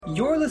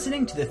You're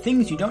listening to the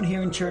Things You Don't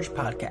Hear in Church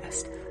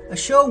podcast, a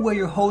show where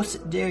your hosts,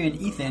 Darian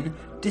and Ethan,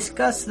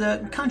 discuss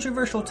the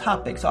controversial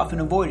topics often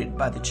avoided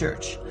by the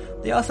church.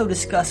 They also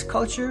discuss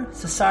culture,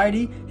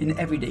 society, and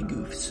everyday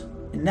goofs.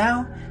 And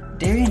now,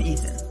 Darian and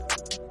Ethan.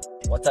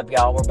 What's up,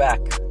 y'all? We're back.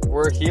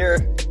 We're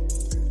here,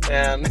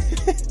 and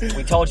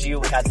We told you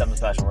we had something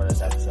special for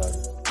this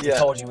episode. Yeah. We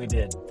told you we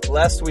did.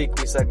 Last week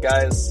we said,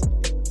 guys,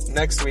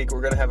 next week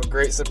we're going to have a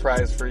great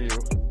surprise for you.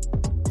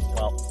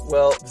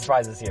 Well, the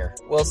surprise is here.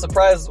 Well,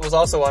 surprise was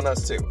also on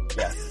us too.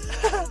 Yes.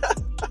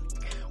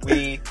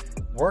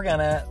 We're going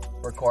to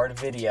record a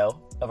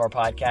video of our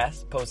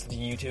podcast, post it to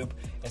YouTube,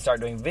 and start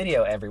doing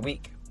video every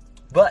week.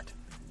 But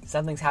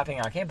something's happening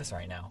on our campus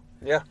right now.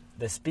 Yeah.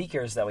 The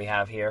speakers that we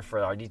have here for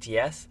our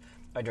DTS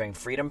are doing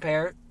freedom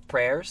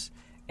prayers.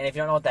 And if you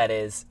don't know what that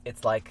is,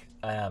 it's like,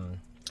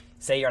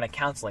 say you're in a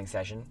counseling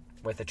session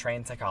with a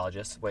trained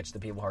psychologist, which the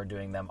people who are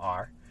doing them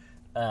are.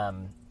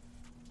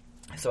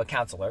 So a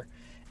counselor.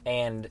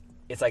 And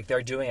it's like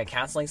they're doing a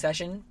counseling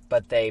session,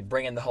 but they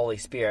bring in the Holy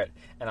Spirit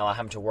and allow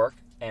him to work,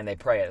 and they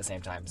pray at the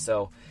same time.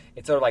 So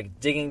it's sort of like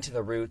digging to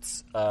the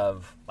roots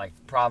of like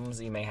problems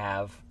that you may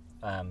have,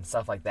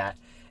 stuff like that,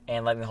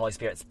 and letting the Holy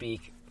Spirit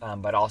speak,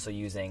 but also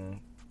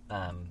using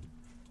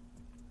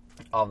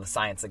all the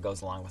science that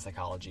goes along with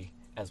psychology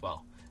as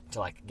well to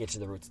like get to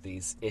the roots of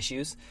these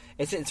issues.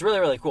 It's really,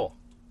 really cool.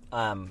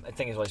 I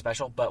think it's really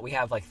special, but we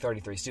have like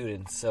 33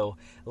 students, so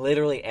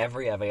literally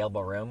every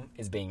available room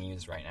is being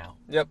used right now.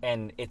 Yep.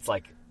 And it's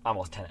like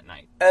almost 10 at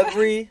night.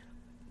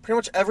 Pretty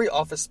much every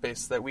office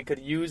space that we could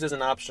use as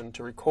an option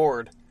to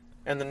record,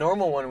 and the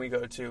normal one we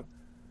go to,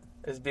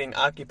 is being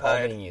All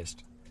occupied. being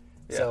used.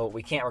 Yeah. So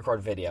we can't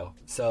record video.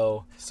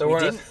 So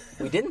we're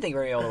we didn't think we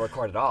were able to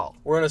record at all.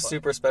 We're in a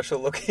super special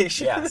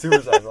location. Yeah,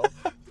 super special.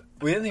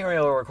 We didn't think we were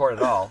able to record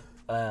at all.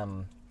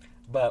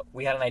 But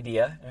we had an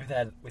idea,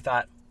 and we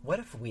thought, what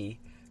if we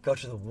go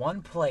to the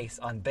one place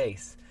on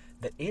base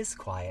that is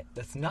quiet,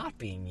 that's not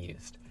being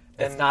used,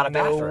 that's and not a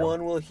bathroom? No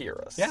one will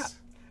hear us.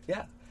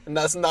 Yeah. And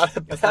that's not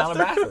a bathroom. It's not a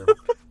bathroom.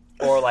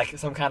 Or like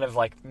some kind of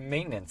like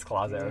maintenance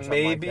closet or something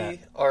Maybe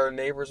like that. our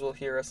neighbors will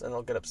hear us and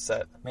they'll get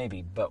upset.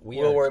 Maybe, but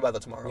We'll worry about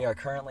that tomorrow. We are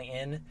currently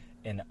in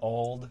an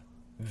old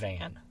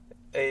van.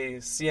 A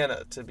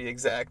Sienna, to be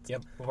exact.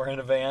 Yep, we're in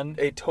a van.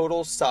 A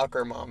total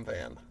soccer mom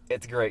van.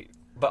 It's great.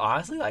 But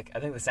honestly, like I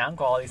think the sound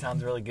quality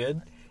sounds really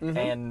good. Mm-hmm.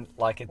 And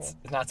like it's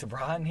not super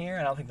hot in here,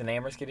 and I don't think the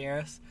neighbors can hear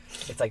us.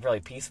 It's like really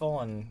peaceful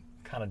and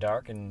kind of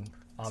dark and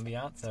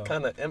ambient. So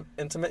Kind of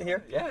intimate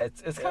here. yeah,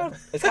 it's kind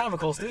of a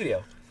cool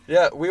studio.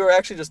 Yeah, we were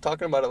actually just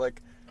talking about it.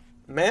 Like,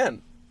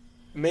 man,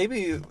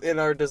 maybe in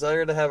our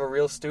desire to have a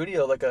real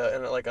studio, like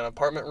an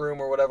apartment room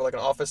or whatever, like an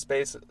office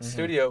space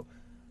studio,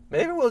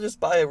 maybe we'll just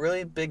buy a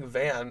really big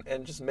van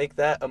and just make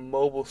that a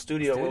mobile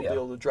studio. We'll be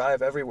able to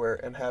drive everywhere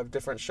and have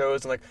different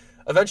shows and like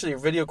eventually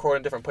video record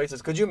in different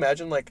places. Could you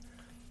imagine like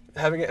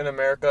having it in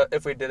America,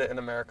 if we did it in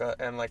America,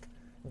 and like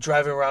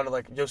driving around to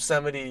like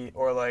Yosemite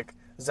or like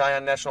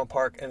Zion National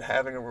Park and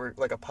having a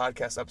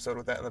podcast episode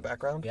with that in the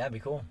background? Yeah, it'd be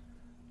cool.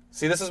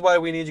 See, this is why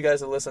we need you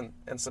guys to listen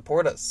and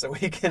support us, so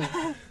we can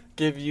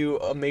give you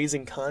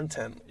amazing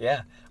content.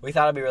 Yeah, we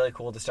thought it'd be really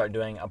cool to start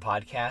doing a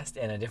podcast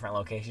in a different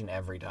location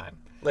every time.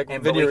 Like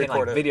But video we can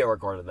record it. video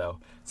record it though.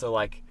 So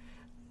like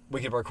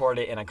we could record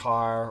it in a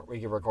car. We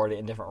could record it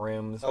in different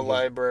rooms. A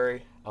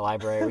library. A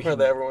library. We Where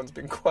can, everyone's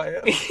been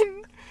quiet.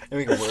 and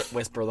we can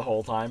whisper the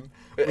whole time.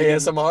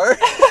 ASMR.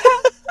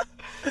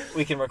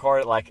 We can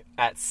record it like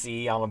at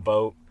sea on a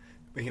boat.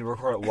 We can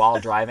record it while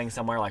driving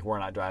somewhere. Like we're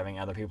not driving,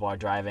 other people are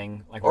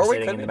driving. Like we're Or we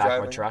sitting could in the be back of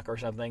driving. a truck or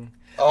something.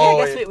 Oh,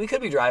 yeah, I guess we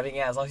could be driving.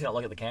 Yeah, as long as you don't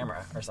look at the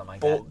camera or something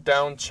like Bolt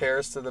down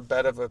chairs to the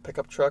bed of a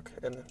pickup truck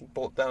and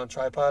bolt down a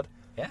tripod.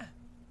 that. Yeah,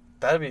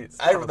 That'd be.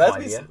 kind of a That'd cool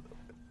be. idea.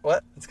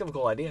 What? It's kind of a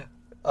cool idea.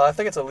 I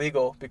think it's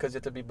illegal because you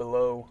have to be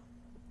below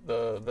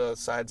the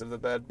sides of the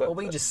bed. But Well,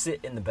 we can just sit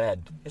in the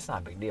bed. It's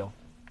not a big deal.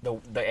 The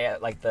sound Oh,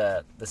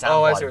 I see what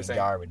quality you're is saying.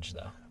 garbage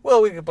though.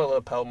 Well, we could put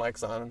lapel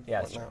mics on. And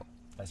Yeah, that's whatnot.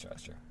 true.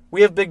 That's true.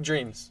 We have big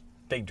dreams,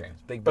 Big dreams.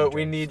 Big but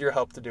we dreams. need your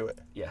help to do it.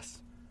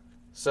 Yes.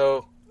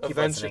 So Keep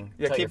eventually, listening.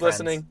 yeah, Tell keep your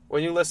listening. friends.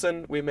 When you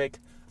listen, we make.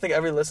 I think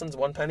every listen's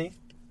 1 penny.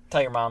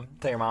 Tell your mom.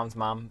 Tell your mom's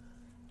mom.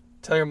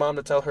 Tell your mom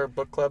to tell her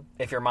book club.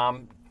 If your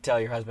mom, tell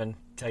your husband.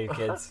 Tell your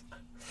kids.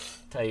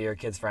 Tell your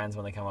kids' friends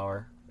when they come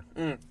over.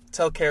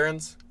 Tell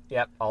Karens.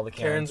 Yep, all the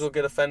Karens will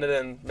get offended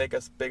and make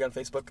us big on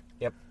Facebook.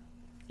 Yep.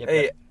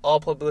 Hey, Yep. all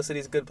publicity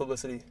is good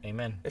publicity.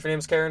 Amen. If your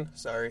name's Karen,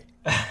 sorry.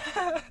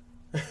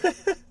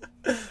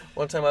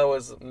 One time I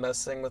was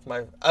messing with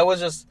I was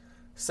just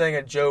saying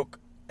a joke,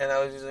 and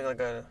I was using like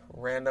a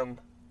random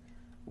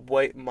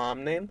white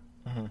mom name.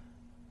 Mm-hmm.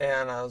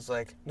 And I was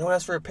like, no one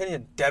asked for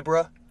opinion,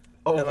 Deborah.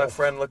 Oh. And my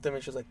friend looked at me,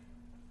 she was like,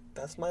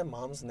 that's my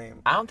mom's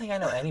name. I don't think I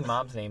know any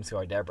moms' names who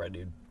are Deborah,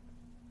 dude.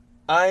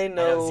 I I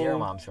know. know 0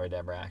 moms who are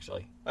Deborah,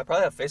 actually. I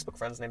probably have Facebook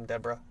friends named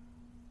Deborah.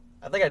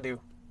 I think I do.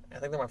 I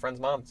think they're my friends'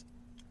 moms.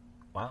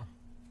 Wow.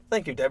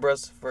 Thank you,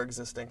 Deborahs, for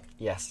existing.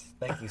 Yes.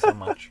 Thank you so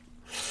much.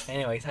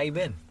 Anyways, how you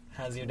been?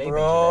 How's your day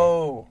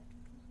Bro,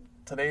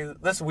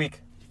 this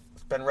week,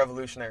 it's been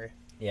revolutionary. been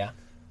today? Yeah.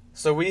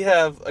 So we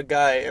have a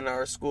guy in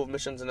our School of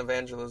Missions and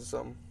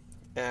Evangelism,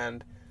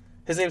 and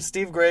his name's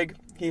Steve Gregg.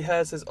 He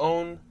has his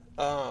own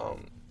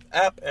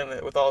app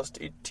and with all his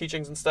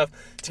teachings and stuff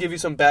to give you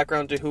some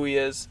background to who he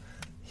is.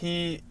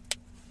 He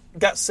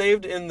got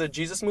saved in the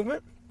Jesus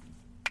movement,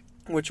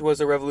 which was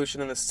a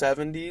revolution in the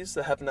 70s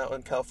that happened out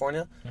in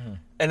California. Mm-hmm.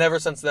 And ever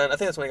since then, I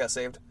think that's when he got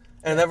saved.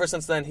 And ever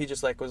since then, he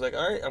just was like,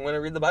 all right, I'm going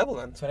to read the Bible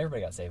then. That's when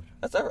everybody got saved.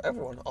 That's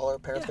everyone. All our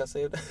parents got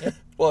saved. Yeah.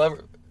 Well,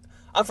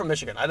 I'm from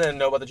Michigan. I didn't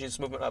know about the Jesus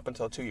movement up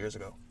until 2 years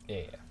ago.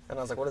 Yeah. And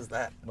I was like, what is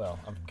that? Well,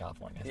 I'm from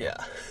California. So. Yeah.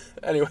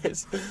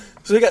 Anyways,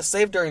 so he got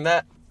saved during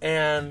that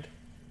and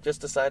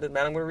just decided,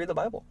 man, I'm going to read the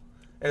Bible.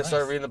 And Nice.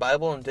 started reading the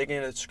Bible and digging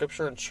into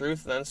Scripture and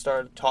truth, then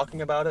started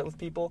talking about it with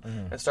people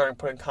and started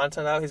putting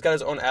content out. He's got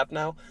his own app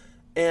now.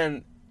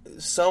 And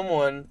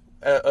someone,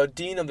 a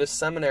dean of this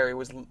seminary,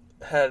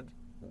 had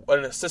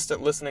an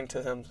assistant listening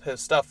to his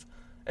stuff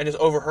and just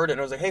overheard it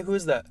and was like, hey, who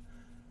is that?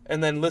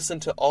 And then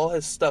listened to all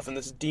his stuff. And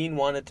this dean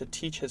wanted to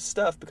teach his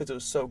stuff because it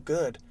was so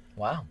good.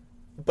 Wow.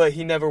 But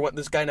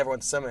this guy never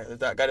went to seminary.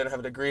 That guy didn't have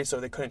a degree, so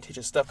they couldn't teach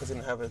his stuff because he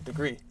didn't have a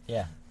degree.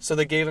 Yeah. So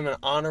they gave him an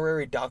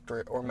honorary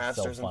doctorate or That's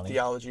so master's in funny.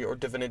 theology or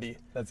divinity.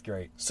 That's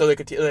great. So they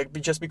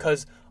could just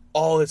because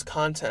all his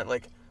content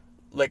like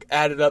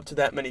added up to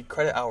that many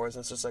credit hours,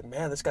 and it's just like,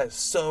 man, this guy is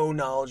so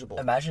knowledgeable.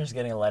 Imagine just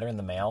getting a letter in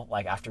the mail,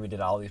 like after we did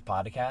all these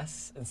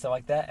podcasts and stuff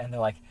like that, and they're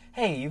like,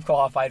 hey, you've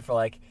qualified for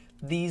like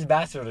these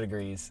bachelor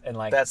degrees, and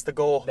like That's the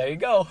goal. there you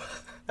go.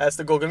 That's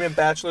the goal. Give me a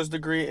bachelor's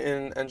degree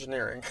in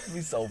engineering. It'd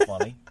be so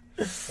funny.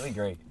 It'd be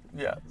great.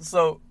 Yeah.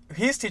 So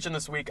he's teaching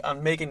this week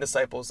on making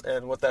disciples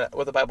and what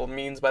the Bible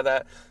means by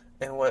that,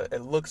 and what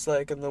it looks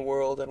like in the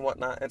world and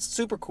whatnot. It's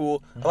super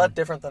cool. A lot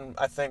different than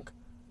I think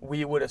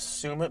we would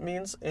assume it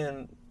means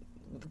in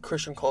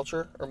Christian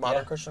culture or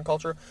modern Yeah. Christian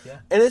culture. Yeah.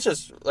 And it's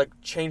just like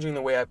changing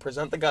the way I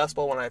present the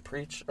gospel when I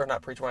preach, or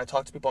not preach, when I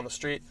talk to people on the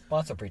street. Well,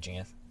 that's what preaching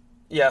is.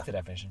 Yeah. That's the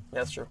definition.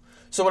 That's true.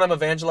 So when I'm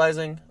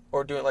evangelizing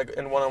or doing like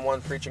in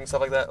one-on-one preaching, stuff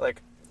like that,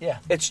 like Yeah.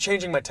 it's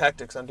changing my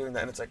tactics on doing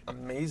that, and it's like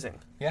amazing.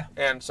 Yeah.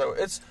 And so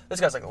this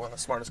guy's like one of the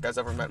smartest guys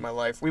I've ever met in my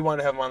life. We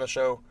wanted to have him on the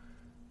show,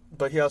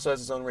 but he also has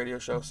his own radio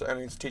show, and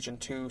he's teaching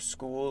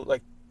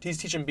he's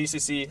teaching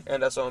BCC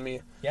and SOME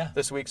Yeah.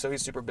 this week, so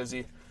he's super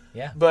busy.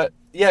 Yeah. But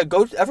yeah,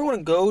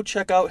 everyone go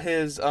check out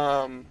his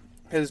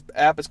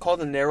app. It's called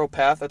The Narrow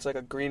Path. That's like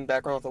a green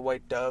background with a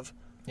white dove.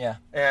 Yeah.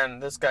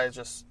 And this guy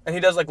he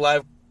does like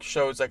live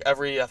shows like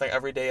every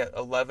day at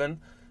 11.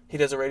 He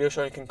does a radio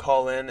show, and you can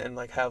call in and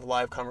like have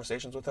live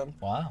conversations with him.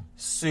 Wow.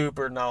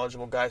 Super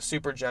knowledgeable guy,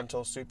 super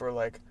gentle, super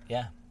like,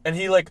 Yeah. and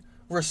he like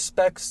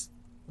respects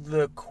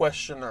the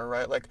questioner,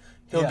 right? Like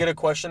he'll Yeah. get a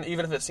question,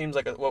 even if it seems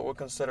like what would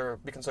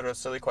be considered a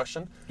silly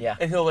question. Yeah.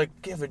 And he'll like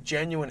give a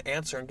genuine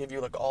answer and give you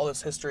like all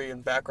this history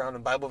and background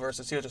and Bible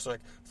verses. He'll just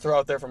like throw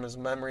out there from his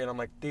memory, and I'm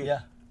like, dude,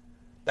 Yeah.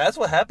 that's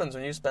what happens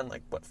when you spend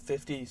like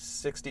 50,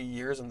 60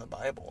 years in the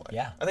Bible. Like,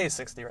 Yeah. I think he's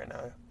 60 right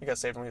now. He got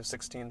saved when he was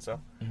 16, so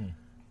Mm-hmm.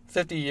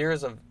 50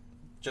 years of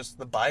just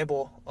the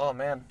Bible. Oh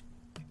man,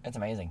 It's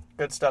amazing.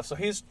 good stuff. So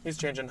he's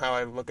changing how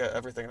I look at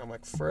everything. I'm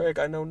like, frick,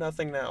 I know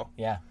nothing now.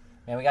 Yeah.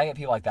 Man, we gotta get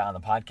people like that on the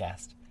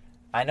podcast.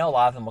 I know a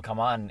lot of them will come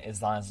on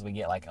as long as we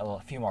get like a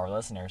few more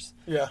listeners.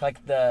 Yeah.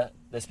 Like the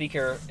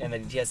speaker in the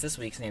DTS this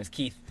week's name is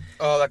Keith.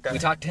 Oh, that guy. We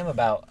talked to him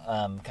about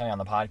coming on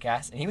the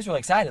podcast, and he was really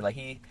excited. Like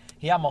he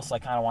almost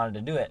like kind of wanted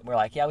to do it. We're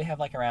like, yeah, we have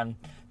like around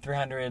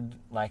 300,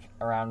 like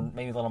around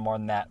maybe a little more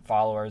than that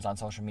followers on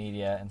social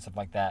media and stuff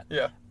like that.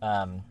 Yeah.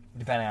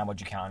 Depending on what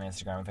you count on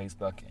Instagram and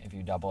Facebook, if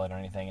you double it or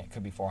anything, it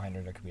could be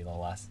 400 or it could be a little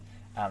less.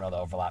 I don't know the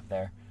overlap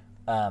there.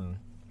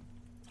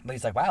 But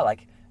he's like, wow,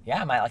 like,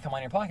 yeah, I might like come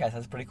on your podcast.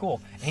 That's pretty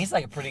cool. And he's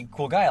like a pretty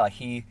cool guy. Like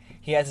he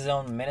has his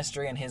own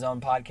ministry and his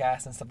own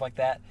podcast and stuff like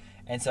that.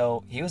 And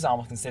so he was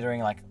almost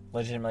considering like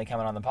legitimately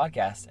coming on the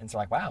podcast. And so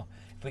like, wow,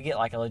 if we get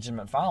like a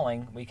legitimate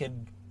following, we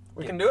can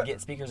do it. Get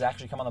speakers to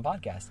actually come on the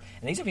podcast.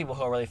 And these are people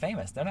who are really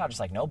famous. They're not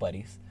just like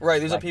nobodies. Right.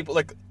 These Like- are people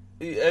like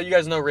you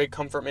guys know Ray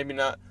Comfort. Maybe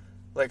not.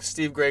 Like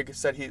Steve Gregg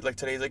said,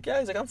 today he's like, yeah,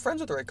 he's like, I'm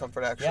friends with Ray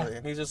Comfort actually, Yeah.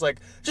 and he's just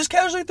like, just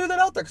casually threw that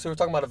out there because we were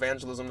talking about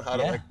evangelism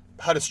and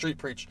how to street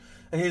preach,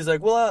 and he's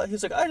like, well, I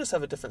just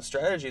have a different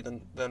strategy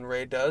than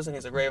Ray does, and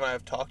he's like, Ray and I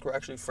have talked, we're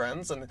actually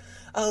friends, and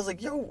I was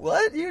like, yo,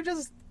 what?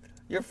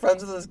 You're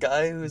friends with this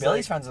guy who's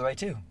Billy's like, friends with Ray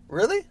too.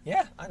 really?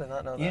 Yeah. I did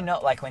not know that. You know,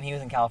 like when he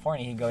was in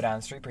California, he'd go down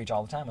and street preach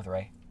all the time with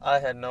Ray. I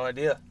had no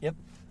idea. Yep.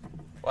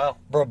 Wow.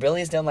 Bro,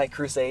 Billy's done like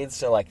crusades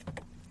to like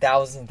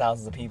thousands and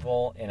thousands of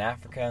people in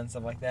Africa and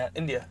stuff like that.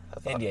 India. I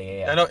thought. India,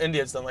 yeah. I know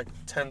India's done like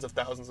tens of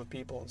thousands of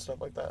people and stuff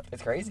like that.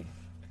 It's crazy.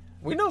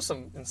 We know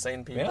some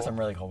insane people. We know some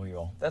really cool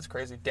people. That's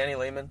crazy. Danny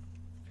Lehman.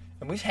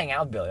 And we just hang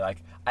out with Billy.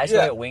 Like, I just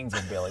Yeah. go get wings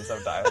with Billy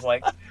sometimes.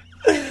 Like,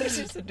 it's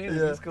just a dude.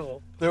 Yeah. It's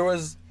cool. There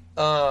was,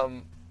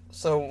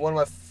 so one of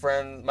my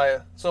friends,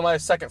 my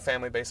second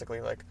family basically,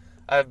 like,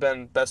 I've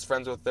been best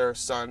friends with their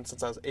son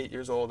since I was 8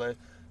 years old. I,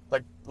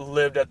 like,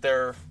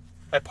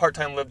 I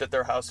part-time lived at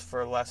their house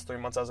for the last 3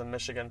 months. I was in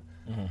Michigan.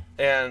 Mm-hmm.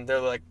 And they're,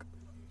 like,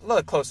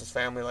 the closest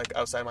family, like,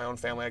 outside my own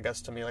family, I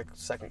guess, to me, like,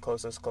 second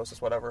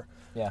closest, whatever.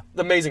 Yeah.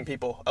 Amazing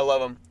people. I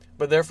love them.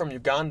 But they're from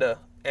Uganda,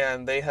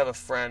 and they have a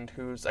friend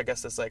who's, I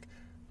guess, this like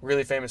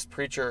really famous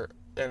preacher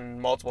in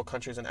multiple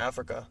countries in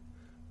Africa,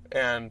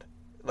 and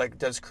like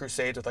does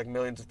crusades with like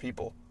millions of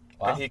people.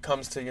 Wow. And he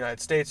comes to the United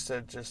States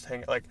to just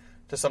hang, like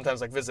to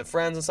sometimes like visit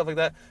friends and stuff like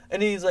that.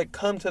 And he's like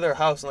come to their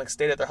house and like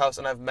stayed at their house,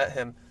 and I've met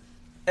him.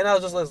 And I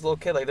was just like this little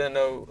kid, like didn't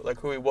know like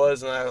who he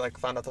was, and I like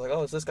found out like,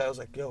 oh, it's this guy. I was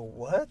like, yo,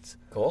 what?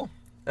 Cool.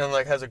 And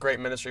like has a great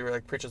ministry where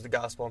like preaches the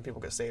gospel and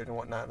people get saved and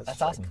whatnot. And it's That's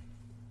just, awesome.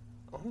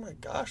 like, oh my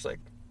gosh, like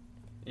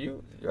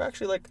you're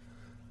actually like,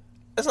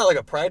 it's not like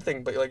a pride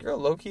thing, but you're a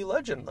low key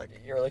legend. Like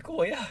You're really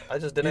cool, yeah. I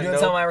just You're didn't doing know.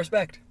 something I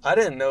respect. I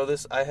didn't know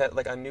this. I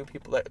knew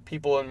people that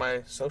people in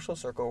my social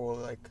circle were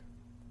like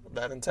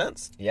that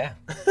intense. Yeah.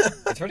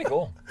 It's pretty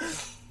cool.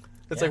 It's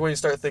Yeah. like when you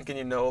start thinking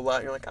you know a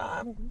lot, you're like,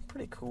 I'm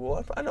pretty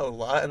cool. I know a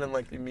lot, and then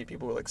like you meet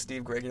people like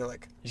Steve Gregg, you're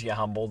like, You should get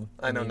humbled.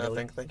 I know immediately.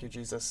 nothing. Thank you,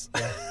 Jesus.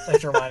 Yeah.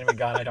 Thanks for reminding me,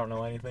 God, I don't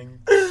know anything.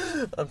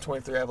 I'm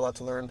 23. I have a lot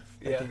to learn.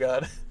 Thank Yeah. you,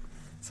 God.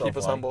 So Keep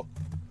us funny. humble.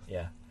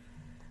 Yeah.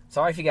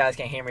 Sorry if you guys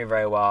can't hear me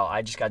very well.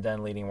 I just got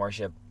done leading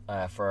worship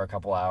for a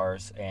couple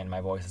hours, and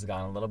my voice has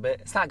gone a little bit.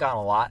 It's not gone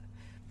a lot,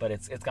 but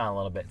it's gone a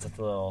little bit. It's just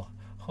a little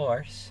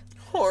hoarse.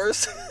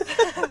 Horse.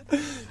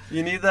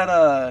 You need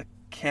that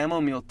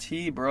chamomile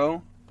tea,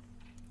 bro.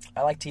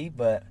 I like tea,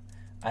 but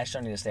I just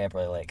don't need to stay up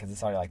really late because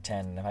it's already like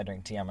 10. And if I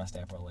drink tea, I'm going to stay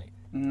up really late.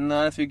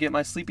 Not if you get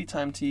my sleepy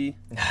time tea.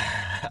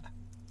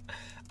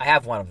 I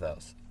have one of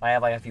those. I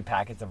have like a few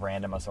packets of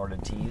random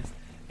assorted teas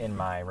in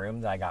my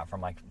room that I got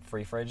from like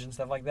free fridge and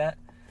stuff like that,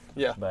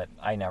 Yeah. but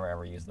I never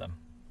ever use them.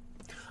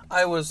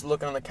 I was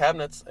looking on the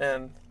cabinets,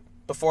 and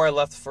before I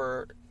left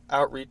for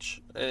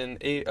outreach in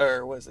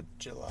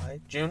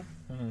June?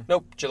 Mhm.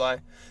 Nope, July.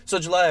 So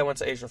July I went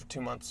to Asia for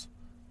 2 months,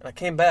 and I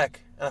came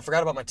back and I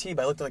forgot about my tea.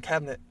 But I looked in the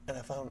cabinet and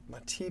I found my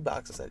tea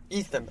box that said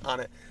Ethan on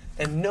it,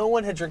 and no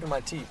one had drinking my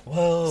tea.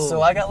 Whoa.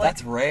 So I got like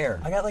That's rare.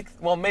 I got like,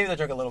 well, maybe they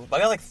drink a little bit, but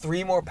I got like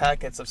 3 more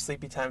packets of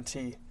Sleepy Time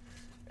tea.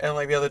 And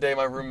like the other day,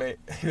 my roommate,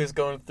 he was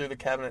going through the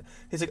cabinet.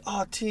 He's like,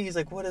 "Oh, tea." He's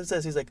like, "What is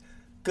this?" He's like,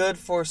 "Good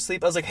for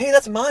sleep." I was like, "Hey,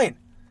 that's mine."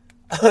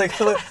 I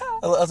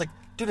was like,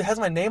 "Dude, it has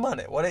my name on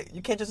it. What?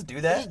 You can't just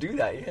do that." Just do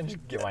that. You can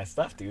just get my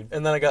stuff, dude.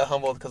 And then I got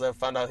humbled because I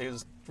found out he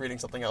was reading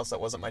something else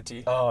that wasn't my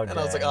tea. Oh, and I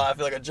was like, dang. "Oh, I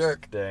feel like a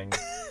jerk." Dang. I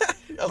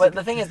was But like,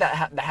 the thing is that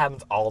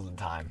happens all the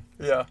time.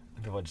 yeah.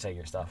 People just take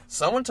your stuff.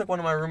 Someone took one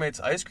of my roommate's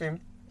ice cream.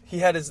 He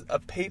had a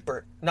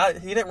paper.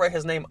 He didn't write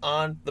his name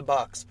on the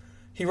box.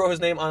 He wrote his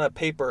name on a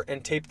paper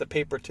and taped the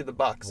paper to the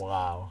box.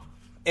 Wow.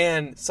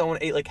 And someone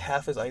ate like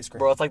half his ice cream.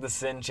 Bro, it's like the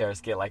sin chair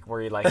skit, like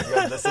where you like you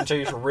go to the sin chair,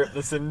 you just rip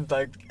the sin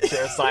like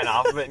chair sign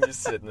off of it and you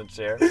just sit in the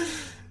chair.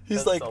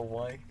 He's That's like, so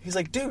funny. he's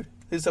like, dude.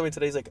 He told me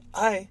today. He's like,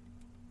 I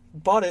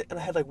bought it and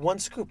I had like 1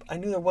 scoop. I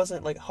knew there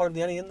wasn't like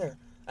hardly any in there.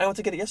 I went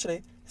to get it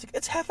yesterday. He's like,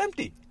 it's half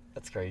empty.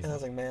 That's crazy. And I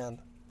was like,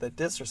 man, the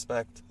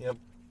disrespect. Yep.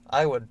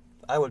 I would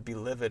be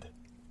livid.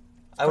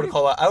 I would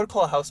call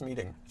a house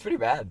meeting. It's pretty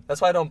bad.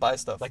 That's why I don't buy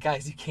stuff. Like,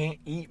 guys, you can't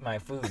eat my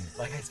food.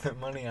 Like, I spent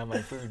money on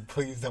my food.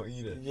 Please don't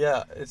eat it.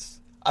 yeah,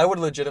 I would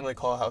legitimately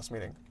call a house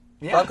meeting.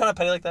 Yeah. But I'm kind of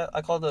petty like that.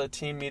 I called a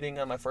team meeting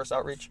on my first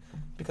outreach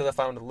because I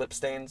found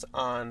lipstick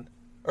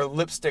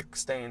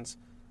stains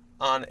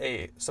on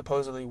a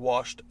supposedly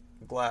washed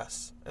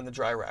glass in the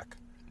dry rack.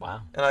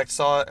 Wow. And I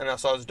saw it, and I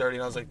saw it was dirty,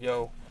 and I was like,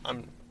 yo,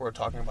 we're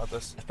talking about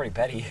this. That's pretty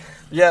petty.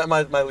 Yeah,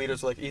 my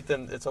leaders were like,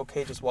 Ethan, it's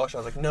okay, just wash it.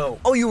 I was like, no.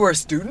 Oh, you were a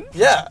student?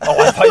 Yeah.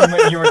 Oh, I thought you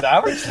meant you were the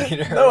outreach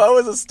leader. No, I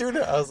was a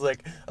student. I was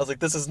like,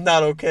 this is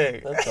not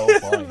okay. That's so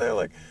funny. They're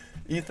like,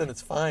 Ethan,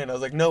 it's fine. I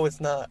was like, no,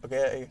 it's not.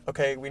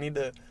 Okay, we need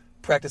to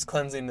practice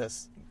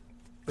cleanliness.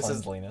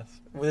 Cleanliness.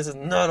 This is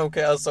not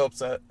okay. I was so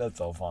upset. That's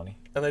so funny.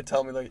 And they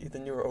tell me like,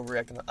 Ethan, you were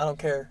overreacting. I don't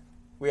care.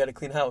 We had a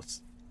clean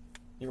house.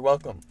 You're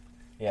welcome.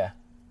 Yeah.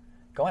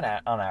 Going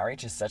on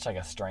outreach is such like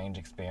a strange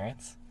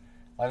experience.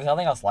 Like, there's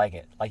nothing else like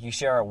it. Like, you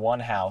share one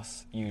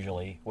house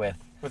usually with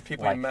With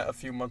people like you met a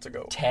few months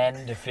ago.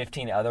 10 to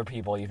 15 other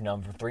people you've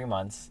known for 3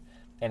 months,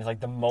 and it's like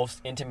the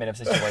most intimate of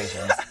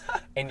situations,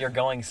 and you're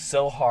going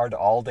so hard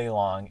all day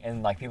long,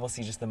 and like people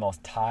see just the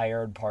most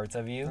tired parts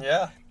of you,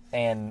 Yeah.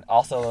 and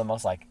also the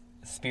most like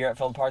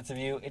spirit-filled parts of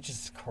you. It's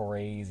just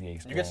crazy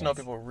experience. You get to know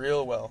people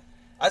real well.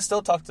 I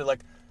still talk to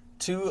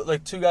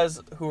two guys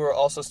who are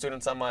also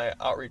students on my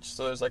outreach.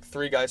 So there's like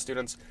 3 guy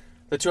students.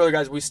 The 2 other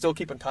guys we still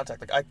keep in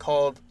contact. Like I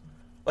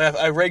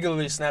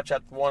regularly Snapchat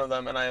one of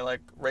them, and I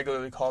like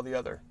regularly call the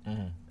other.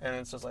 Mm-hmm. And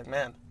it's just like,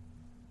 man,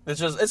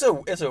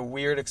 it's a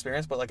weird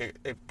experience, but like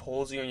it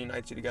pulls you and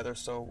unites you together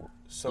so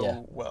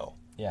Yeah. well.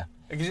 Yeah.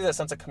 It gives you that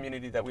sense of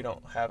community that we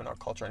don't have in our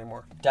culture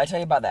anymore. Did I tell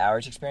you about the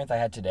outreach experience I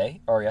had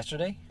today or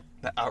yesterday?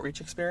 The outreach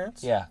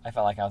experience? Yeah, I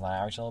felt like I was on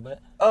outreach a little bit.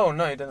 Oh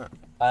no, you didn't.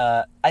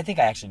 I think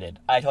I actually did.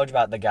 I told you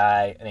about the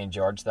guy named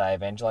George that I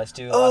evangelized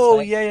to. Oh last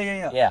night.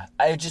 yeah. Yeah,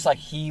 I just like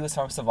he was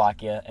from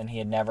Slovakia and he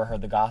had never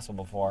heard the gospel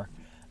before.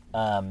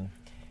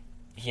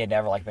 He had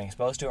never like been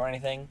exposed to it or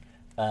anything.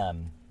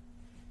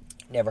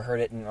 Never heard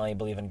it. Didn't really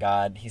believe in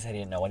God. He said he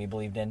didn't know what he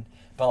believed in.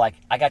 But like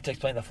I got to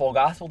explain the full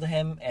gospel to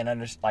him and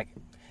I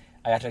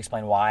got to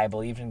explain why I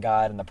believed in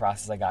God. In the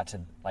process, I got to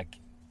like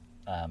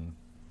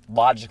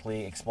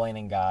logically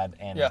explaining God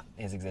and Yeah.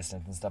 his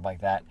existence and stuff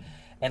like that.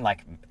 And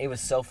like it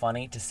was so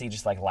funny to see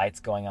just like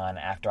lights going on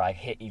after I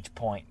hit each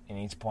point,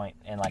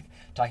 and like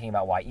talking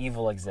about why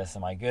evil exists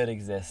and why good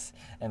exists,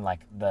 and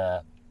like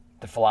the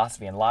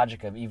philosophy and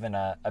logic of even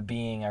a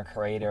being or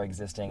creator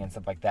existing and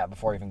stuff like that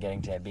before even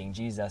getting to it being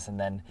Jesus, and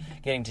then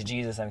getting to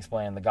Jesus and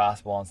explaining the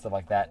gospel and stuff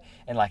like that.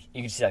 And like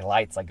you could see like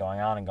lights like going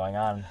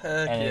on.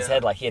 Heck And in his yeah.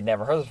 head, like he had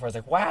never heard this before. He's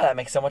like, wow, that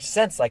makes so much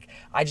sense. Like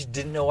I just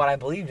didn't know what I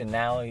believed, and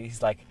now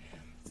he's like,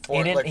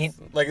 Or, he like,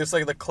 didn't. like it's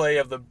like the clay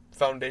of the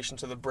foundation,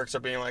 so the bricks are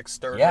being like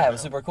stirred. Yeah, right it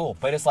was now. super cool.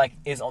 But it's like,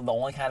 is the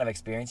only kind of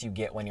experience you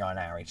get when you're on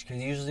outreach.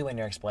 Because usually when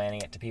you're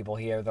explaining it to people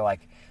here, they're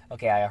like,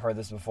 okay, I heard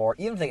this before.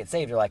 Even if they get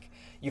saved, you're like,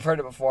 you've heard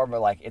it before,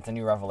 but like it's a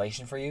new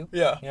revelation for you.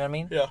 Yeah. You know what I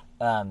mean?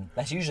 Yeah.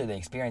 That's usually the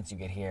experience you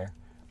get here.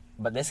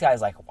 But this guy's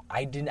like,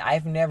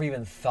 I've never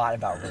even thought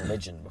about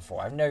religion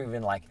before. I've never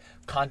even like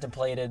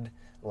contemplated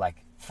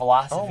like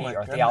philosophy my or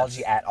goodness.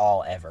 theology at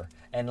all ever.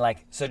 And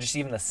like, so just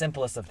even the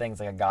simplest of things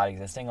like a God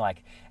existing,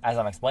 like as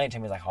I'm explaining to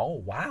him, he's like, oh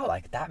wow,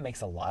 like that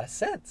makes a lot of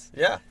sense.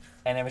 Yeah.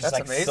 And it was just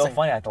That's like so amazing.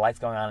 funny, like the lights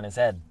going on in his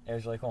head. It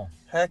was really cool.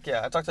 Heck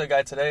yeah. I talked to a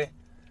guy today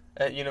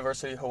at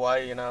University of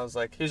Hawaii, and I was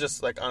like, he was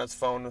just like on his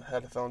phone with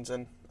headphones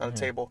in on a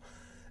table.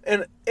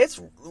 And it's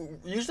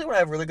usually when I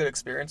have really good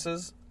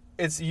experiences,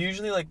 it's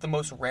usually like the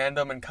most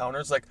random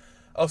encounters. Like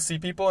I'll see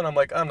people and I'm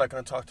like, I'm not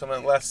going to talk to them.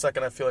 And the last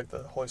second I feel like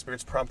the Holy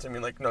Spirit's prompting me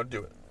like, no,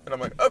 do it. And I'm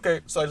like,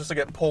 okay. So I just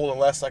get pulled and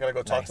the last second I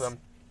go talk to Nice. them.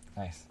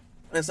 Nice.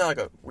 And it's not like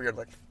a weird,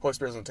 like, Holy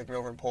Spirit doesn't take me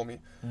over and pull me.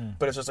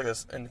 But it's just like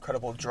this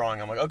incredible drawing.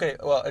 I'm like, okay,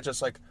 well, it's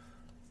just like,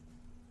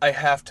 I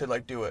have to,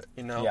 like, do it,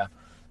 you know? Yeah.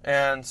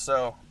 And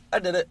so I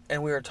did it,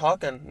 and we were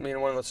talking, me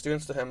and one of the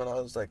students to him, and I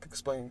was, like,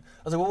 explaining.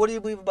 I was like, well, what do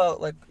you believe about,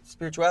 like,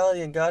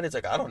 spirituality and God? He's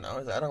like, I don't know.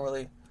 He's like, I don't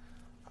really,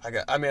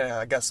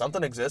 I guess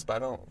something exists, but I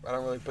don't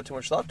really put too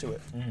much thought to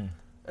it. Mm-hmm.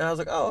 And I was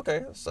like, oh,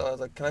 okay. So I was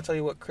like, can I tell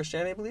you what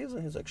Christianity believes?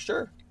 And he's like,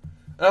 sure.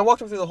 And I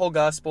walked him through the whole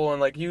gospel and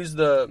like used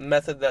the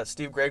method that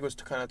Steve Gregg was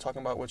kind of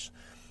talking about, which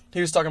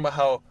he was talking about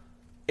how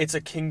it's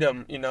a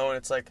kingdom, you know, and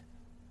it's like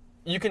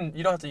you don't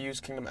have to use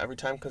kingdom every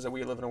time because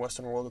we live in a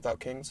Western world without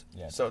kings,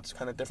 Yeah. so it's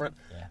kind of different.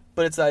 Yeah.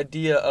 But it's the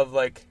idea of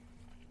like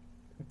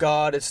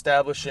God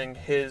establishing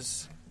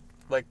His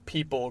like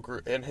people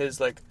group and His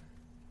like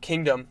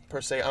kingdom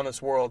per se on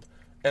this world,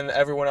 and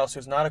everyone else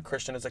who's not a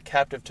Christian is a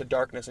captive to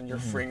darkness, and you're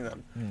freeing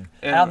them.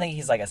 I don't think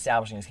he's like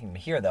establishing his kingdom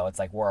here, though. It's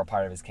like we're a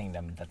part of his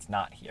kingdom that's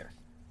not here.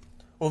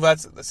 Well,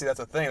 that's the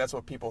thing. That's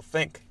what people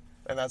think,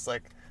 and that's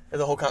like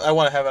the whole. I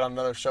want to have it on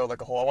another show,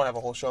 like I want to have a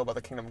whole show about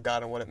the kingdom of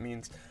God and what it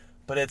means.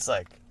 But it's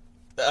like,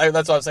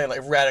 that's what I'm saying. Like,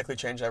 radically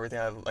changed everything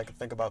I like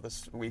think about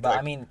this week. But like,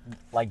 I mean,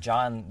 like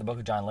John, the book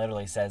of John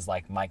literally says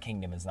like, my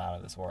kingdom is not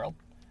of this world.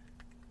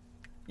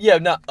 yeah,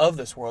 not of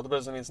this world, but it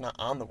doesn't mean it's not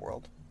on the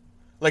world.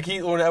 Like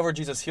whenever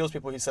Jesus heals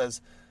people, he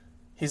says,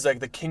 he's like,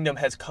 the kingdom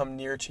has come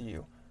near to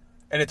you,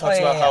 and it talks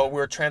about how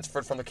we're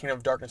transferred from the kingdom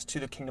of darkness to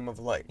the kingdom of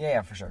light.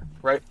 Yeah, for sure.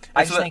 Right.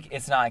 I And just so think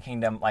it's not a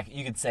kingdom. Like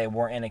you could say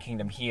we're in a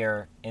kingdom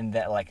here, in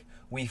that like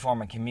we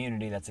form a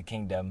community that's a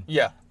kingdom.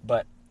 yeah.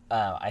 But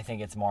I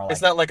think it's more like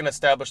It's not like an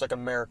established like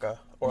America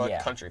or like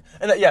Yeah. country.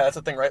 And that's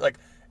the thing, right? Like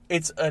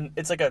it's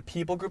like a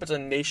people group. It's a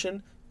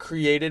nation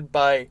created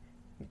by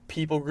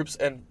people groups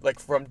and like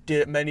from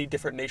many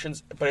different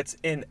nations, but it's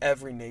in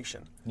every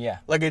nation. yeah,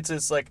 Like it's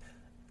this like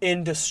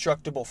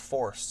indestructible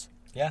force.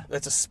 yeah,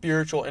 It's a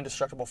spiritual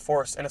indestructible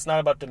force, and it's not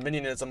about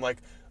dominionism. Like,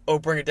 oh,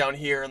 bring it down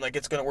here and like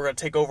we're gonna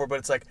take over. But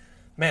it's like,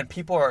 man,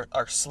 people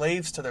are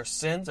slaves to their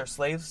sins. Are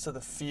slaves to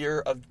the fear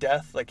of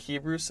death, like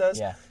Hebrews says.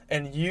 Yeah.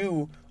 And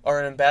you are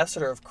an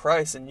ambassador of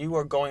Christ, and you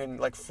are going and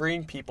like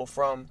freeing people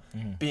from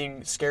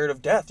being scared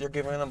of death. You're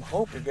giving them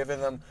hope. You're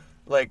giving them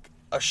like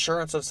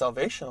assurance of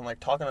salvation. I'm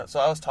like so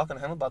I was talking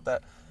to him about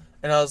that,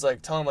 and I was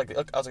like telling him like,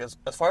 look, I was like,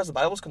 as far as the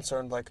Bible's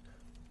concerned, like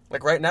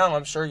right now,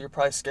 I'm sure you're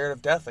probably scared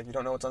of death. Like you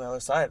don't know what's on the other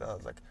side. And I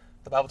was like,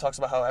 the Bible talks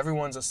about how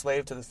everyone's a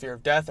slave to the fear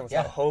of death and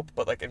without Yeah. hope,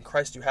 but like in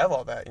Christ you have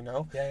all that, you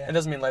know? Yeah, yeah. It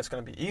doesn't mean life's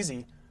going to be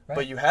easy, Right.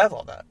 but you have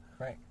all that.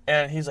 right.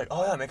 And he's like,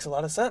 oh yeah, it makes a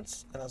lot of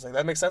sense. And I was like,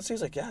 that makes sense to you?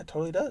 He's like, yeah, it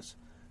totally does.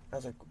 And I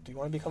was like, do you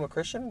want to become a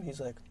Christian? And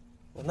he's like,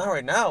 well, not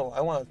right now.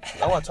 I want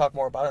to talk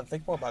more about it and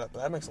think more about it,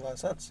 but that makes a lot of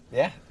sense.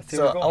 Yeah, that's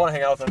So I want to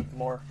hang out with him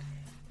more.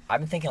 I've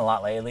been thinking a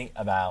lot lately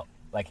about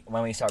like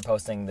when we start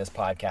posting this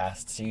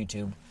podcast to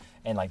YouTube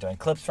and like doing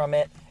clips from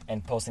it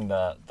and posting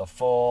the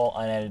full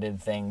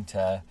unedited thing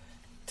to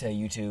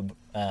YouTube.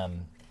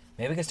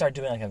 Maybe we could start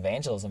doing like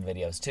evangelism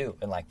videos too,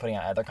 and like putting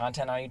out other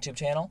content on our YouTube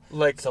channel.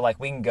 Like- so like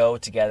we can go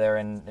together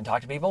and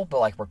talk to people, but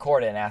like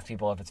record it and ask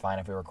people if it's fine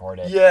if we record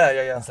it. Yeah.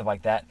 And stuff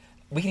like that.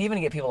 We can even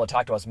get people to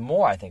talk to us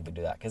more. I think we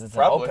do that because it's an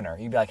Probably. opener.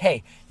 You'd be like,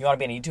 hey, you want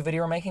to be in a YouTube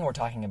video we're making? We're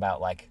talking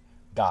about like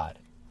God.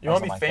 You or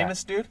want to be something like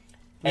famous, dude?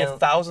 You have And-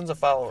 thousands of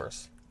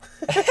followers.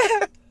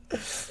 that.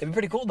 It'd be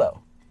pretty cool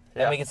though.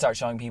 Yeah. And we can start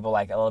showing people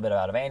like a little bit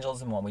about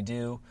evangelism, what we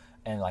do,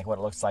 and like what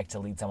it looks like to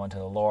lead someone to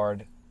the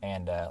Lord,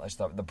 and like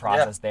the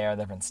process there,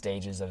 the different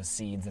stages of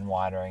seeds and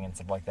watering and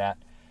stuff like that.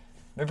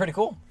 It'd be pretty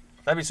cool.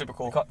 That'd be super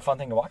cool. Fun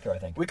thing to walk through, I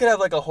think. We could have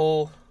like a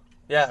whole,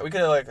 we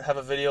could like have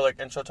a video like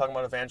intro talking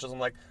about evangelism.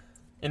 Like,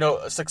 you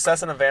know,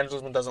 success in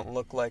evangelism doesn't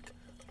look like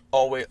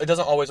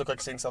doesn't always look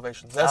like seeing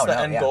salvation. That's the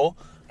end goal.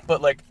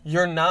 But like,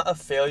 you're not a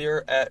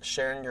failure at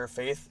sharing your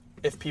faith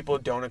if people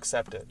don't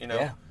accept it. You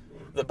know,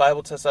 the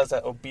Bible says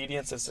that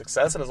obedience is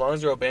success, and as long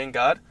as you're obeying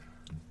God,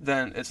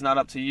 then it's not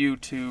up to you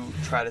to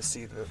try to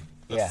see the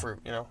fruit.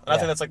 You know, and I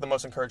think that's like the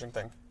most encouraging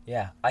thing.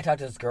 Yeah, I talked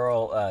to this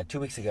girl 2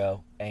 weeks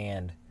ago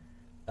and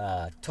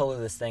told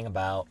her this thing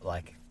about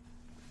like.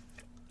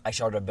 I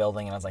showed her a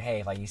building and I was like,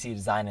 hey, if you see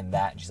design in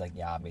that, and she's like,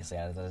 yeah, obviously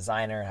as a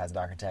designer, it has an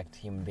architect,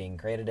 human being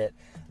created it.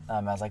 I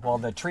was like, well,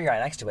 the tree right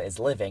next to it is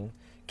living,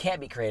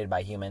 can't be created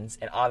by humans,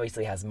 and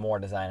obviously has more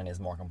design and is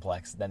more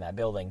complex than that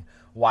building.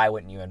 Why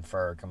wouldn't you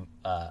infer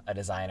a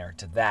designer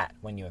to that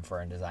when you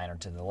infer a designer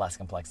to the less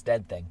complex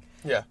dead thing?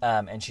 Yeah.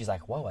 And she's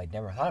like, whoa, I'd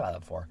never thought about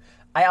that before.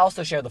 I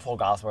also shared the full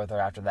gospel with her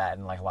after that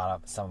and like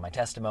some of my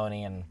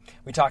testimony, and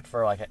we talked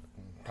for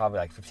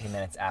probably 15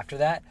 minutes after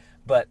that,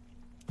 but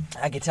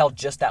I could tell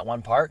just that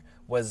one part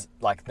was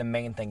like the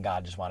main thing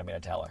God just wanted me to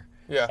tell her.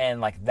 Yeah.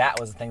 And like that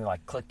was the thing that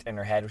like clicked in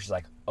her head where she's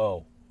like,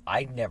 oh,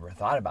 I never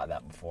thought about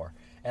that before.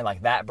 And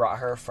like that brought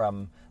her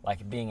from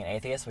like being an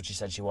atheist, which she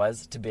said she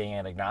was, to being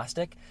an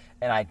agnostic.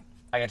 And I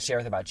got to share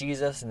with her about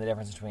Jesus and the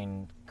difference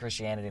between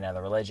Christianity and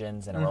other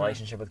religions and a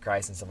relationship with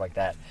Christ and stuff like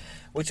that,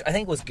 which I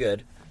think was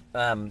good.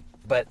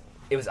 But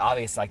it was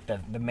obvious like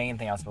the main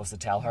thing I was supposed to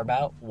tell her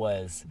about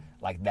was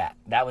like that.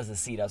 That was the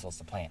seed I was supposed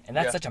to plant. And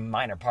that's such a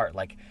minor part.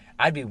 Like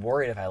I'd be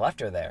worried if I left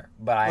her there,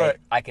 but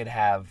I could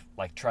have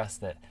like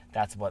trust that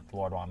that's what the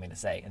Lord wanted me to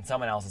say. And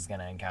someone else is going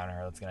to encounter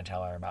her that's going to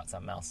tell her about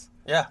something else.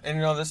 Yeah. And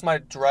you know, this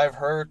might drive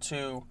her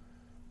to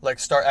like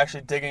start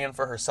actually digging in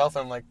for herself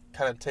and like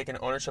kind of taking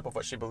ownership of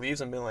what she believes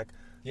and being like,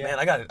 man,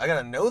 I got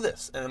to know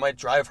this. And it might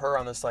drive her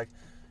on this like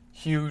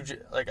huge,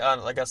 like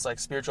I guess like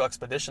spiritual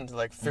expedition to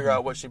like figure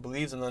out what she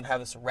believes and then have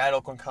this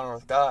radical encounter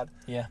with God.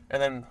 Yeah.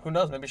 And then who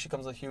knows, maybe she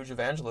becomes a huge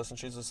evangelist and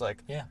she's just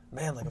like,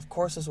 man, like of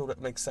course this would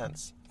make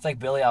sense. It's like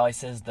Billy always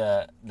says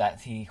that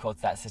he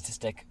quotes that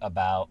statistic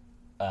about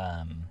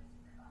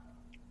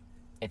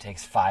it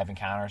takes 5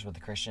 encounters with a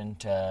Christian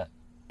to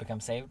become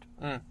saved,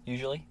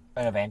 usually.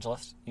 An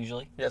evangelist,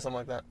 usually. Yeah, something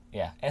like that.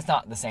 Yeah, and it's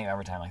not the same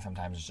every time. Like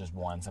sometimes it's just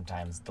one.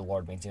 Sometimes the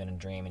Lord meets you in a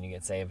dream and you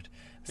get saved.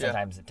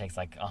 Sometimes it takes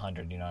like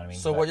 100. You know what I mean?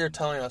 So what you're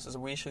telling us is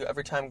we should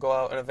every time go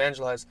out and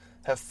evangelize,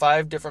 have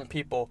 5 different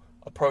people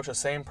approach the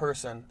same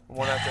person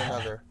one after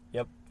another.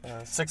 Yep.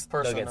 6th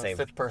person, They'll get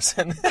saved. 5th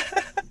person.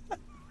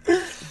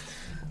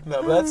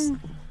 No, but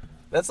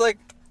that's like,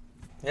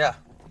 yeah,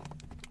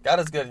 God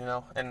is good, you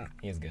know, and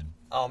He is good.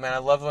 Oh man, I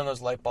love when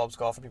those light bulbs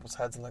go off in people's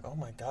heads and like, oh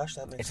my gosh,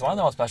 that makes sense. It's one of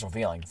the most special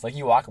feelings. Like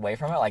you walk away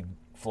from it like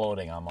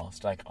floating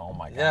almost. Like, oh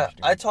my gosh.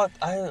 Yeah,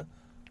 dude.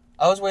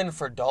 I was waiting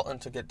for Dalton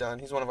to get done.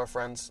 He's one of our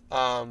friends.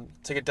 To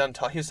get done,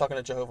 he was talking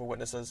to Jehovah's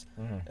Witnesses,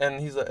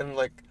 and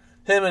like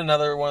him and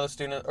another one of the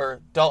students, or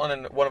Dalton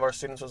and one of our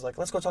students was like,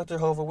 let's go talk to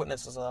Jehovah's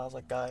Witnesses. And I was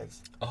like,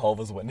 guys,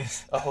 Jehovah's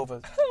Witness.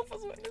 Jehovah's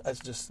Witness. I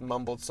just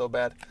mumbled so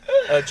bad.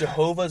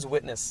 Jehovah's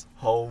Witness.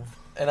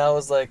 And I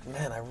was like,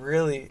 man, I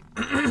really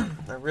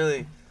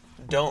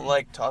don't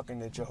like talking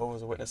to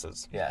Jehovah's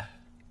Witnesses. Yeah.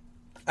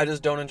 I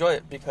just don't enjoy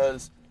it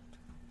because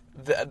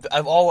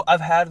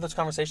I've had those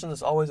conversations.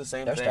 It's always the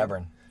same thing. They're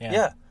stubborn.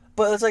 Yeah.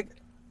 But it's like,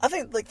 I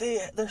think like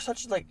they're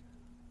such like,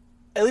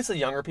 at least the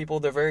younger people,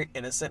 they're very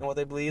innocent in what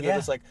they believe. They're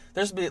just like,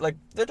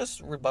 they're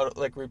just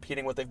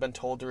repeating what they've been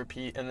told to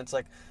repeat. And it's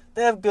like,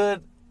 they have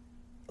good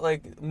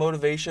like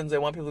motivations. They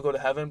want people to go to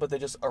heaven, but they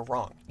just are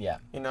wrong. Yeah.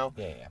 You know?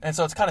 Yeah. And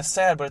so it's kind of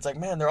sad, but it's like,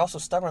 man, they're also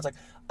stubborn. It's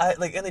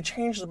like, and they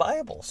changed the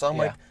Bible. So I'm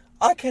like,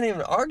 I can't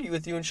even argue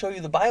with you and show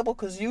you the Bible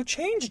because you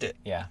changed it.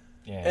 Yeah.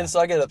 And so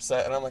I get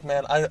upset, and I'm like,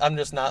 man, I'm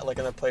just not like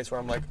in a place where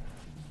I'm like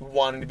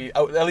wanting to be.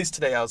 At least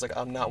today, I was like,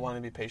 I'm not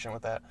wanting to be patient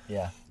with that.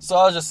 Yeah. So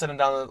I was just sitting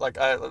down, like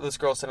this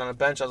girl sitting on a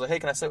bench. I was like, hey,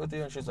 can I sit with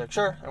you? And she's like,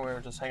 sure. And we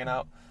were just hanging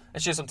out.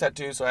 And she has some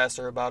tattoos, so I asked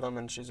her about them,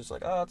 and she's just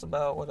like, oh, it's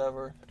about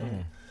whatever.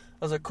 And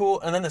I was like, cool.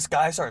 And then this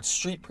guy started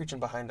street preaching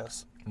behind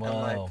us, and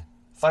like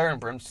fire and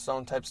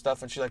brimstone type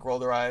stuff. And she like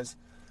rolled her eyes.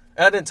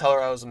 And I didn't tell her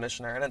I was a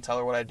missionary. I didn't tell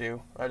her what I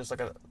do. I just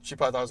she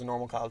probably thought I was a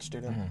normal college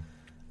student.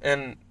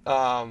 And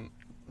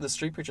the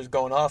street preacher's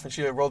going off, and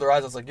she rolled her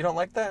eyes. I was like, you don't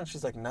like that? And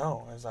she's like,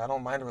 no. I was like, I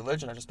don't mind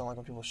religion. I just don't like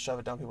when people shove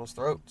it down people's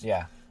throats.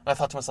 Yeah. And I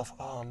thought to myself,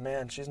 oh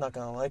man, she's not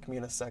going to like me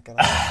in a second.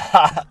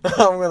 I'm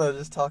going to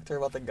just talk to her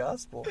about the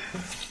gospel.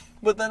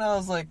 But then I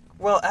was like,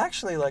 well,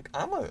 actually, like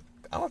I'm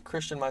a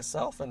Christian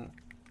myself, and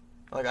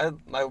like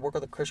I work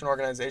with a Christian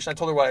organization. I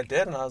told her what I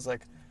did, and I was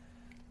like,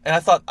 and I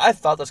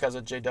thought this guy's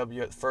a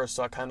JW at first,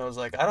 so I kind of was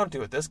like, I don't do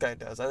what this guy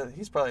does.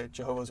 He's probably a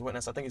Jehovah's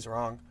Witness. I think he's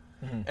wrong.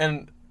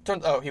 And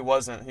turns out he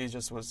wasn't. He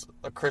just was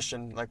a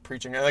Christian, like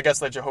preaching. And I guess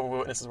like Jehovah's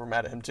Witnesses were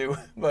mad at him too.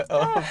 But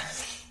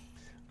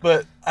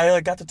I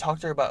like got to talk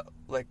to her about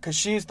like, cause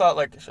she thought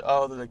like,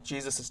 oh, like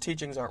Jesus'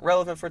 teachings aren't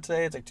relevant for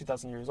today. It's like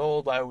 2,000 years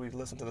old. Why would we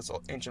listen to this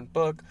ancient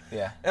book?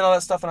 Yeah. And all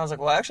that stuff. And I was like,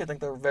 well, I actually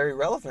think they're very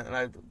relevant. And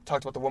I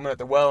talked about the woman at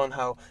the well and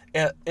how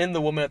in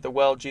the woman at the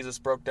well, Jesus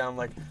broke down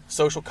like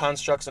social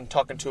constructs and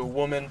talking to a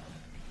woman,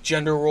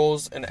 gender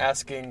roles, and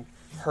asking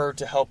her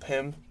to help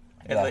him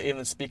and Yeah. like,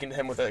 even speaking to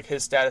him with like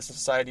his status in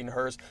society and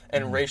hers,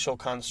 and racial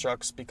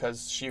constructs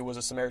because she was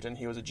a Samaritan,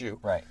 he was a Jew.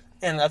 Right.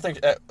 And I think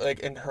like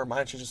in her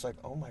mind, she's just like,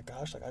 oh my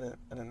gosh, like I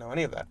didn't know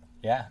any of that.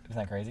 Yeah. Isn't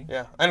that crazy?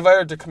 Yeah, I invited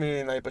her to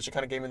community night, but she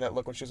kind of gave me that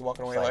look when she was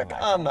walking away, She's like,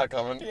 like, I'm not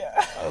coming.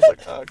 Yeah. I was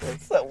like, oh, okay.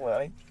 So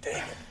funny. Dang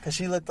it. Because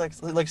she looked like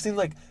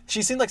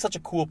she seemed like such a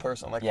cool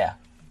person. Like, Yeah.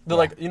 they're Yeah.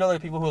 like, you know,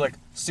 like people who are like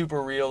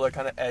super real, like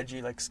kind of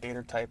edgy, like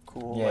skater type,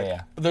 cool. Yeah, like,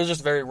 yeah. But they're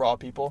just very raw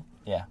people.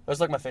 Yeah. That was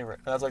like my favorite.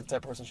 And that's like the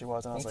type of person she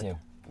was. And I was Me like,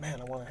 too.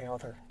 man, I want to hang out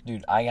with her.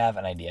 Dude, I have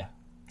an idea.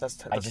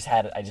 I just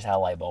had a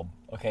light bulb.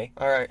 Okay.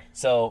 All right.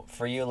 So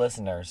for you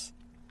listeners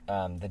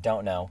that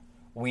don't know,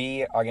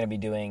 we are going to be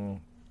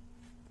doing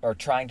or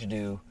trying to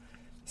do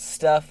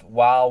stuff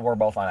while we're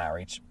both on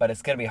outreach, but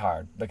it's going to be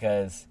hard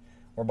because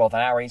we're both on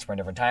outreach. We're in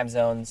different time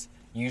zones.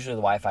 Usually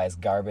the Wi-Fi is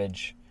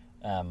garbage.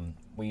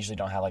 We usually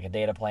don't have like a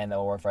data plan that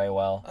will work very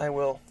well. I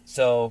will.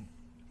 So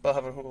I'll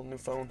have a whole new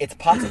phone. it's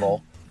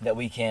possible that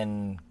we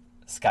can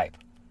Skype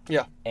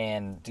Yeah.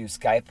 and do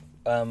Skype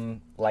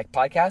like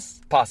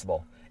podcasts.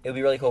 Possible. It would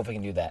be really cool if we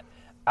can do that.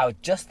 I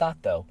just thought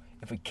though,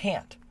 if we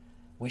can't,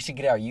 we should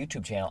get our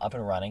YouTube channel up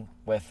and running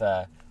with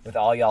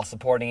all y'all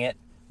supporting it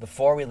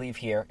before we leave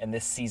here and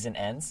this season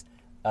ends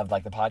of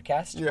like the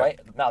podcast, Yeah. right?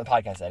 Not the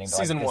podcast ending, but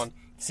Season like this- one.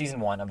 Season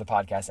 1 of the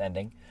podcast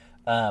ending.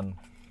 And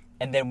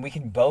then we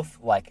can both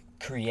like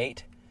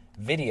create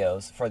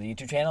videos for the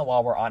YouTube channel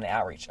while we're on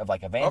outreach of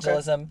like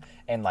evangelism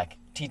and like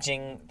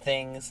teaching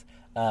things,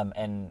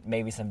 and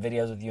maybe some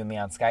videos with you and me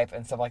on Skype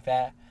and stuff like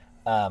that.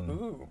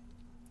 Ooh.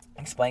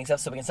 Explaining stuff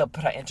so we can still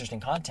put out interesting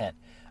content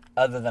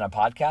other than a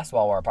podcast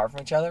while we're apart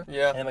from each other.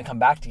 Yeah. And then we come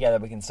back together,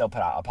 we can still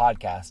put out a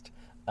podcast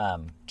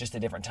just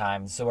at different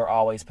times. So we're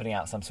always putting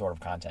out some sort of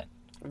content.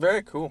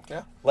 Very cool.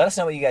 Yeah. Let us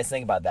know what you guys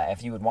think about that.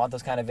 If you would want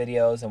those kind of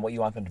videos and what you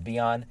want them to be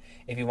on.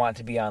 If you want it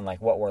to be on like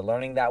what we're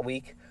learning that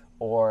week,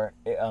 or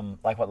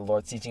like what the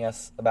Lord's teaching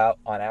us about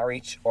on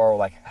outreach, or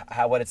like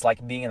what it's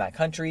like being in that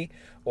country,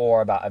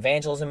 or about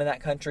evangelism in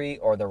that country,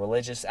 or the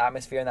religious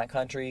atmosphere in that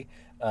country.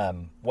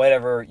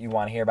 Whatever you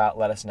want to hear about,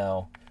 let us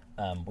know.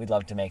 We'd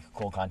love to make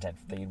cool content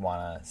that you'd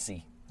want to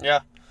see. Yeah.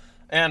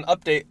 And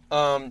update.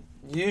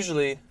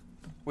 Usually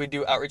we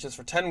do outreaches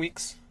for 10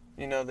 weeks.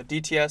 You know, the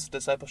DTS,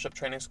 Discipleship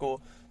Training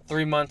School,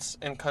 3 months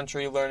in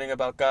country learning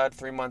about God,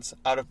 3 months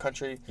out of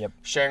country, Yep.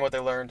 sharing what they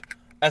learned.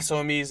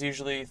 SOME is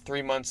usually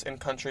 3 months in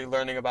country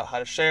learning about how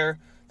to share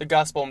the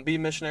gospel and be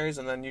missionaries,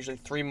 and then usually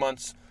 3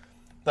 months.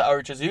 The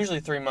outreach is usually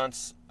 3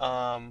 months,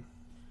 and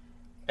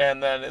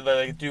then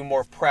they do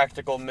more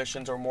practical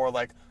missions, or more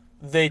like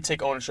they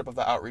take ownership of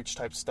the outreach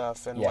type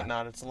stuff and Yeah.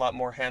 whatnot. It's a lot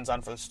more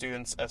hands-on for the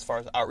students as far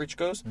as outreach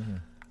goes. Mm-hmm.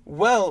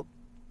 Well,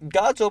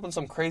 God's opened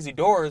some crazy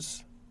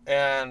doors,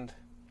 and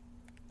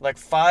like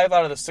 5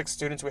 out of the 6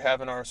 students we have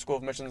in our School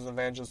of Missions and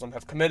Evangelism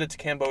have committed to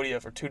Cambodia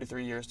for 2 to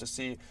 3 years to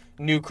see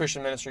new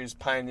Christian ministries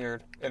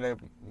pioneered in a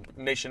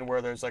nation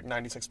where there's like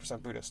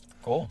 96% Buddhist.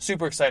 Cool.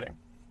 Super exciting.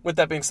 With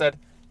that being said,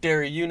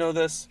 Derry, you know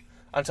this.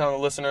 I'm telling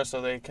the listeners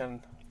so they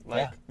can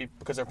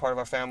because they're part of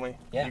our family.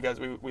 Yeah. You guys,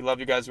 we love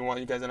you guys. We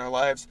want you guys in our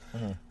lives.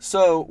 Mm-hmm.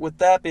 So with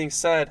that being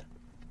said,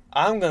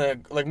 I'm gonna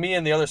me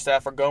and the other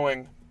staff are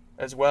going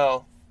as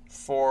well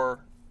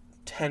for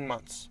 10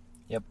 months.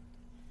 Yep.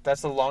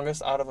 That's the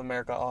longest out of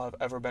America I'll have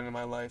ever been in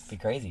my life. Be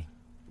crazy.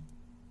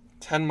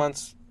 10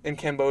 months in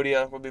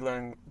Cambodia. We'll be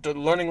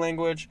learning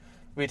language.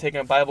 We'll be taking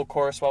a Bible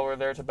course while we're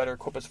there to better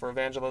equip us for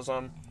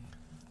evangelism.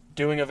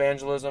 Doing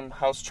evangelism,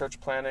 house church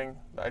planning,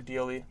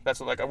 ideally.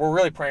 That's what, we're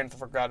really praying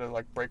for God to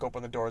like break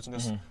open the doors and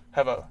just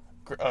have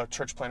a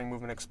church planning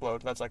movement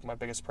explode. That's like my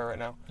biggest prayer right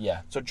now.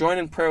 Yeah. So join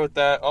in prayer with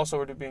that. Also,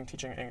 we're doing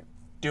teaching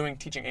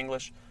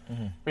English.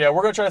 Mm-hmm. But yeah,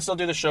 we're gonna try to still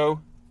do the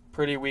show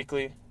pretty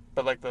weekly,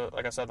 but like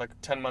I said,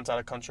 10 months out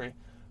of country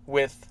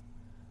with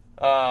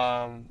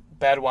bad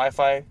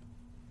Wi-Fi.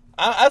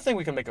 I think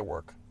we can make it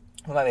work.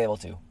 We might be able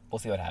to. We'll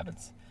see what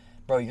happens.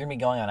 Bro, you're going to be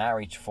going on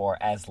outreach for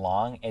as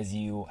long as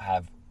you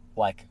have,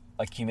 like,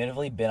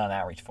 cumulatively been on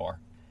outreach for.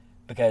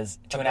 Because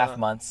 2.5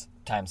 months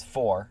times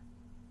 4,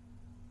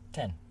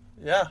 10.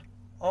 Yeah.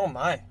 Oh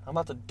my. I'm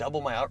about to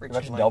double my outreach You're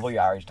about to length double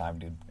your outreach time,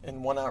 dude.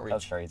 in one outreach.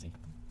 That's crazy.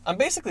 I'm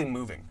basically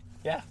moving.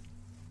 Yeah.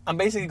 I'm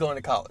basically going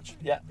to college.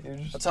 Yeah.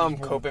 That's how I'm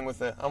coping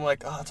with it. I'm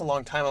like, oh, it's a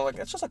long time. I'm like,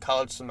 it's just a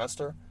college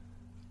semester.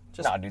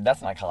 No, dude,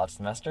 that's not a college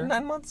semester.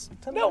 9 months?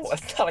 10 No,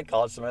 months? it's not a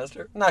college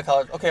semester. Not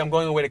college. Okay, I'm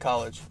going away to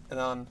college. And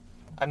then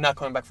I'm not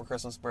coming back for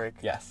Christmas break.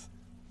 Yes.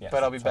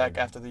 But I'll be totally. back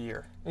after the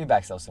year. We'll be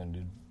back so soon,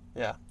 dude.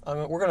 Yeah.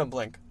 We're going to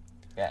blink.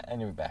 Yeah,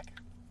 and you'll be back.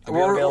 We're-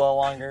 We'll be a little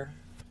longer.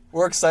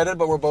 We're excited,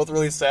 but we're both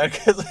really sad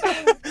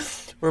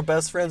because we're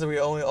best friends and we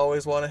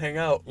always want to hang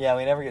out. Yeah,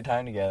 we never get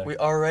time together. We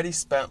already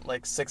spent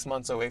 6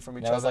 months away from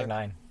each That was other. like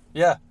 9.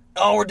 Yeah.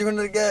 Oh, we're doing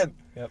it again.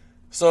 Yep.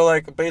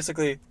 So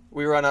basically,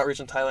 we were on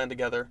outreach in Thailand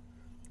together,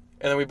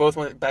 and then we both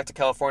went back to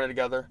California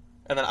together,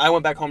 and then I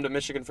went back home to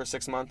Michigan for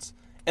 6 months,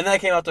 and then I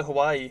came out to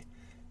Hawaii,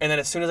 and then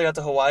as soon as I got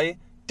to Hawaii,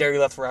 Derry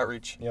left for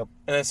outreach. Yep.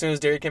 And then as soon as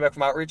Derry came back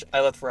from outreach,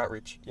 I left for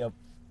outreach. Yep.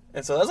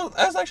 And so that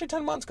was actually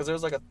 10 months because it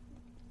was it was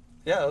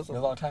It was a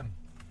long time.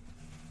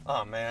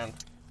 oh man.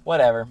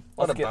 Whatever.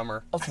 What a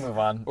bummer. Let's move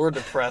on. We're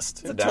depressed.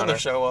 It's a Turn the downer.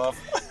 show off.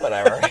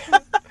 Whatever.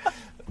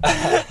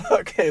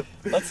 Okay.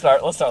 Let's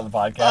start the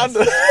podcast.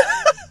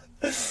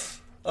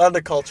 On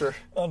to culture.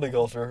 On to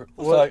culture.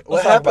 What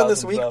Let's talk happened about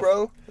this some week, stuff.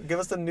 bro? Give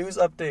us the news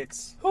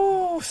updates.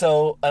 Ooh,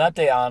 so an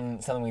update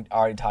on something we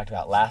already talked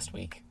about last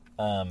week.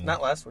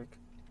 Not last week.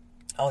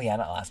 Oh yeah,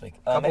 not last week.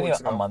 Couple Maybe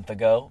weeks a ago. month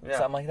ago, Yeah.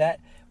 something like that.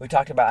 We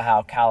talked about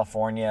how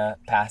California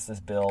passed this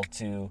bill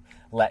to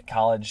let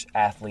college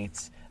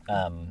athletes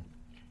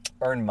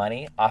earn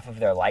money off of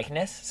their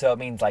likeness. So it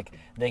means like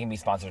they can be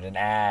sponsored in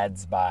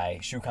ads by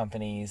shoe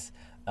companies.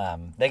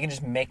 They can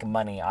just make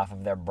money off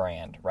of their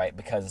brand, right?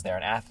 Because they're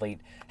an athlete,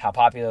 how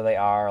popular they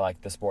are,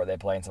 like the sport they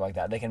play and stuff like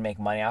that. They can make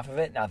money off of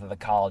it, not that the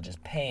college is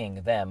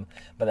paying them,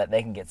 but that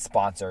they can get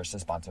sponsors to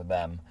sponsor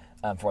them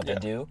for what they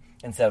do,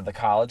 instead of the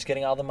college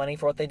getting all the money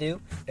for what they do,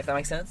 if that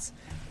makes sense.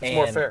 It's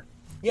more fair.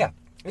 Yeah.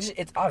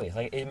 It's obvious.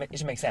 Like it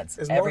just makes sense.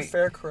 Is more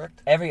fair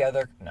correct? Every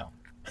other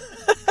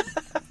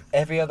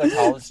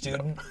college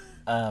student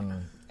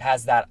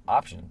has that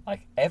option.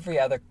 Like every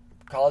other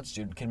college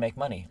student can make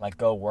money, like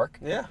go work.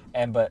 Yeah.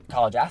 But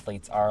college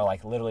athletes are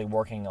like literally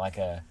working like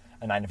a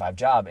 9-to-5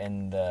 job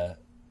in the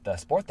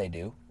sport they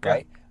do,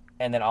 right?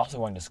 And then also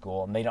going to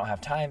school, and they don't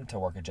have time to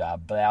work a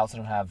job, but they also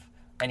don't have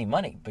any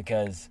money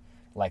because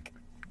like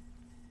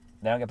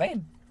they don't get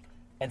paid.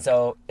 And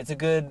so it's a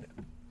good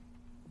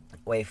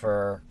way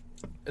for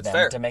them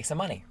fair. to make some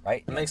money,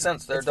 right? It makes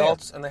sense. They're It's fair.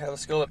 adults and they have a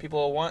skill that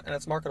people want, and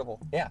it's marketable.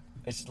 Yeah.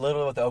 It's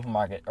literally what the open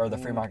market or the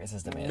free market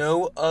system is.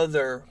 No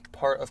other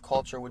part of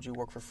culture would you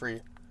work for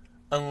free,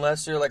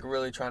 unless you're like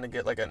really trying to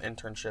get like an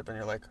internship and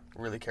you're like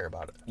really care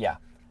about it. Yeah.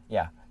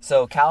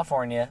 So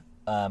California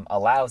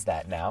allows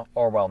that now,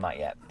 or well, not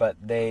yet, but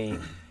they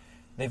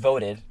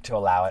voted to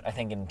allow it. I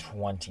think in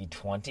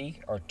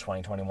 2020 or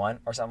 2021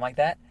 or something like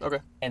that. Okay.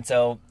 And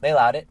so they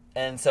allowed it.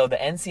 And so the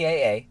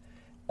NCAA,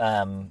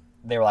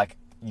 they were like,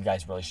 "You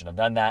guys really shouldn't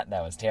have done that.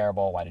 That was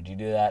terrible. Why did you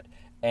do that?"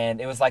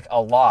 And it was like a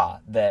law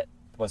that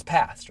was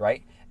passed,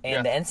 right?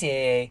 And the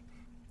NCAA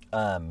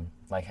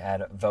like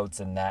had votes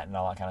in that and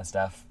all that kind of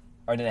stuff.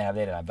 Or they didn't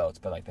have votes,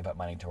 but like they put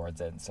money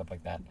towards it and stuff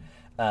like that.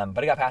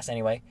 But it got passed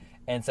anyway.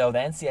 And so the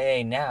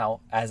NCAA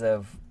now, as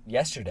of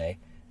yesterday,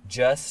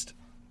 just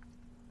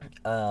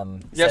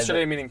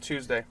Yesterday meaning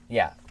Tuesday.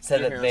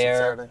 said You're that here, it's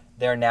Saturday.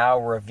 they're now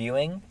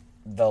reviewing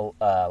the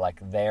like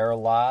their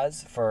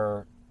laws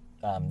for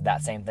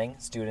that same thing,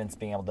 students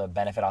being able to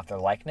benefit off their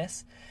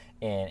likeness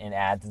in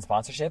ads and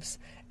sponsorships,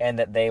 and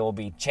that they will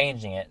be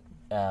changing it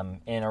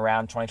in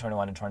around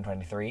 2021 and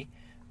 2023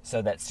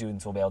 so that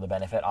students will be able to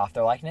benefit off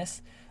their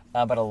likeness.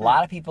 But a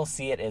lot of people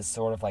see it as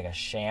sort of like a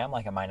sham,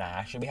 like it might not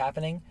actually be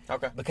happening.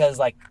 Okay. Because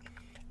like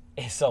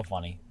it's so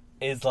funny.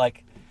 It's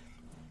like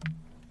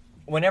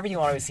whenever you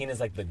want to be seen as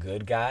like the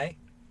good guy,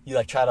 you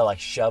like try to like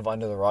shove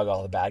under the rug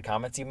all the bad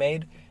comments you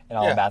made and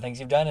all the bad things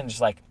you've done, and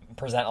just like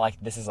present like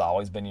this has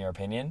always been your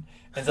opinion.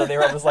 And so they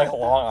wrote this like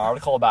long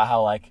article about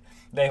how like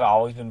they've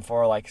always been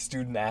for like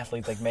student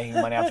athletes like making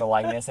money off their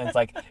likeness, and it's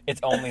like it's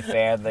only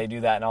fair that they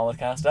do that and all this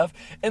kind of stuff.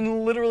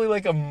 And literally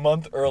like a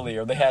month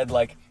earlier, they had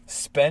like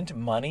spent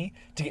money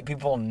to get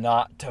people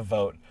not to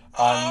vote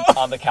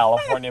on the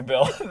California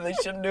bill. They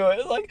shouldn't do it.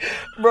 It's like,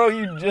 bro,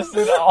 you just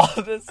did all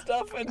this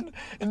stuff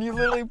and you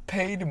literally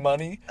paid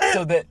money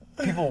so that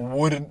people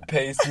wouldn't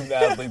pay student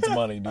athletes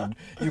money, dude.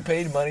 You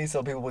paid money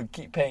so people would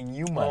keep paying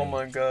you money. Oh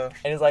my gosh.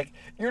 And it's like,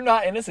 you're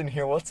not innocent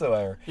here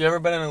whatsoever. You ever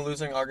been in a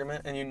losing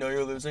argument and you know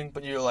you're losing,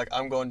 but you're like,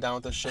 I'm going down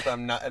with this ship,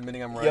 I'm not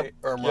admitting I'm right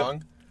or I'm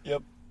wrong?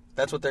 Yep.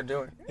 That's what they're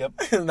doing. Yep.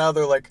 And now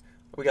they're like,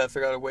 we gotta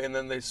figure out a way, and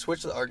then they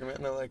switch the argument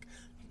and they're like,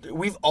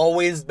 we've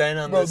always been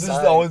on Bro, this this side.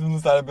 has always been the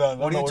side I've been on.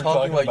 What are you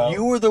talking about?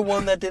 You were the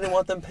one that didn't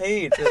want them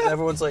paid. And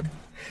everyone's like,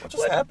 what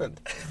just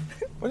happened?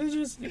 What did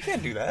you just... You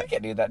can't do that. I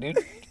can't do that, dude.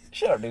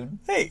 Shut up, dude.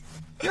 Hey,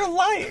 you're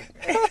lying.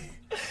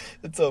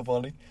 It's so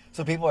funny.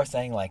 So people are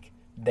saying like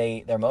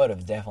their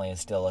motive definitely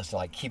is still to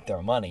like keep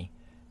their money,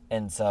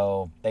 and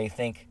so they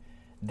think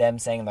them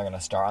saying they're going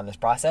to start on this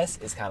process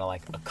is kind of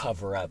like a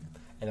cover up,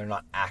 and they're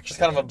not actually. It's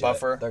kind of a gonna do it.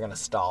 buffer. They're going to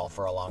stall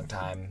for a long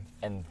time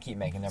and keep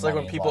making their It's money.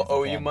 like when as people long as they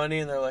owe you can. money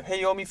and they're like, hey,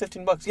 you owe me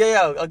 $15.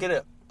 Yeah, I'll get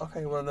it.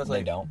 Okay, well, then that's They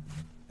like... don't.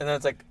 And then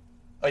it's like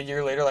a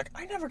year later, like,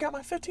 I never got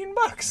my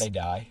 $15. They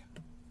die.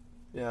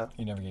 Yeah.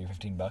 You never get your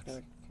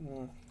 $15.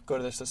 Go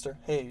to their sister.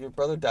 Hey, your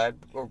brother died,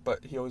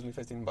 but he owes me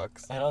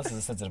 $15. I know this is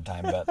a sensitive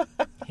time, but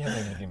he owed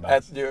me $15.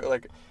 At you're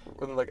like,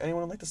 when they're like,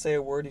 anyone would like to say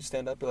a word? You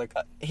stand up. You're like,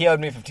 He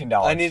owed me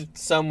 $15. I need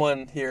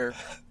someone here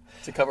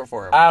to cover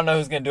for him. I don't know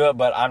who's going to do it,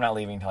 but I'm not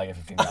leaving until I get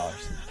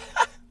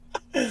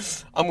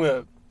 $15. I'm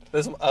gonna.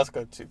 This I was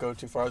going to go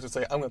too far. I was gonna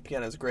say I'm gonna pee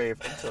on his grave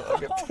until I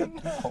get.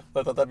 No.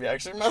 I thought that'd be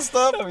actually messed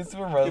up. That'd be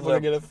super messed People are up. gonna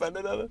get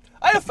offended at it.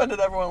 I offended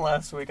everyone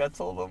last week. I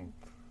told them.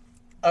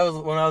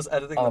 When I was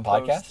editing On the the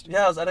post. podcast?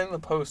 Yeah, I was editing the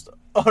post.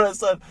 Oh, and I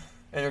said,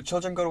 and your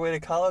children go away to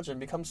college and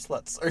become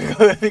sluts, or you're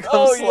going to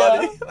become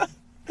slutty.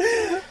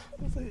 I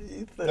was like,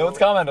 Ethan, No one's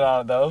commented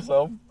on it though,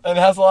 so and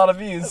it has a lot of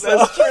views. So.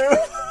 That's true.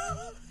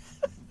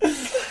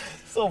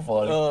 So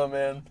funny. Oh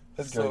man,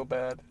 That's so great.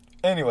 bad.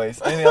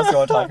 Anyways, anything else you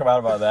want to talk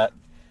about that?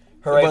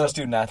 Hooray But- for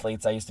student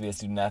athletes. I used to be a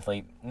student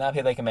athlete. Now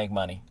they can make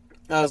money.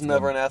 I was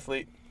never an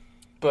athlete,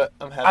 but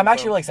I'm happy. I'm for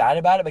actually him. really excited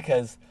about it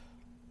because,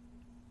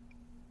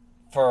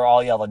 for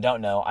all y'all that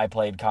don't know, I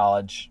played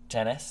college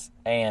tennis,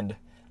 and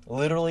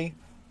literally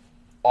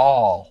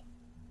all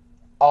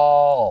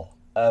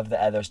of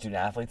the other student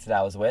athletes that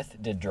I was with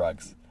did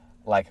drugs,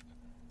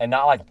 and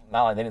not like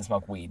they didn't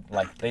smoke weed,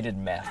 like they did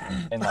meth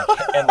and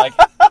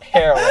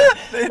heroin.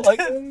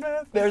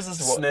 There's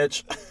this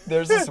snitch.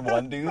 There's this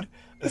one dude.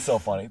 It's so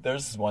funny.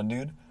 There's this one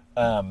dude.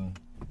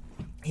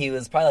 He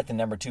was probably like the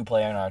number 2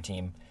 player on our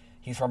team.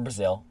 He's from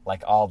Brazil.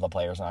 Like all the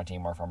players on our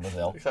team are from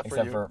Brazil, Except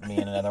for me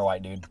and another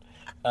white dude.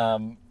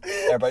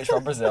 Everybody's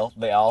from Brazil.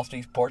 They all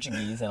speak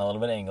Portuguese and a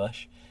little bit of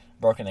English,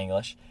 broken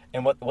English.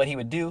 And what he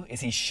would do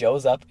is he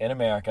shows up in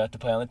America to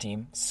play on the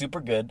team, super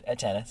good at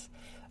tennis,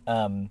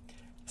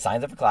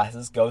 signs up for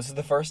classes, goes to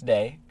the first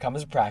day,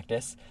 comes to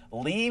practice,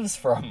 leaves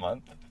for a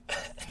month,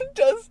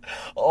 does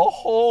a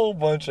whole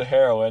bunch of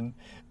heroin,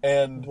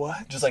 and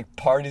What? just like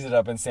parties it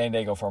up in San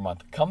Diego for a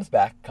month. Comes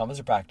back, comes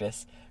to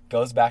practice,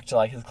 goes back to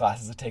like his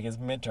classes to take his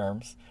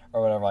midterms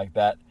or whatever like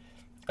that.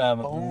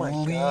 Oh my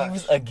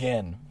leaves gosh.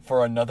 again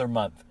for another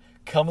month.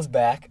 Comes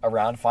back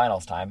around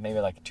finals time, maybe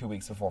like 2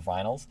 weeks before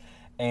finals.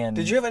 And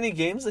Did you have any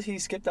games that he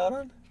skipped out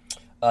on?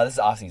 This is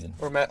off season.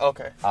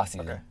 Okay. Off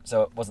season. Okay.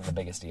 So it wasn't the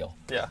biggest deal.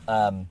 Yeah.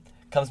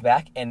 Comes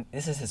back, and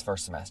this is his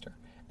first semester.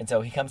 And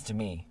so he comes to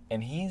me,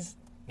 and he's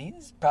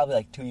probably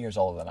like 2 years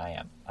older than I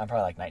am. I'm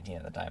probably like 19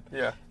 at the time.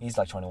 Yeah. He's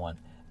like 21.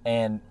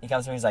 And he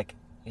comes to me,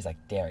 he's like,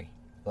 Derry,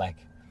 like,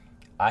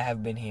 I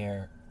have been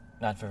here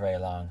not for very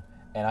long,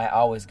 and I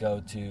always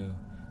go to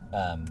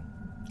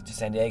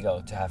San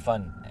Diego to have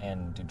fun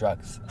and do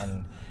drugs.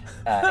 And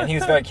he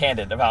was very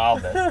candid about all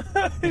of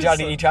this.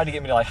 He tried to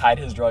get me to like hide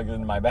his drugs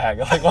in my bag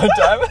like one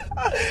time.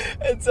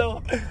 And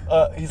so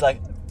he's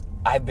like,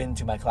 I've been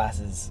to my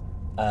classes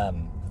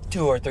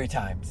 2 or 3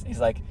 times. He's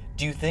like,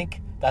 do you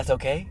think that's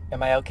okay?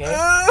 Am I okay?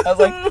 I was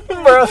like,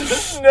 bro,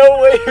 there's no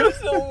way you're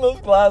still in those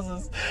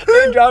classes.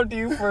 They dropped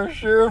you for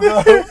sure,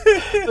 bro.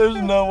 There's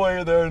no way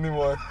you're there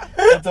anymore.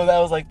 And so that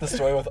was like the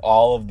story with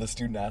all of the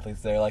student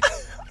athletes there.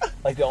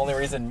 Like the only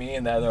reason me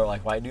and the other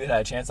like white dude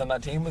had a chance on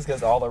that team was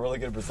because all the really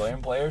good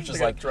Brazilian players just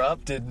got like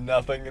dropped? did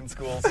nothing in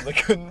school, so they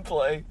couldn't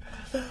play.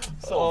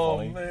 So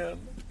funny. Man.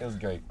 It was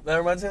great. That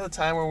reminds me of the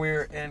time where we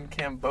were in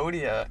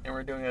Cambodia and we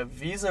were doing a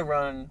visa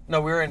run.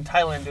 No, we were in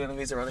Thailand doing a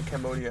visa run in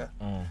Cambodia.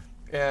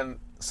 And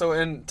so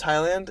in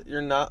Thailand,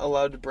 you're not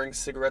allowed to bring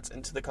cigarettes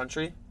into the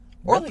country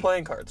or Really?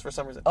 playing cards for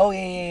some reason. Oh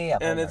yeah. And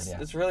Playing cards,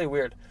 it's really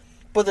weird.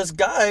 But this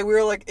guy, we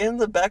were like in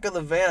the back of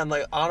the van,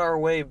 like on our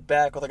way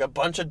back with like a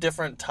bunch of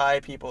different Thai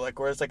people, like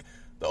where it's like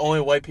the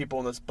only white people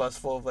in this bus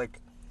full of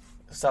like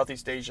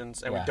Southeast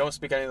Asians, and Yeah. we don't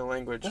speak any of the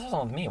language. This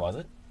wasn't with me, was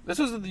it? This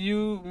was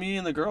you, me,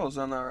 and the girls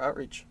on our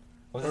outreach.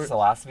 Was this the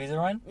last visa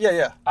run?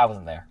 Yeah. I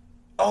wasn't there.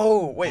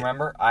 Oh, wait.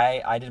 Remember,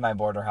 I did my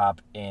border hop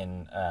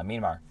in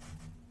Myanmar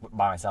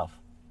by myself.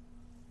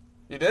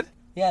 You did?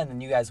 Yeah, and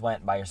then you guys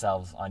went by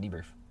yourselves on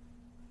debrief.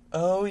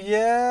 Oh,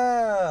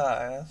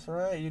 yeah. That's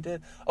right. You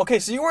did. Okay,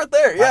 so you weren't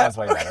there. Yeah. was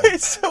way better. Okay,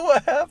 so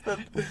what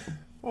happened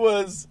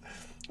was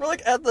we're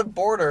like at the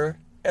border,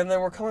 and then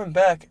we're coming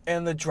back,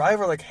 and the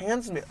driver like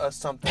hands me us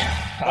something.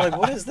 I'm like,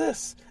 what is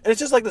this? And it's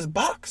just like this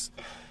box.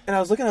 And I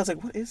was looking, I was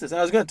like, what is this? And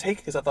I was going to take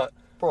it because I thought,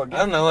 Bro, I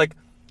don't know, like,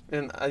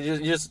 and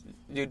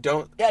you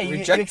don't you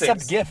reject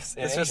accept things. gifts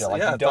in It's Asia. just,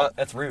 Like, yeah, you don't, but-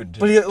 that's rude.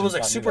 But it was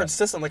like not do super that.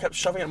 insistent. Like kept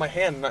shoving it in my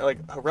hand and like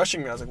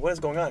rushing me. I was like, "What is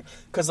going on?"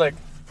 Because like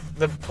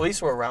the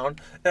police were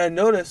around, and I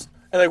noticed,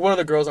 and like one of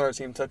the girls on our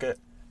team took it,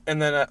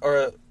 and then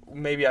or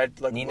maybe I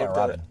like Nina or looked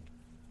at it. Robin?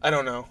 I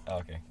don't know, Oh,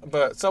 okay.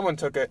 but someone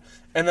took it,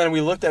 and then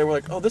we looked at it. We're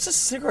like, "Oh, this is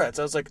cigarettes."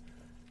 I was like,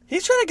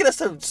 "He's trying to get us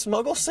to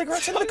smuggle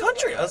cigarettes into the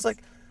country." I was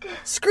like,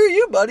 "Screw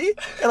you, buddy!"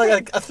 And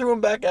like I threw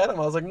them back at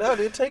him. I was like, "No,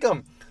 dude, take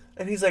them."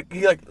 And he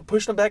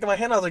pushed them back in my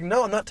hand. I was like,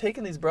 "No, I'm not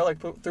taking these, bro." Like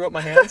threw up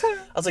my hands. I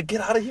was like, "Get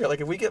out of here!"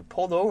 Like if we get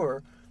pulled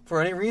over for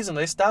any reason,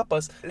 they stop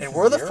us, This and is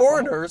we're the your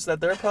foreigners that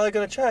they're probably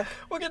gonna check.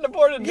 We're getting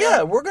deported.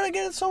 Yeah, we're gonna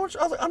get in so much.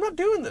 I was like, I'm not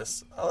doing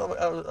this. I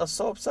was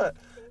so upset.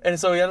 And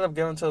so we ended up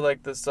going to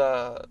like this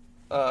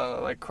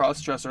like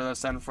cross dresser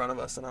that's in front of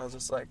us, and I was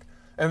just like,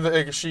 and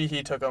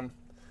he took them,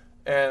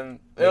 and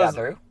it You was got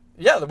through?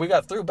 Yeah, we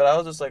got through, but I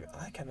was just like,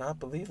 I cannot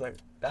believe like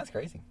That's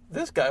crazy.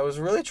 this guy was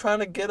really trying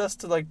to get us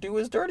to like do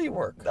his dirty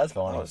work. That's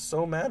funny. I was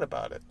so mad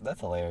about it. That's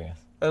hilarious.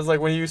 It was like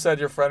when you said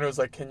your friend was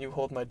like, "Can you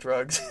hold my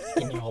drugs?"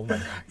 Can you hold my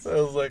drugs? I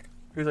was like,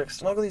 he was like,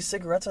 smuggle these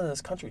cigarettes into this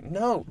country.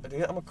 No,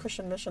 dude, I'm a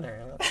Christian missionary.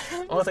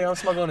 The only thing I'm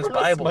smuggling is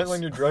Bibles.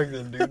 Smuggling your drugs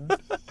in, dude.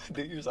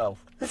 Do it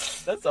yourself.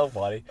 That's so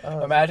funny.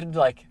 Oh. Imagine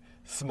like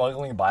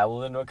smuggling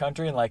Bibles into a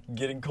country and like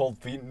getting cold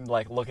feet and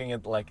like looking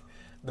at like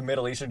the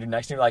Middle Eastern dude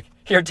next to you, like,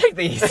 here, take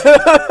these.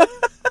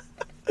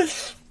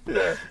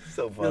 Yeah.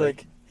 So funny.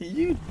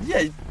 You're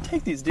like,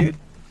 take these, dude.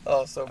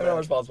 Oh, so I'm not bad.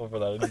 responsible for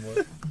that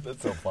anymore.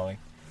 That's so funny.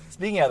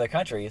 Speaking of other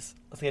countries,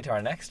 let's get to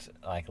our next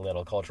like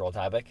little cultural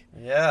topic.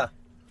 Yeah.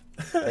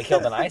 They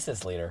killed an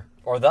ISIS leader,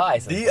 or the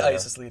ISIS The leader.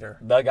 ISIS leader.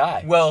 The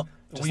guy. Well,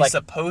 Just we like-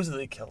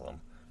 supposedly kill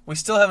him. We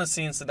still haven't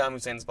seen Saddam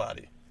Hussein's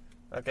body.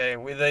 Okay,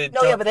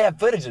 but they have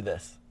footage of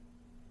this.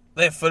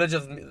 They have footage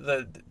of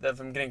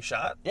him getting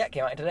shot. Yeah, it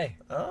came out today.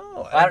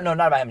 Oh, I don't know,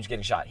 not about him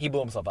getting shot. He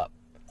blew himself up.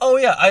 Oh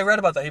yeah, I read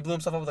about that. He blew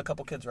himself up with a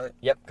couple kids, right?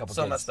 Yep, couple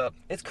So kids. messed up.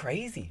 It's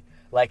crazy.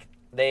 Like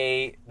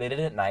they did it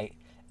at night,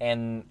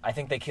 and I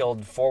think they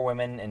killed 4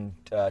 women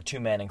and 2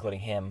 men, including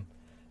him.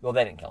 Well,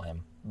 they didn't kill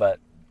him, but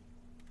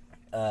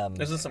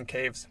There's in some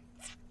caves.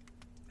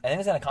 I think it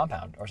was in a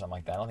compound or something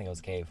like that. I don't think it was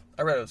a cave.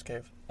 I read it was a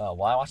cave. Oh,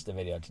 well, I watched the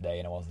video today,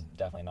 and it was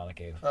definitely not a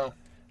cave.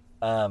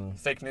 Oh,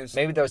 fake news.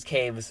 Maybe there was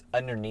caves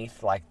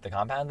underneath, like, the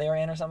compound they were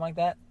in or something like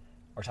that.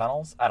 Or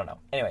tunnels. I don't know.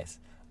 Anyways,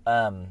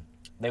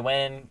 they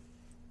went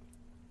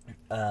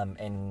in,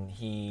 and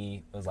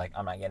he was like,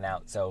 I'm not getting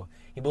out. So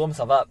he blew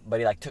himself up, but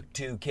he, like, took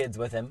 2 kids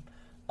with him.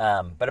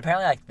 But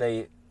apparently, like,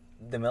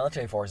 the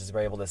military forces were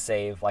able to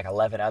save, like,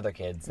 11 other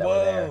kids that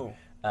were there.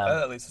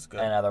 That at least is good.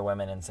 And other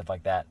women and stuff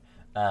like that.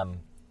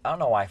 I don't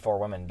know why 4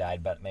 women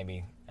died, but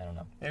maybe, I don't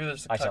know. Maybe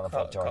there's I saw the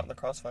caught story. in the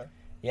crossfire.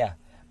 Yeah,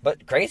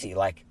 but crazy.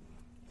 Like,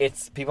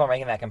 people are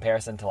making that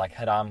comparison to like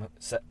Saddam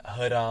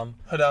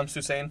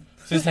Hussein.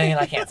 Hussein.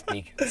 I can't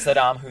speak.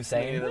 Saddam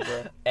Hussein Me neither,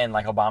 bro. and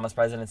like Obama's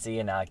presidency,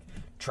 and now like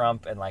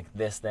Trump and like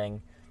this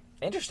thing.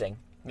 Interesting.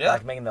 Yeah.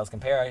 Like making those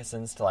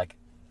comparisons to like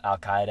Al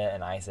Qaeda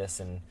and ISIS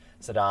and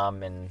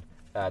Saddam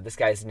and this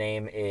guy's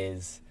name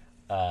is.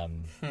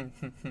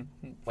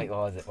 Wait,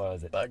 what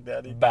was it?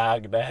 Baghdadi.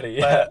 Baghdadi.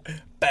 Yeah.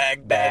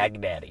 Baghdadi.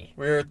 Baghdadi.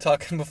 We were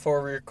talking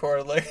before we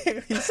recorded. Like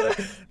he said,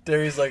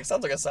 Darius like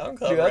sounds like a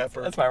SoundCloud Dude,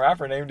 rapper. that's my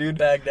rapper name, dude.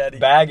 Baghdadi.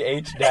 Bag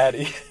H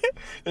Daddy.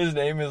 His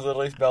name is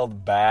literally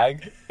spelled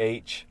Bag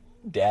H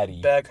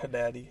Daddy.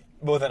 Baghdadi.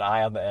 With an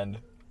I on the end.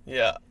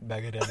 Yeah.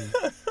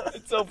 Baghdadi.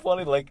 It's so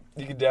funny. Like,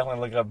 you can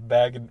definitely look up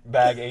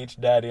Bag H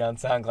Daddy on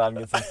SoundCloud and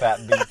get some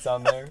fat beats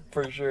on there,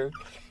 for sure.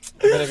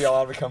 If any of y'all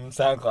want to become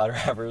SoundCloud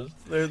rappers.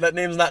 That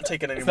name's not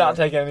taken anymore. It's not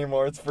taken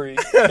anymore. It's free.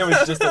 It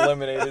was just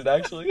eliminated,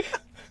 actually.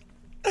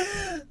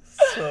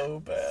 So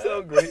bad.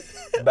 So great.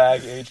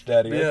 Bag H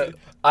Daddy. Yeah.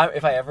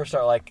 If I ever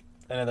start, like,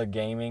 another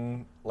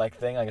gaming, like,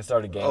 thing, like I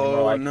started gaming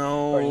or, like,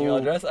 no. or email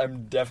address,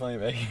 I'm definitely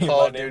making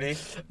Call my of name Duty.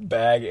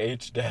 Bag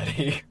H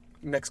Daddy.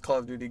 Next Call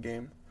of Duty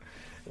game.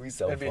 It'd be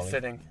so It'd funny. be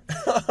fitting.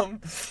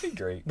 It'd be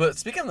great. But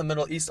speaking of the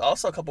Middle East,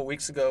 also a couple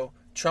weeks ago,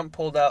 Trump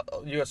pulled out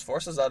U.S.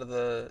 forces out of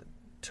the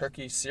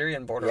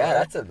Turkey-Syrian border. Yeah,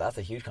 right? that's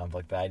a huge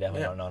conflict that I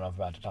definitely Yeah. don't know enough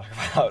about to talk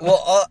about.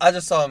 Well, I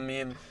just saw a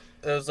meme.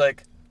 It was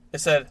like, it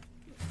said,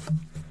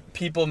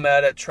 people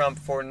mad at Trump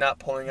for not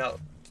pulling out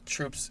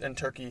troops in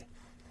Turkey.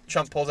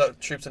 Trump pulls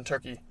out troops in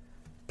Turkey.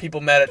 People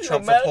mad at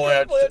Trump for pulling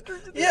out.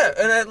 Yeah,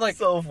 and then like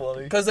so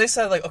funny. because they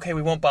said like, okay,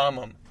 we won't bomb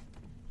them,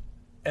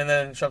 and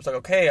then Trump's like,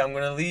 okay, I'm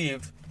gonna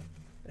leave.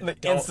 They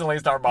Don't- instantly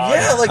start bombing.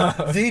 Yeah,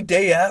 like the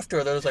day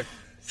after, there was like,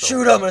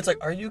 shoot them, and it's like,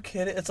 are you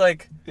kidding? It's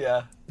like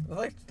yeah. they're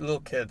like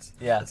little kids.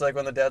 Yeah. It's like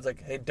when the dad's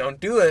like, hey, don't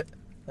do it.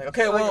 Like,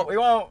 okay, We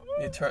won't.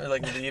 You turn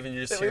like you leave and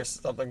you just hear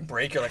something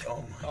break. You're like,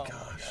 oh my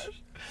gosh.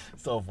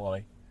 So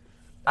funny.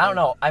 I don't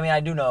know. I mean, I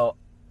do know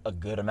a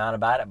good amount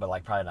about it, but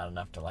like probably not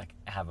enough to like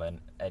have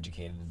an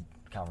educated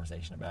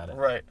conversation about it.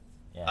 Right.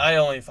 Yeah. I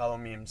only follow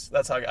memes.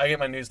 That's how I get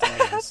my news through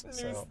memes.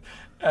 So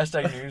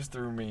Hashtag news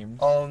through memes.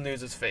 all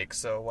news is fake.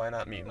 So why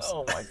not memes?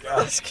 Oh my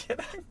gosh. Just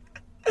kidding.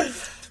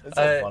 It's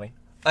so funny.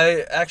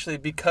 I actually,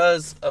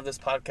 because of this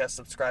podcast,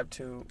 subscribe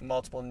to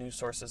multiple news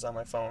sources on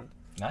my phone,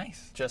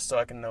 Nice. just so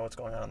I can know what's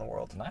going on in the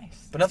world.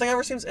 Nice. But nothing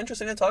ever seems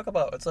interesting to talk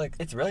about. It's like,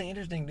 It's really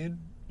interesting, dude.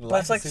 but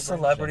it's like Super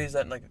celebrities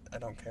that like I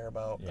don't care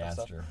about. Yeah, and that's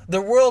stuff. true.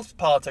 The world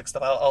politics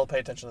stuff, I'll pay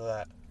attention to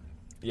that.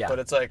 interesting. Yeah. But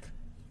it's like,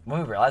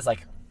 when we realize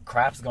like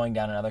crap's going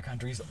down in other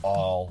countries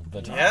all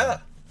the time. yeah,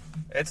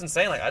 it's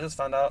insane. Like I just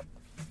found out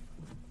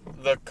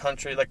the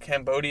country, like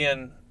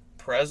Cambodian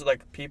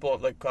like people,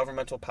 like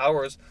governmental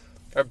powers,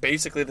 are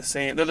basically the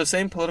same. They're the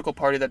same political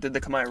party that did the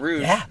Khmer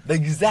Rouge. Yeah, the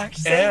exact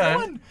same And-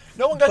 one.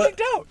 No one got but-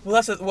 kicked out.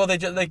 Well,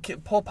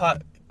 Pol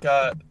Pot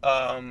got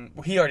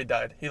he already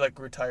died. He like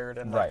retired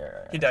and like, Right.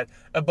 he died.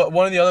 But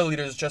one of the other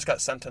leaders just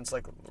got sentenced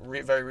like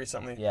very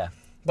recently. Yeah.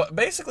 But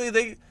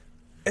basically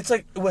it's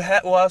like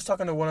well, I was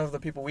talking to one of the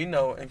people we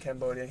know in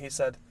Cambodia, and he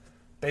said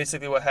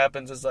basically what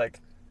happens is like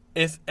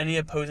if any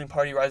opposing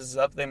party rises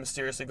up, they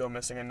mysteriously go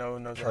missing and no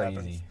one knows what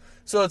happens. Crazy.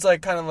 So it's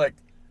like kind of like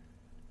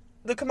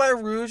the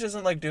Khmer Rouge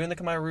isn't like doing the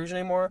Khmer Rouge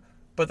anymore,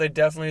 but they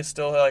definitely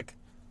still like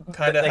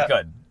kind of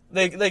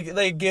They could.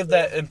 They give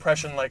that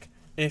impression like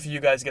if you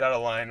guys get out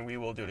of line, we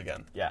will do it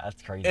again. Yeah,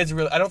 that's crazy. It's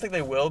really I don't think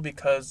they will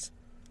because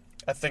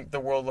I think the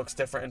world looks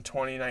different in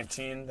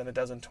 2019 than it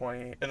does in the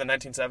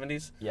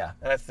 1970s. yeah.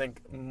 And I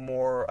think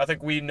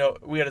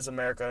we had as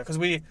America because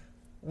we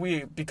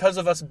because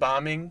of us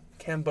bombing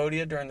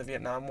Cambodia during the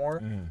Vietnam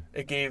War,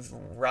 it gave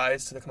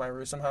rise to the Khmer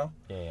Rouge somehow.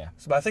 Yeah.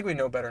 So, but I think we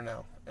know better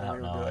now. I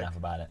don't know enough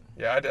about it.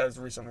 Yeah, I just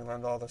recently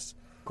learned all this.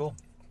 Cool.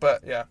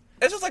 But yeah,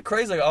 it's just like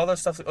crazy. Like all this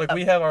stuff. Like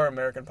we have our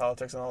American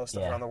politics and all this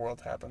stuff Yeah. around the world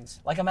happens.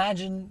 Like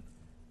imagine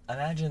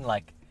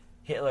like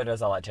Hitler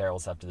does all that terrible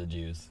stuff to the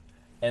Jews,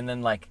 and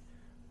then like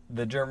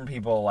the German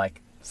people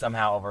like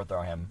somehow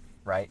overthrow him,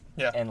 right?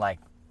 Yeah. And like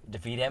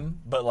defeat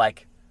him, but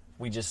like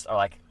we just are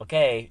like,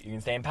 okay, you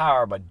can stay in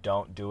power, but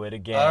don't do it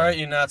again. All right,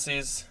 you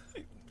Nazis.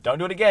 Don't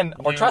do it again.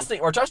 We're trusting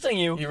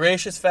you. You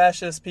racist,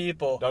 fascist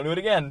people. Don't do it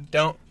again.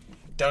 Don't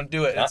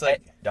do it. It's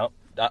like don't.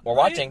 We're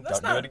watching.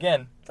 Don't do it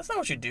again. That's not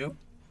what you do.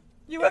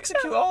 You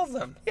execute all of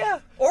them. Yeah.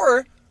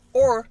 Or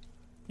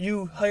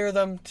you hire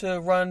them to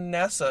run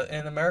NASA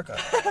in America.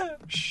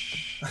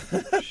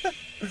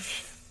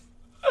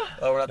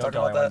 Oh, we're not talking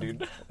about that?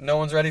 Dude. No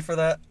one's ready for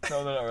that?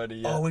 No, they're not ready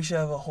yet. Oh, we should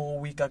have a whole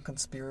week on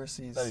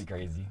conspiracies. That'd be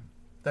crazy.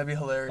 That'd be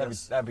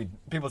hilarious. That'd be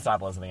people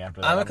stop listening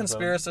after that. I'm a episode.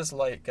 conspiracist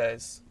light,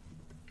 guys.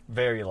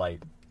 Very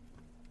light.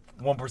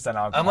 1%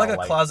 alcohol. I'm like a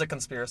light. closet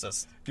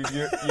conspiracist. Dude,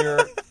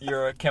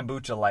 you're a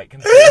kombucha light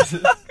conspiracy.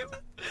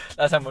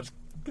 That's how much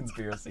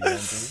conspiracy you're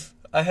into.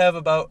 I have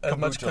about as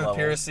much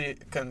Kombucha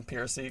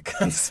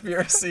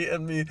conspiracy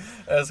in me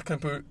as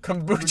kombucha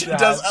Kombucha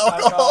does has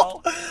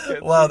alcohol.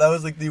 alcohol. Wow, that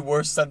was like the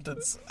worst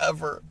sentence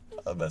ever.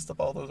 I messed up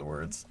all those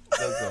words.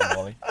 That's so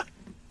funny.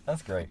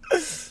 That's great.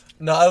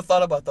 No, I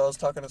thought about that. I was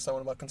talking to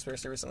someone about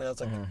conspiracy recently. I was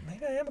like,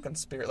 maybe I am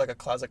like a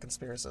closet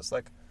conspiracist.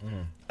 Like,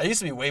 I used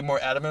to be way more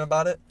adamant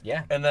about it.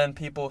 Yeah. And then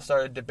people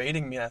started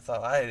debating me, and I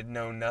thought I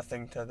know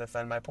nothing to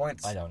defend my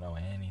points. I don't know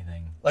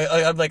anything.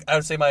 I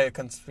would say my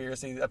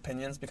conspiracy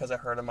opinions because I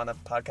heard them on a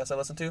podcast I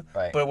listened to.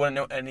 Right. But I wouldn't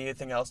know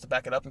anything else to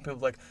back it up. And people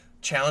would, like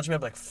challenge me.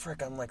 I'm like,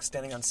 frick, I'm like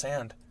standing on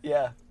sand.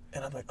 Yeah.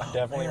 And I'm like, oh,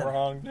 Definitely man.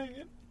 wrong. Dang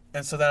it.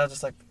 And so then I was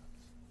just like,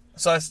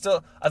 so I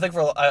still, I think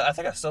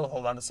I still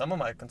hold on to some of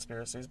my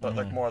conspiracies, but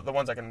like more the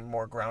ones I can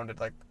more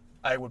grounded. Like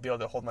I would be able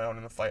to hold my own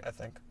in the fight. I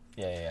think.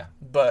 Yeah.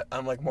 But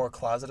I'm like more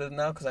closeted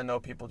now because I know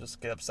people just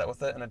get upset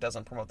with it and it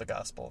doesn't promote the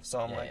gospel.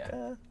 So I'm Yeah.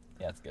 Eh.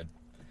 Yeah, that's good.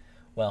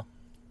 Well,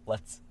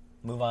 let's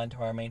move on to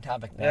our main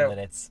topic now Yeah. that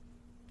it's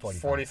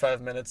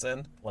 45 minutes in.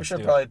 We Let's should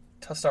do probably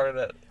start it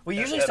at. We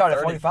usually start at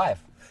 30.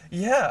 45.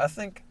 Yeah, I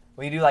think.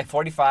 We do like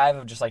 45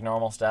 of just like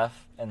normal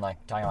stuff and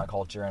like talking about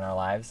culture in our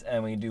lives,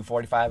 and we do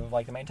 45 of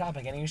like the main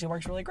topic, and it usually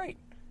works really great.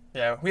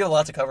 Yeah, we have a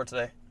lot to cover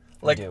today.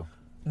 Like, we do.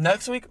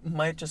 Next week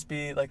might just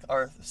be like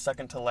our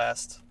second to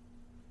last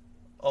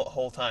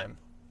whole time.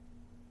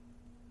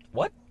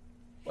 What?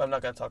 I'm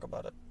not gonna talk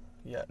about it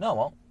yet. No, it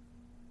won't.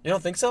 You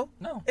don't think so?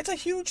 No. It's a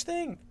huge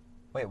thing.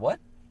 Wait, what?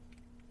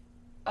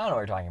 I don't know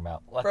what you're talking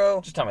about.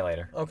 Bro. Just tell me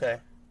later. Okay.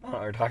 I don't know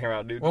what you're talking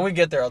about, dude. When we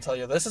get there, I'll tell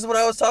you. This is what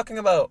I was talking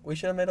about. We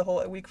should have made a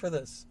whole week for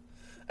this.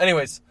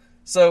 Anyways,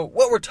 so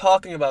what we're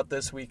talking about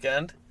this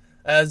weekend,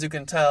 as you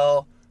can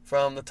tell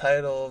from the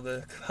title of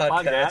the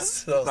podcast,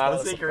 so it's not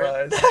a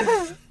secret,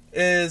 surprise,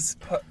 is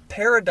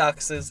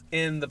paradoxes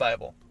in the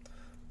Bible.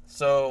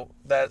 So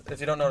that, if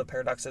you don't know what a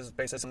paradox is,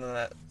 basically something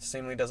that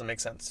seemingly doesn't make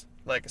sense.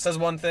 Like, it says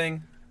one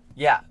thing,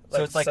 Yeah, like,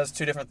 so it's like it says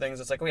two different things.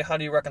 It's like, wait, how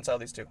do you reconcile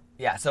these two?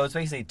 yeah, so it's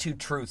basically two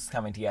truths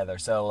coming together.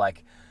 So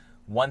like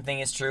one thing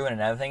is true and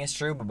another thing is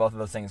true, but both of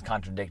those things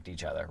contradict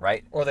each other,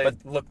 right? Or they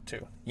But look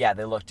to. yeah,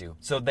 they look to.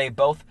 So they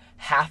both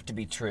have to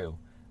be true,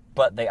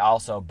 but they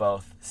also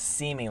both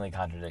seemingly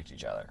contradict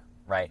each other,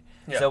 right?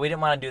 Yeah. So we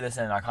didn't want to do this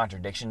in our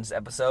contradictions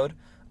episode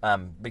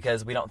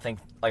because we don't think,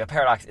 like, a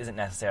paradox isn't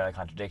necessarily a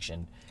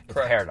contradiction. It's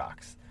Correct. a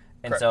paradox.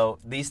 And Correct. so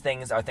these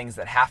things are things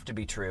that have to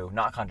be true,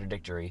 not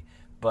contradictory,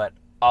 but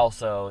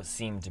also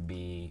seem to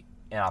be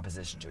in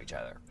opposition to each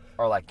other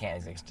or, like, can't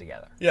exist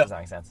together. Yeah. Does that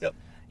make sense? Yep.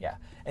 Yeah.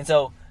 And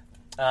so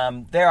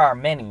there are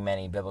many,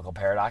 many biblical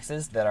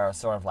paradoxes that are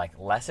sort of like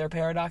lesser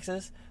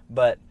paradoxes,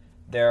 but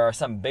there are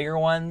some bigger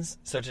ones.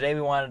 So today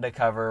we wanted to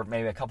cover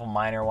maybe a couple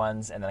minor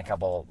ones and then a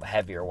couple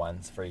heavier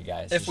ones for you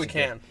guys. If just we to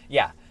give- can.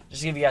 Yeah.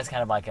 Just to give you guys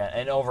kind of like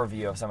an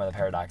overview of some of the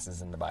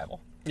paradoxes in the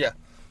Bible. Yeah.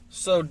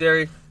 So,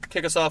 Derry,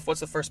 kick us off. What's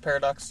the first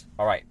paradox?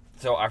 All right.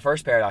 So our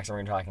first paradox that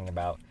we're talking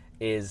about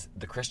is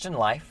the Christian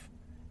life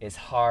is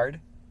hard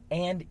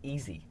and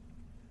easy.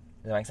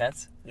 Does that make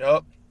sense?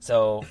 Yup.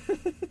 So,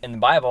 in the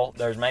Bible,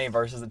 there's many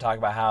verses that talk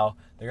about how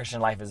the Christian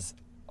life is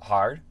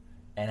hard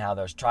and how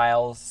there's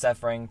trials,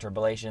 suffering,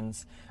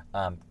 tribulations.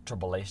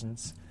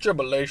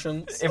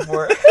 Tribulations. If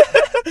we're...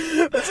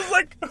 This is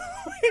like...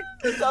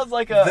 It sounds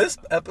like a... This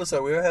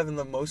episode, we are having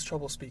the most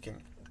trouble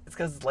speaking. It's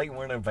because it's late and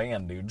we're in a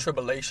van, dude.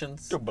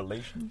 Tribulations.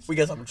 Tribulations. We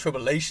got some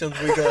tribulations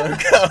we gonna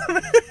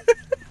come.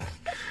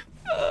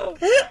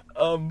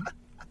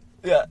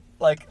 Yeah,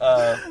 like,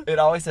 it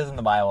always says in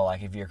the Bible,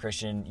 like, if you're a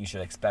Christian, you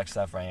should expect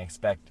suffering,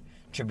 expect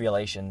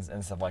tribulations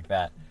and stuff like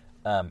that.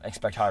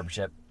 Expect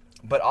hardship.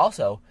 But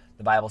also,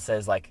 the Bible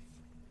says, like,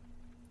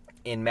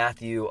 in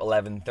Matthew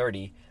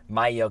 11:30,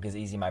 my yoke is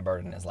easy, my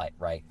burden is light,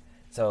 right?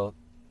 So,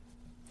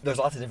 there's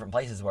lots of different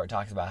places where it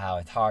talks about how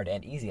it's hard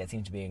and easy. It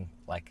seems to be,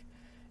 like,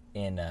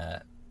 in,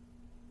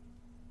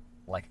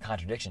 like, a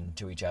contradiction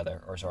to each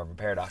other, or sort of a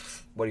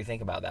paradox. What do you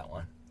think about that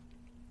one?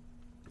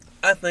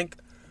 I think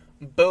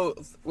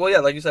both... Well, yeah,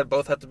 like you said,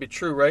 both have to be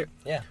true, right?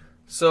 Yeah.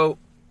 So,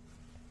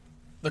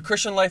 the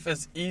Christian life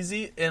is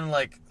easy in,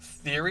 like,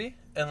 theory,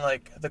 and,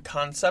 like, the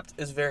concept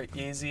is very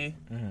easy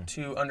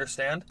to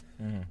understand.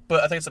 Mm-hmm.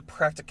 But I think it's the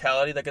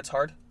practicality that gets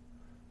hard,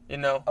 you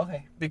know?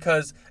 Okay.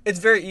 Because it's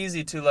very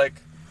easy to,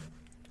 like...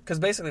 Because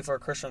basically for a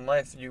Christian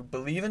life, you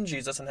believe in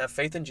Jesus and have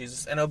faith in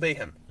Jesus and obey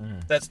Him. Mm-hmm.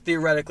 That's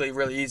theoretically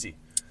really easy.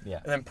 Yeah.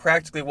 And then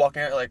practically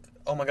walking out like,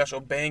 oh my gosh,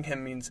 obeying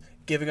him means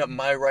giving up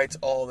my rights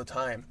all the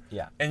time.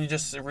 Yeah. And you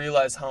just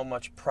realize how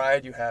much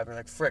pride you have. And you're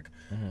like, frick.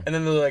 And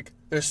then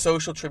there's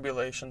social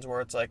tribulations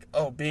where it's like,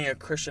 oh, being a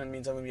Christian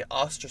means I'm going to be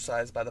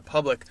ostracized by the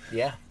public.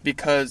 Yeah.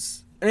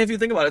 Because, and if you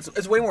think about it,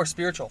 it's way more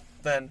spiritual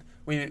than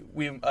we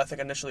I think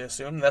initially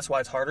assumed. That's why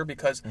it's harder,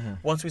 because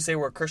once we say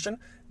we're a Christian,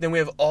 then we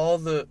have all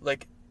the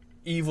like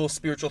evil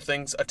spiritual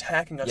things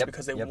attacking us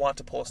because they want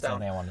to pull us down.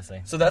 Something I wanted to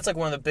say. So that's like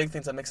one of the big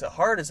things that makes it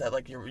hard, is that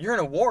like you're in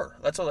a war.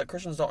 That's what like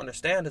Christians don't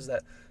understand, is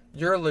that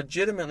you're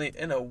legitimately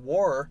in a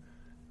war,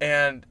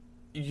 and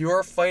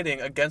you're fighting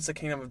against the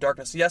kingdom of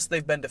darkness. Yes,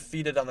 they've been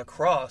defeated on the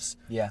cross.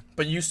 Yeah.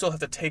 But you still have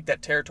to take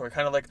that territory.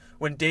 Kind of like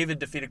when David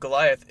defeated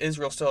Goliath,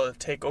 Israel still had to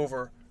take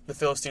over the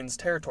Philistines'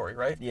 territory,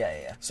 right?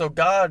 Yeah. So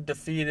God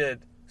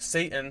defeated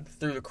Satan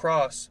through the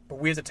cross, but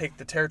we have to take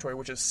the territory,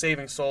 which is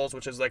saving souls,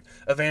 which is like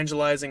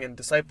evangelizing and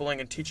discipling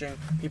and teaching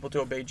people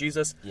to obey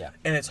Jesus. Yeah.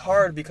 And it's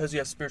hard because you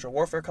have spiritual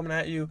warfare coming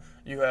at you.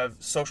 You have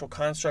social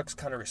constructs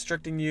kind of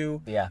restricting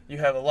you. Yeah. You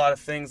have a lot of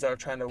things that are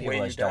trying to People weigh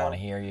you just down. don't want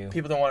to hear you.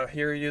 People don't want to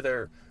hear you.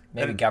 They're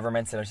Maybe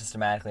governments that are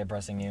systematically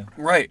oppressing you.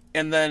 right.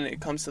 And then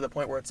it comes to the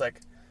point where it's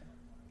like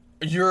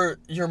your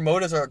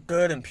motives are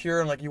good and pure,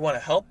 and like you want to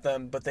help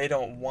them, but they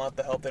don't want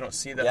the help. They don't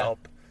see the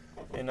help,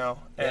 you know.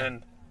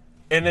 And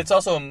it's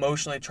also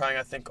emotionally trying,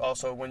 I think,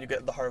 also when you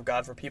get the heart of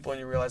God for people and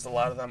you realize a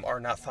lot of them are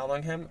not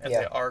following him and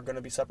they are going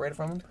to be separated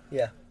from him.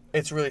 Yeah.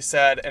 It's really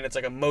sad, and it's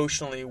like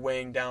emotionally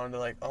weighing down to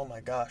like, oh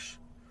my gosh.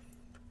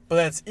 But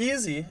then it's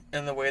easy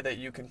in the way that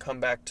you can come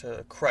back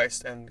to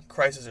Christ, and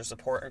Christ is your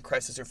support and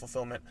Christ is your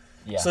fulfillment.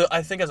 Yeah. So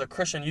I think as a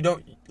Christian, you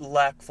don't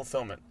lack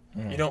fulfillment.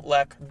 You don't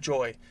lack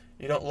joy.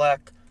 You don't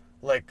lack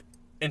like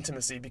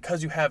intimacy,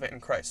 because you have it in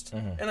Christ.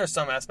 And there's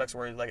some aspects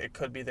where like it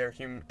could be there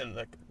and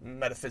like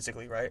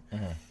metaphysically, right?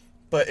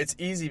 But it's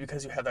easy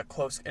because you have that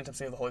close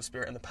intimacy of the Holy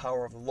Spirit and the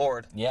power of the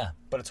Lord. Yeah.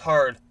 But it's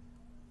hard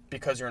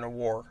because you're in a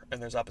war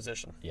and there's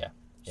opposition. Yeah.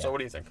 So what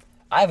do you think?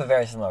 I have a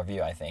very similar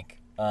view, I think.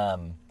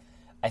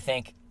 I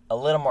think a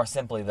little more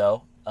simply,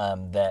 though,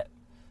 that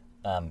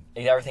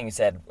everything you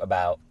said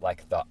about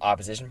like the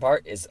opposition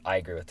part is I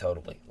agree with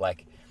totally.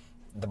 Like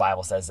the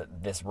Bible says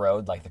that this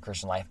road, like the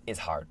Christian life, is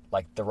hard.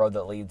 Like the road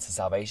that leads to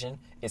salvation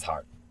is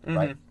hard,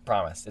 right?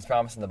 Promised. It's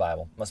promised in the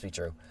Bible. Must be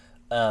true.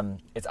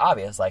 It's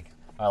obvious, like,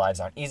 our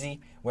lives aren't easy.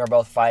 We're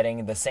both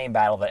fighting the same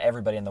battle that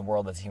everybody in the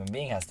world as a human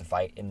being has to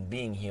fight in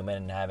being human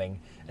and having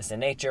a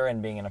sin nature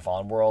and being in a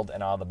fallen world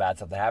and all the bad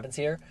stuff that happens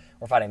here.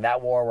 We're fighting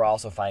that war. We're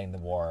also fighting the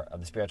war of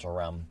the spiritual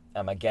realm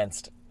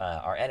against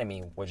our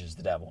enemy, which is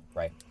the devil,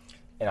 right?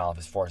 And all of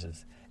his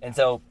forces. And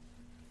so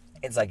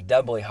it's like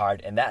doubly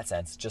hard in that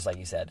sense, just like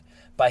you said.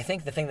 But I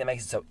think the thing that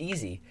makes it so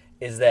easy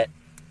is that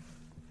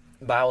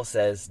the Bible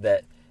says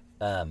that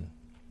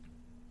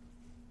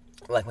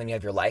like when you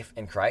have your life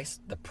in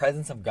Christ, the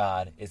presence of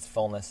God is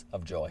fullness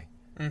of joy,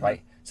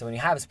 right? So when you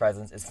have his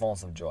presence, it's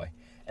fullness of joy.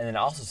 And then it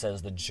also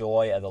says the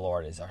joy of the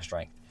Lord is our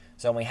strength.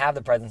 So when we have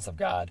the presence of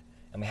God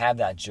and we have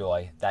that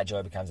joy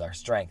becomes our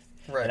strength.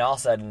 Right. And all of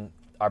a sudden,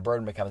 our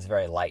burden becomes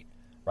very light,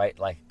 right?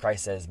 Like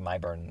Christ says, my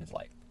burden is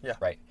light,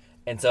 right?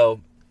 And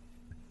so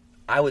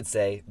I would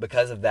say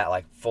because of that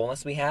like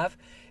fullness we have,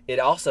 it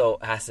also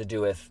has to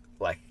do with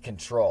like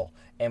control.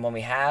 And when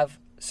we have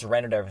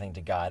surrendered everything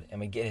to God and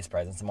we get his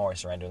presence, the more we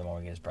surrender, the more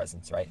we get his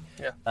presence, right?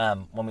 Yeah.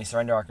 When we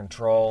surrender our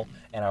control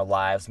and our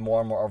lives more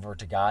and more over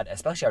to God,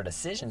 especially our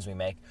decisions we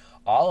make,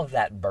 all of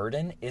that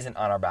burden isn't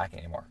on our back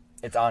anymore.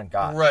 It's on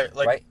God. Right.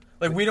 Like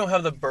we don't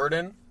have the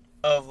burden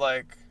of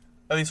like,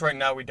 at least right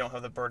now we don't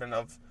have the burden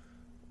of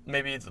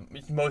maybe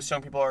most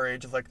young people our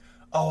age of like,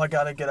 oh, I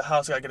gotta get a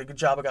house, I gotta get a good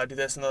job, I gotta do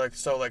this, and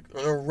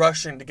they're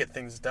rushing to get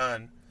things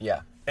done.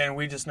 Yeah. And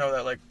we just know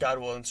that like God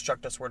will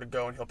instruct us where to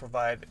go and he'll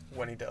provide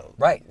when he does.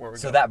 Right.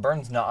 So that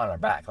burden's not on our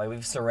back. Like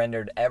we've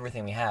surrendered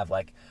everything we have.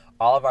 Like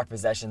all of our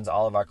possessions,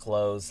 all of our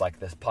clothes, like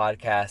this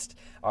podcast,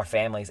 our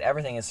families,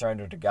 everything is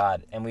surrendered to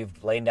God. And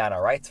we've laid down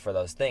our rights for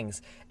those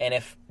things. And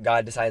if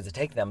God decides to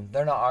take them,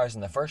 they're not ours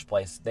in the first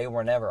place. They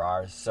were never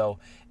ours. So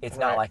it's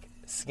not like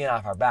skin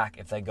off our back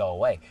if they go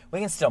away.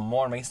 We can still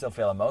mourn, we can still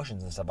feel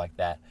emotions and stuff like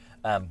that.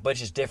 But it's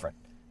just different.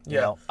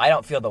 You know, I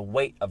don't feel the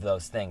weight of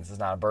those things. It's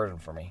not a burden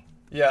for me.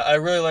 Yeah, I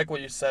really like what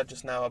you said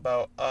just now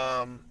about,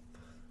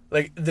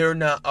 like, they're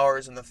not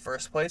ours in the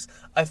first place.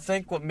 I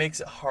think what makes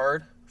it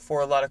hard for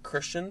a lot of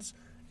Christians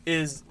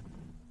is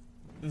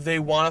they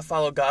want to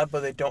follow God,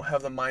 but they don't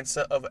have the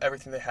mindset of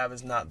everything they have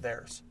is not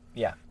theirs.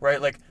 Yeah.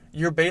 Right? Like,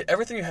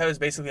 everything you have is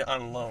basically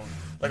on loan.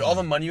 Like, all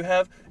the money you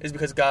have is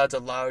because God's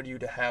allowed you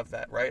to have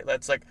that, right?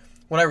 That's like,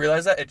 when I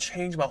realized that, it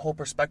changed my whole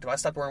perspective. I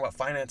stopped worrying about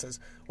finances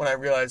when I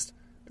realized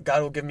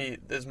God will give me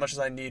as much as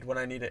I need when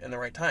I need it in the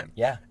right time.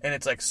 Yeah. And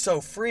it's like so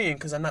freeing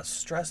because I'm not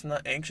stressed, I'm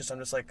not anxious. I'm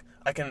just like,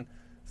 I can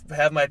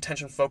have my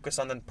attention focused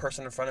on the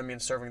person in front of me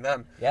and serving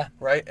them. Yeah.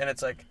 Right? And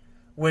it's like,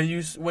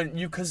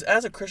 because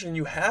as a Christian,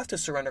 you have to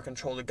surrender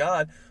control to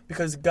God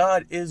because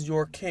God is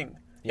your king.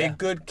 Yeah. A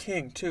good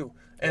king too.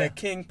 And a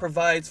king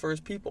provides for his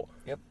people.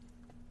 Yep.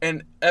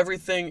 And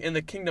everything in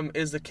the kingdom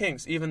is the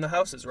king's, even the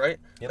houses, right?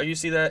 Yep. You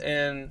see that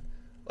in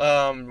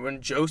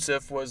When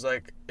Joseph was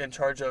like in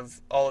charge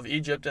of all of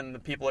Egypt and the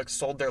people like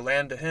sold their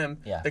land to him,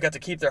 Yeah. they got to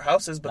keep their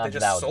houses, but Not they that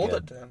just that was sold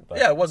good, it to him. but-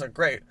 Yeah, it wasn't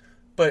great,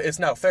 but it's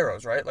now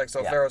Pharaoh's, right? Like,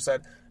 so Yeah. Pharaoh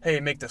said, "Hey,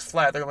 make this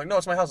flat." They're like, "No,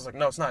 it's my house." It's like,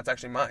 "No, it's not. It's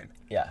actually mine."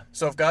 Yeah.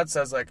 So if God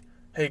says like,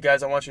 "Hey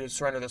guys, I want you to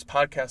surrender this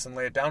podcast and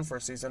lay it down for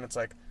a season," it's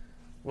like,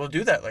 we'll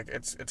do that. Like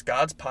it's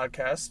God's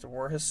podcast.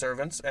 We're His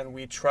servants, and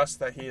we trust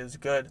that He is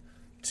good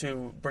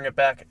to bring it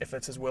back if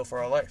it's His will for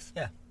our life.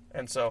 Yeah.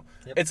 And so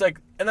Yep. it's like,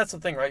 and that's the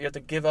thing, right? You have to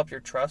give up your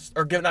trust,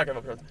 or give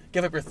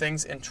up your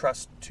things in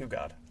trust to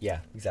God. Yeah,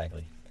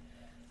 exactly.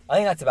 I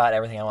think that's about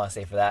everything I want to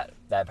say for that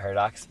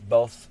paradox.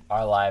 Both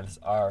our lives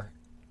are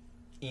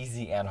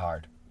easy and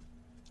hard.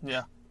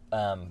 Yeah.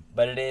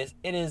 But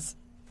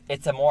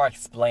it's a more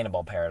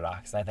explainable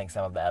paradox, and I think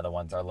some of the other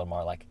ones are a little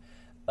more like,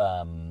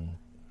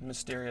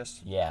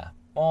 Mysterious. yeah.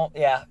 Well,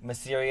 yeah,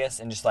 mysterious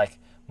and just like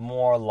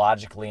more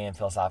logically and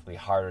philosophically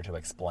harder to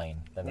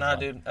explain than this Nah, one.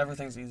 dude,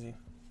 everything's easy.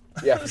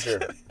 Yeah, for sure.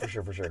 For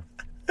sure.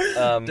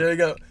 There you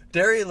go.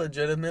 Derry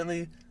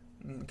legitimately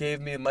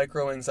gave me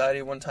micro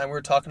anxiety one time. We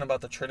were talking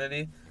about the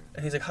Trinity,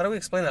 and he's like, "How do we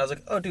explain that?" I was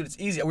like, "Oh, dude, it's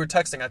easy." We were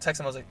texting. I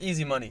texted him. I was like,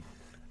 "Easy money,"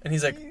 and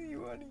he's like,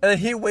 and then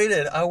he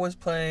waited. I was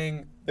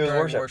playing It was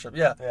during worship.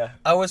 Yeah. Yeah.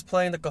 I was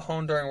playing the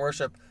cajon during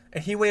worship,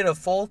 and he waited a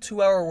full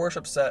 2-hour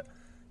worship set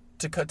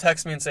to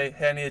text me and say,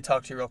 "Hey, I need to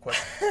talk to you real quick."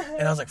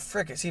 And I was like,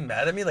 "Frick, is he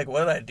mad at me? Like, what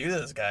did I do to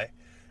this guy?"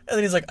 And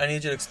then he's like, "I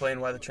need you to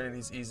explain why the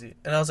Trinity's easy."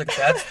 And I was like,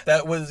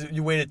 that was,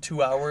 you waited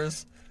 2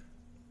 hours?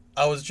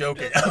 I was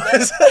joking. I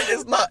was like,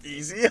 it's not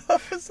easy. I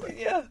was like,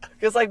 Yeah,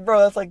 because like, bro,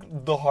 that's like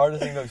the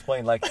hardest thing to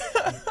explain. Like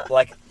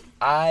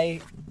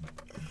I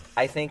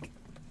think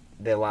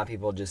that a lot of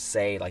people just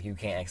say like you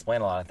can't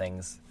explain a lot of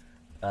things,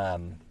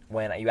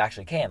 when you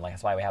actually can. Like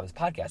that's why we have this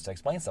podcast to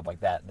explain stuff like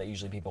that. That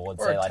usually people would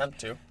or say like, attempt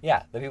to.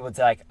 yeah, the people would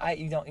say like,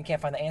 you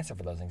can't find the answer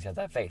for those things. You have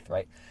to have faith,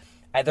 right?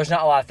 And there's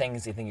not a lot of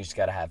things you think you just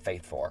got to have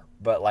faith for.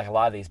 But like a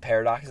lot of these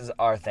paradoxes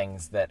are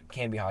things that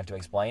can be hard to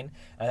explain. And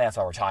I think that's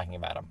why we're talking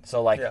about them.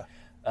 So like,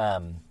 Yeah.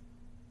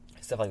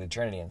 stuff like the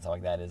Trinity and stuff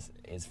like that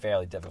is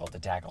fairly difficult to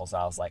tackle. So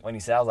I was like, when you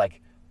said, I was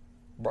like,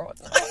 bro,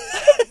 it's not.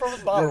 Bro,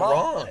 it's not You're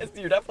wrong.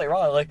 You're definitely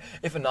wrong. Like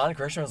if a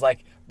non-Christian was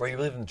like, bro, you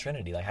believe in the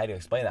Trinity, like how do you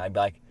explain that? I'd be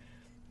like,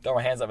 throw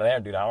my hands up in the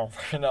air, dude. I don't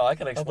freaking know. I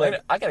can explain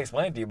it. I can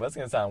explain it to you, but it's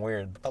gonna sound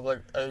weird. I'm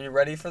like, are you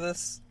ready for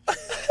this?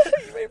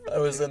 I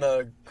was in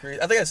Greece.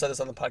 I think I said this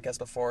on the podcast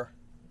before.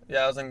 Yeah,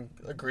 I was in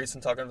Greece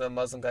and talking to a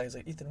Muslim guy. He's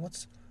like, "Ethan,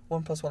 what's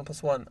 1 + 1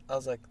 + 1?" I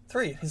was like,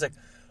 3. He's like,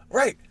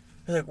 right.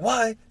 He's like,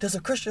 why does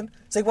a Christian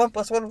say 1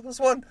 + 1 +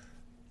 1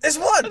 is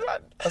 1?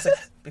 I was like,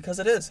 because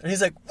it is. And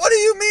he's like, what do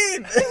you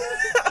mean?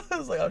 I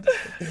was like, I'm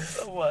just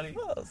So funny.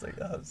 I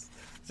was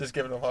just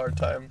giving him a hard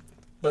time.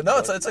 But no,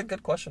 it's a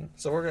good question.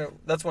 So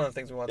that's one of the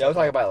things we want to Yeah, we'll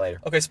talk talk about it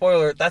later. Okay, spoiler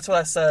alert, that's what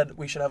I said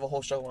we should have a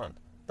whole show on.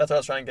 That's what I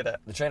was trying to get at.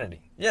 The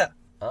Trinity. Yeah.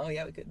 Oh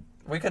yeah, we could.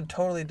 We could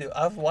totally do.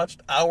 I've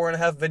watched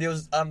 1.5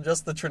 videos on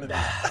just the Trinity.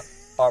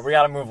 Oh, we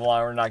gotta move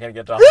along. We're not gonna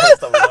get to all the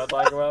stuff we want to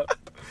talk about.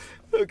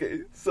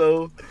 Okay,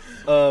 so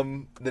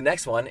the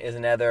next one is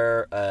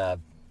another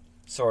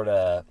sort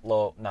of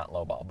not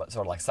low ball, but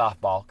sort of like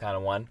softball kind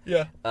of one.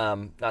 Yeah.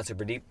 Not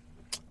super deep.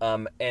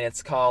 And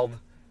it's called,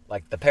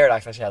 like, the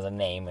paradox actually has a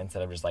name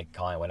instead of just like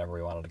calling it whatever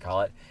we wanted to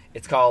call it.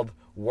 It's called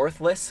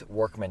worthless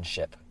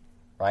workmanship,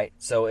 right?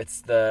 So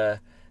it's the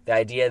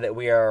idea that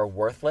we are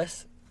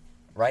worthless,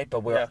 right?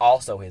 But we're Yeah.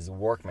 also His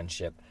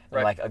workmanship,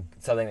 and Right. like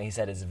something that He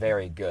said is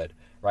very good,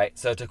 right?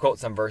 So to quote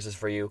some verses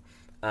for you,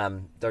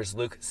 there's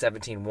Luke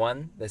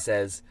 17:1 that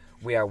says,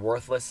 "We are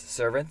worthless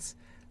servants."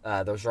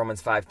 There's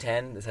Romans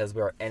 5:10 that says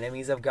we are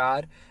enemies of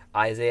God.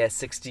 Isaiah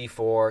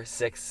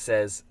 64:6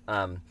 says,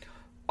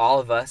 "All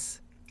of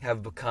us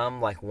have become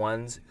like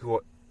ones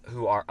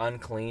who are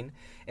unclean,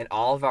 and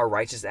all of our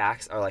righteous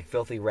acts are like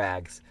filthy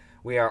rags.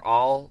 We are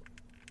all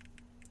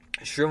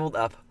shriveled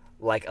up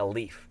like a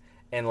leaf,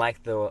 and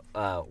like the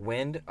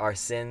wind, our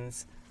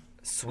sins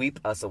sweep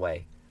us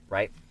away."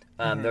 Right?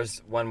 There's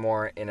one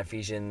more in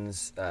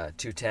Ephesians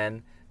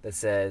 2:10 that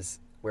says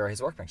we're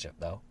His workmanship,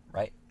 though,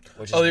 right?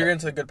 Which is Oh, you're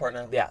into the good part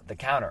now. yeah, the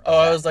counter. of Oh,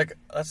 I that. was like,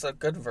 that's a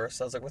good verse.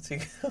 I was like, what's he?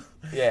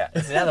 Yeah,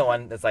 it's another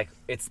one that's like,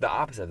 it's the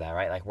opposite of that,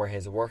 right? Like, we're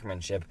His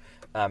workmanship.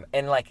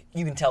 And, like,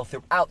 you can tell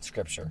throughout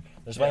Scripture,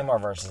 there's way Yeah. more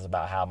verses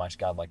about how much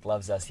God, like,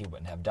 loves us. He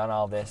wouldn't have done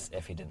all this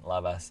if He didn't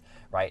love us,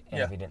 right? And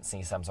Yeah. if He didn't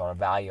see some sort of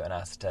value in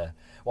us to...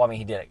 Well, I mean,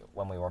 He did it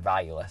when we were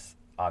valueless,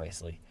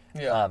 obviously.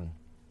 Yeah.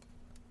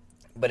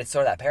 But it's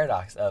sort of that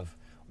paradox of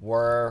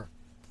we're...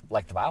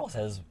 Like the Bible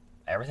says,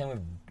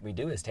 everything we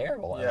do is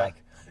terrible. And, Yeah. like,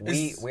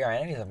 we are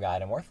enemies of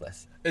God and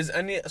worthless.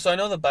 So I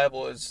know the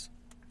Bible is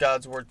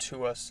God's word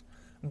to us,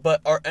 but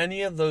are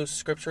any of those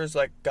scriptures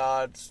like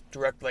God's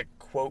direct like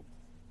quote,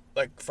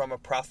 like from a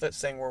prophet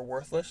saying we're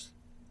worthless,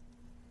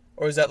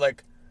 or is that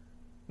like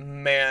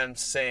man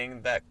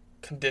saying that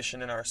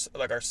condition in our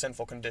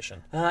sinful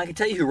condition? I can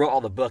tell you who wrote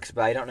all the books,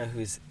 but I don't know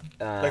who's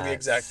Like the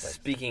exact thing.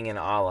 speaking in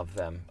all of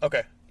them.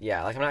 Okay.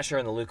 Yeah, like I'm not sure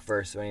in the Luke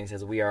verse when he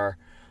says we are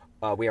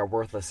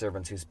worthless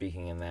servants, who's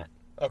speaking in that.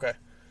 Okay.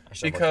 I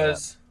should look that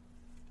Because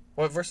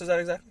what verse is that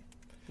exactly?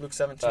 Luke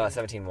 17. up.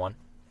 17:1.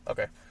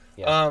 Okay.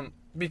 Yeah.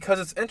 because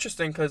it's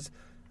interesting, because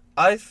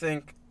I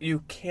think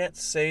you can't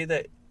say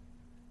that.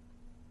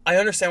 I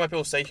understand why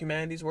people say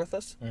humanity's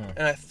worthless, and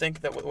I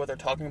think that what they're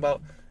talking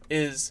about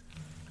is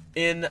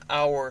in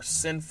our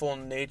sinful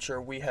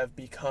nature we have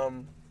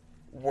become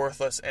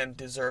worthless and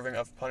deserving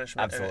of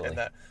punishment. Absolutely. And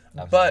that.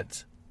 Absolutely.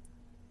 But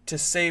to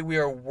say we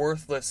are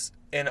worthless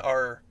in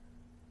our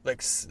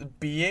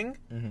being,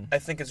 I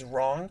think is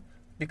wrong,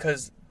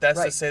 because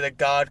that's to say that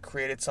God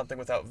created something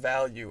without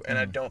value, and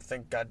I don't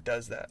think God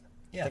does that.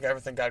 Yeah. I think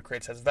everything God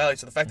creates has value.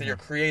 So the fact that you're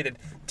created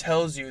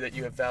tells you that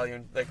you have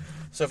value.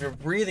 So if you're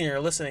breathing and you're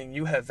listening,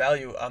 you have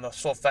value on the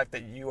sole fact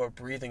that you are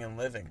breathing and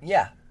living.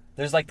 Yeah.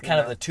 There's like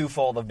kind of the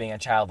twofold of being a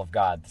child of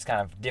God. There's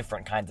kind of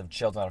different kinds of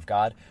children of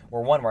God.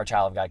 We're a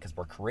child of God because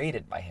we're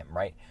created by Him,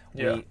 right?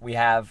 Yeah. We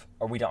have,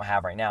 or we don't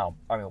have right now.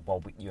 I mean,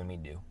 well, you and me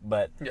do.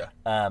 But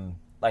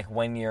like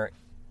when you're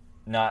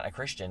not a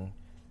Christian,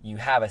 you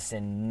have a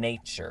sin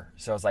nature.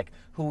 So it's like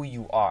who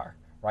you are,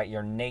 right?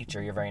 Your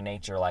nature, your very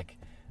nature, like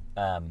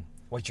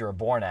what you were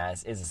born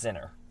as is a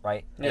sinner,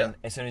 right? Yeah. And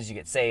as soon as you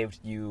get saved,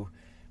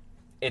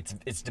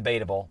 it's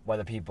debatable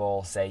whether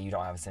people say you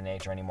don't have a sin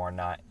nature anymore or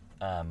not.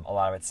 A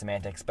lot of it's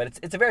semantics, but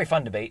it's a very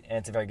fun debate, and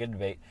it's a very good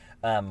debate,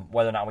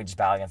 whether or not we just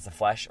battle against the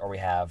flesh or we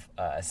have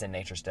a sin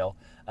nature still.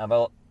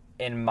 But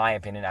in my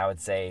opinion, I would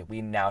say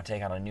we now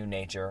take on a new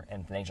nature,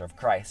 and the nature of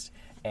Christ,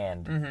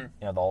 and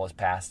the old is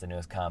past, the new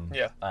has come.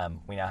 Yeah.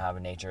 We now have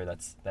a nature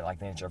that's like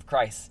the nature of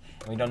Christ,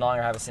 and we no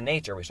longer have a sin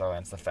nature. We struggle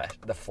against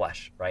the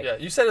flesh, right? Yeah.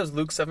 You said it was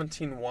Luke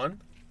 17:1?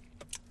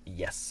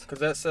 Yes. Because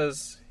that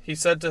says, He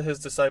said to His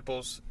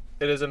disciples,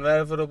 "It is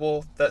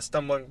inevitable that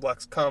stumbling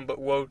blocks come, but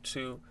woe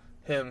to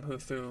him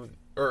through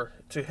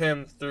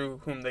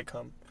whom they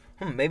come."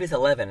 Maybe it's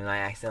 11, and I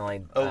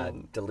accidentally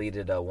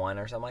deleted a 1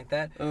 or something like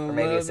that, or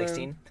maybe it's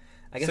 16.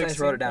 I guess 16? I just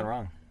wrote it down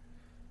wrong.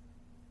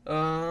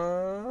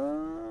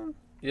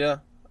 Yeah,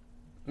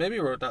 maybe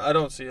you wrote it down. I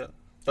don't see it.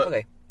 But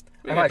okay,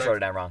 I might wrote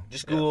it down wrong.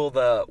 Just Google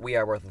the "We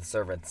Are Worthless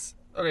Servants."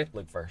 Okay,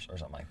 Luke first or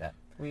something like that.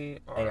 We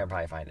are. And you'll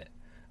probably find it.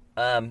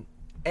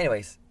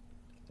 Anyways,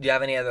 do you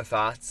have any other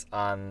thoughts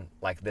on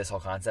like this whole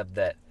concept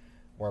that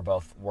we're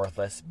both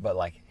worthless, but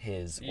like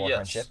His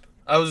workmanship? Yes.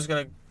 I was just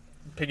gonna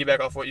piggyback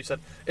off what you said.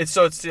 It's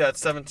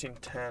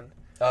 17:10.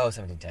 Oh,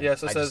 17:10.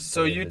 Yes, it says,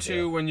 "So you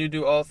too, when you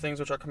do all things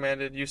which are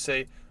commanded, you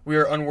say, 'We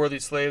are unworthy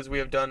slaves. We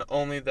have done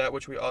only that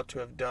which we ought to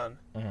have done.'"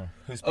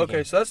 Who's speaking?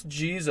 Okay, so that's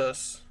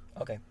Jesus.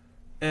 Okay.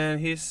 And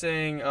He's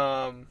saying,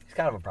 He's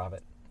kind of a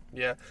prophet.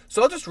 Yeah.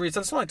 So I'll just read,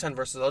 since it's only 10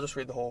 verses, I'll just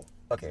read the whole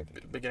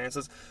beginning. It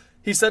says,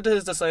 "He said to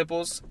His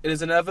disciples, 'It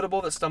is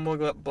inevitable that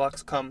stumbling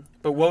blocks come,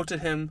 but woe to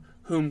him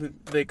whom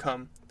they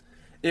come.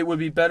 It would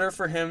be better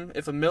for him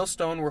if a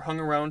millstone were hung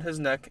around his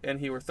neck and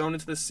he were thrown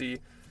into the sea,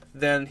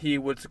 than he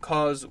would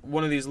cause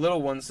one of these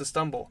little ones to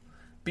stumble.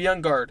 Be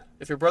on guard.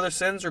 If your brother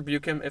sins,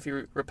 rebuke him. If he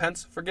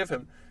repents, forgive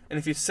him. And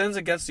if he sins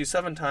against you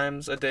 7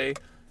 times a day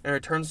and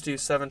returns to you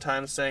 7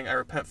 times, saying, I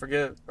repent,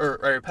 forgive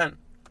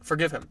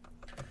him.'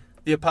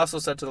 The apostle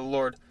said to the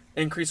Lord,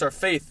 'Increase our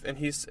faith.'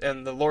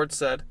 And the Lord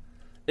said,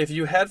 'If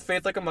you had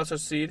faith like a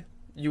mustard seed,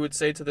 you would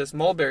say to this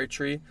mulberry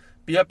tree,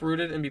 Be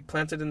uprooted and be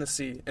planted in the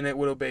sea, and it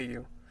would obey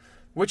you.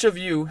 Which of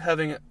you,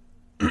 having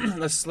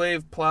a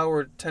slave plow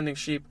or tending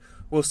sheep,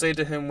 will say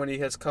to him when he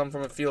has come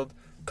from a field,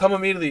 Come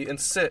immediately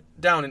and sit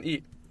down and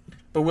eat?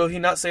 But will he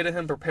not say to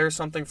him, Prepare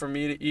something for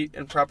me to eat,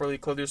 and properly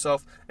clothe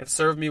yourself, and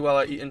serve me while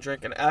I eat and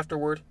drink, and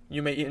afterward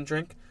you may eat and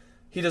drink?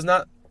 He does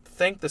not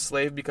thank the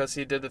slave because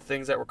he did the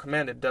things that were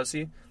commanded, does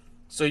he?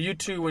 So you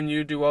too, when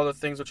you do all the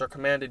things which are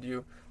commanded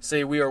you,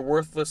 say, We are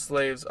worthless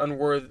slaves,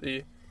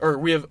 unworthy, or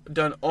we have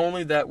done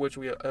only that which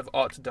we have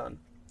ought to done.'"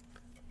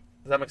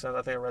 Does that make sense?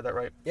 I think I read that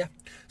right. Yeah.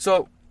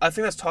 So I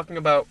think that's talking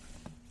about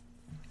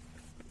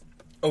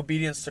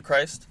obedience to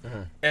Christ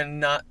and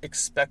not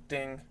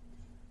expecting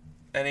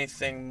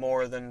anything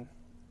more than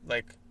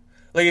like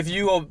if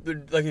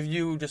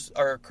you just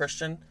are a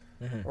Christian,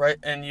 right,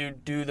 and you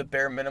do the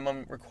bare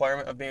minimum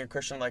requirement of being a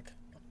Christian, like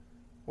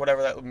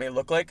whatever that may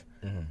look like,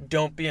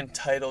 don't be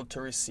entitled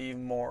to receive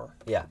more.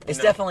 Yeah, it's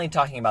definitely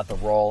talking about the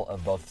role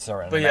of both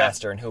servant and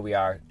master and who we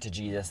are to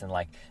Jesus and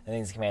like the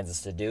things He commands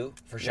us to do,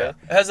 for sure. Yeah.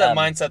 It has that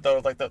mindset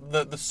though, like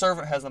the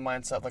servant has the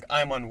mindset like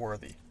I'm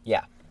unworthy.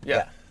 Yeah.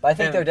 But I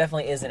think there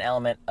definitely is an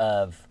element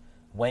of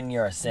when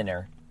you're a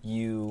sinner,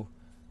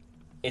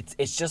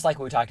 it's just like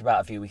we talked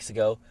about a few weeks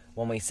ago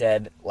when we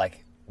said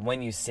like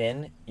when you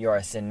sin, you're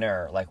a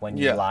sinner. Like when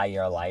you lie,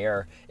 you're a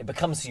liar. It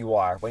becomes who you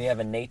are. When you have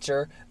a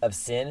nature of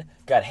sin,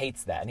 God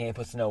hates that, and He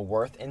puts no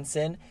worth in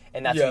sin,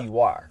 and that's who you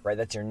are, right?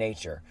 That's your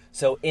nature.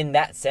 So in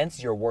that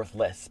sense, you're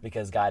worthless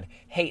because God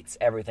hates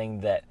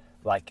everything that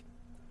like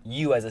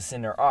you as a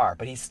sinner are,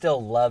 but He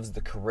still loves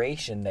the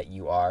creation that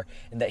you are,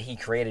 and that He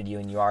created you,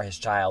 and you are His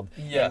child.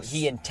 Yes. And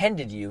He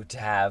intended you to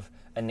have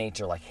a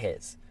nature like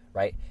His,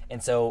 right?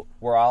 And so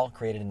we're all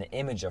created in the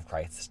image of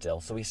Christ still.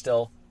 So we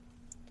still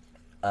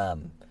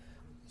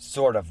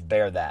sort of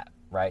bear that,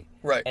 right?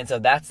 Right. And so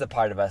that's the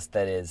part of us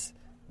that is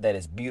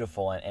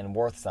beautiful and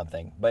worth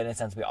something. But in a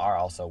sense, we are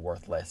also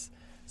worthless.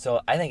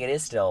 So I think it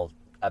is still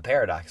a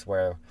paradox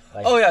where,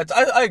 like, Oh yeah,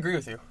 I agree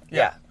with you.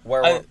 yeah,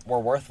 where I- we're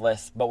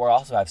worthless, but we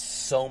also have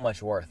so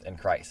much worth in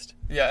Christ.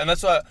 Yeah, and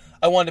that's why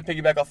I wanted to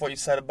piggyback off what you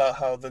said about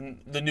how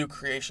the new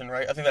creation,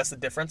 right? I think that's the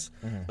difference.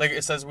 Like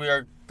it says, we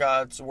are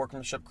God's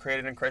workmanship,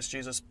 created in Christ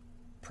Jesus,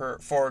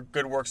 for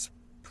good works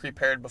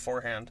prepared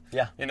beforehand.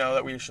 Yeah.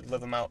 That we should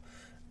live them out,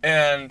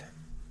 and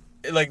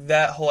like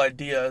that whole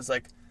idea is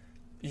like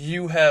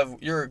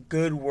you're a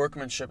good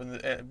workmanship,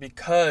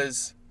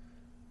 because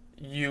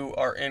you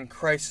are in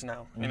Christ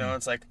now.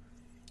 It's like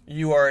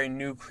you are a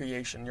new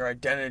creation. Your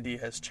identity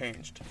has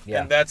changed,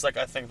 Yeah. and that's like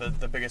I think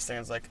the biggest thing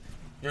is like.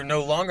 You're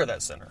no longer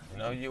that sinner.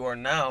 You are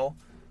now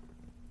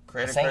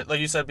created. Saint. Like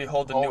you said,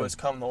 behold, the Holy. new has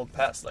come, the old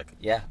past. Like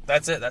Yeah.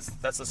 that's it. That's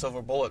the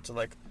silver bullet to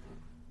like.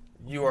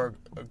 You're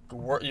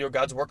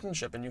God's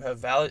workmanship, and you have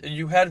value.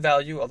 You had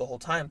value all the whole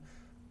time,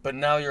 but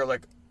now you're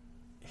like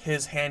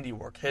His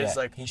handiwork. His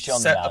Yeah, like He's shown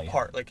the set value.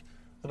 apart. Like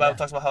the Bible Yeah.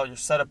 talks about how you're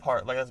set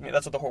apart. Like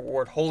that's what the whole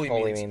word holy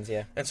means.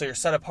 Yeah. And so you're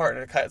set apart,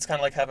 and it's kind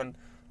of like having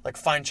like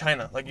fine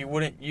china. Like you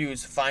wouldn't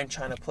use fine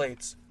china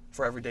plates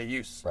for everyday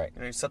use. Right.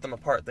 You set them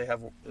apart. They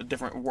have a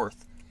different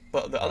worth.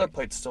 But the other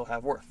plates still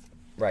have worth.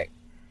 Right.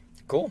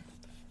 Cool.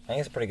 I think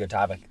it's a pretty good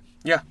topic.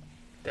 Yeah. Is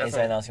there Definitely.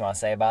 anything else you want to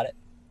say about it?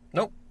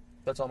 Nope.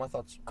 That's all my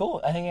thoughts. Cool.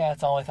 I think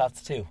that's all my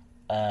thoughts too.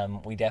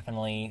 We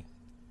definitely.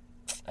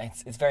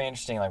 It's very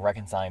interesting, like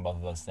reconciling both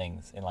of those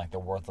things in like the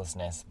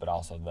worthlessness, but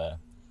also the.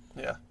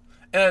 Yeah.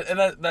 And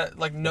that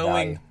like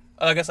knowing. value.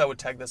 I guess I would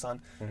tag this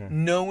on.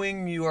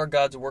 Knowing you are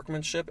God's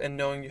workmanship and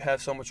knowing you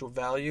have so much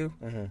value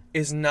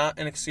is not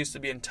an excuse to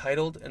be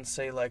entitled and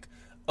say like,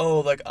 oh,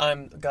 like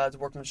I'm God's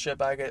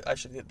workmanship. I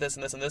should get this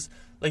and this and this.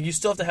 Like you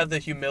still have to have the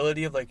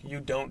humility of like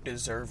you don't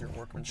deserve your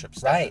workmanship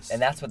status. Right,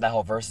 and that's what that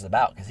whole verse is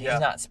about, because he's Yeah.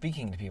 not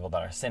speaking to people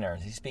that are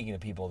sinners. He's speaking to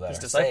people that His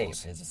are disciples.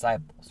 saved, his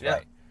disciples. Yeah.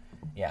 Right.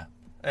 Yeah.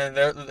 And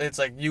it's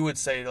like you would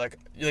say like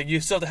you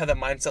still have to have that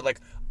mindset like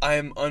I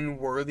am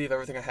unworthy of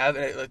everything I have,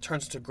 and it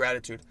turns into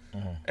gratitude.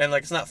 And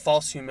like it's not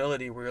false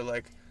humility where you're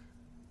like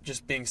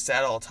just being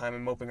sad all the time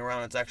and moping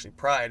around. It's actually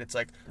pride. It's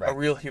like Right. a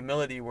real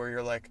humility where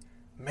you're like,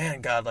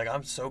 man, God, like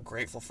I'm so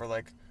grateful for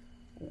like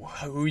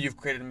who you've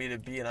created me to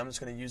be, and I'm just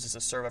going to use this to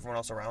serve everyone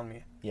else around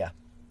me. Yeah.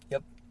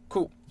 Yep.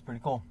 Cool. It's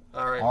pretty cool.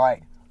 All right. All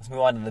right. Let's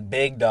move on to the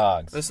big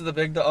dogs. This is the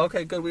big dog.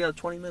 Okay, good. We got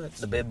 20 minutes.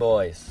 The big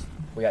boys.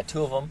 We got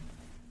two of them.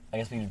 I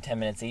guess we can do 10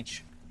 minutes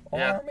each. Or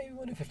Yeah. maybe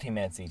we'll do 15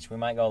 minutes each. We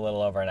might go a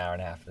little over an hour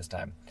and a half this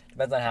time.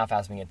 Depends on how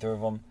fast we can get through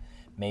them.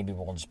 Maybe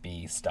we'll just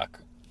be stuck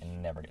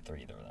and never get through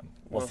either of them.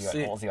 We'll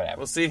see what happens.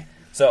 We'll see.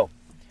 So,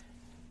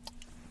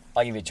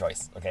 I'll give you a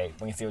choice, okay?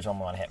 We can see which one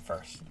we want to hit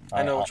first. All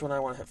I know right, which one I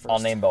want to hit first. I'll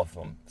name both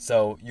of them.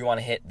 So, you want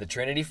to hit the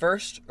Trinity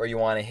first, or you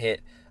want to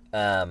hit,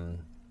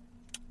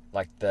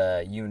 like,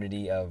 the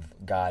unity of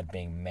God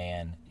being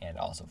man and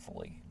also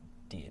fully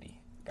deity?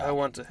 God. I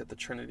want to hit the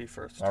Trinity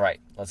first. All right,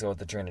 let's go with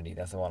the Trinity.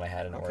 That's the one I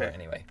had in order Okay.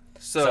 anyway.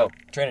 So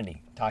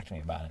Trinity, talk to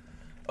me about it.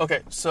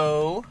 okay,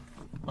 so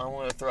I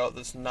want to throw out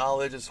this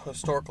knowledge, this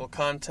historical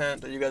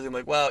content. That you guys are gonna be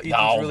like, wow, Ethan's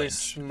really Knowledge.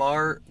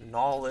 smart.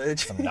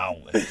 Knowledge. Some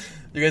knowledge.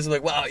 You guys are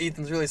like, wow,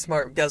 Ethan's really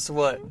smart. Guess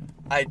what?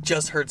 I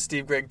just heard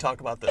Steve Gregg talk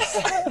about this.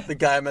 The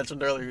guy I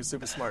mentioned earlier who's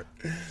super smart.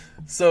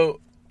 So,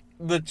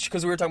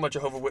 because we were talking about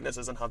Jehovah's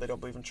Witnesses and how they don't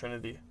believe in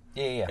Trinity.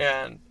 Yeah.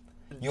 And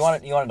You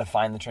want to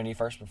define the Trinity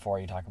first before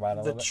you talk about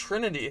it a the little bit?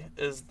 Trinity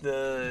is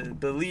the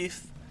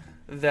belief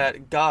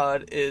that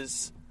God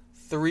is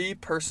three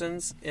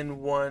persons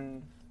in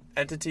one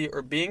entity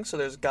or being. So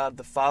there's God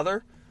the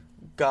Father,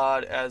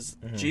 God as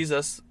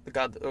Jesus, the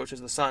God which is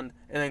the Son,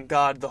 and then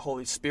God the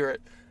Holy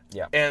Spirit.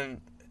 Yeah.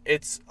 And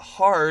it's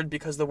hard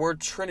because the word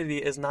Trinity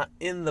is not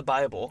in the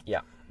Bible.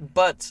 Yeah.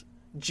 But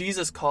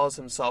Jesus calls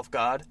himself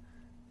God.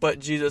 But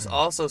Jesus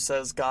also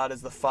says God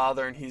is the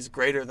Father and he's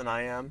greater than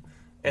I am.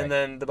 And Right.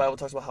 then the Bible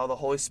talks about how the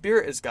Holy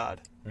Spirit is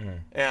God.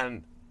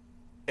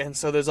 And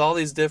so there's all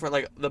these different,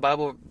 like the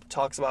Bible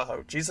talks about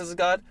how Jesus is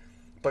God,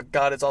 but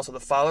God is also the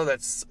Father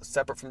that's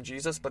separate from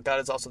Jesus, but God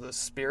is also the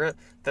Spirit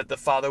that the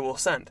Father will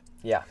send.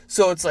 Yeah.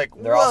 So it's like,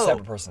 They're whoa. all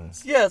separate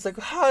persons. Yeah, it's like,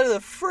 how the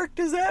frick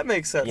does that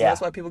make sense? Yeah. And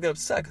that's why people get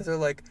upset, because they're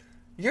like,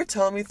 you're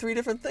telling me three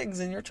different things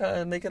and you're trying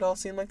to make it all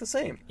seem like the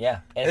same. Yeah.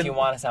 And if And- you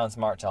want to sound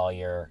smart to all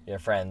your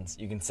friends,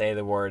 you can say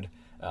the word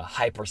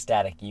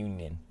hypostatic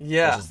union.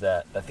 Yeah. Which is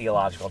the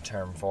theological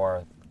term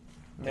for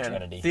the Man,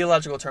 Trinity.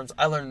 theological terms.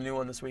 I learned a new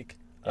one this week.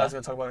 I was Yeah?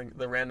 going to talk about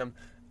the random.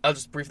 I'll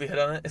just briefly hit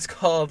on it. It's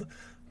called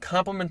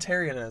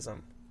complementarianism.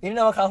 You didn't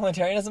know about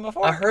complementarianism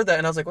before? I heard that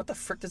and I was like, what the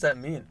frick does that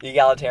mean?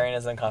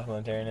 Egalitarianism,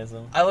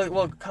 complementarianism.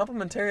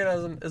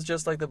 Complementarianism is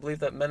just like the belief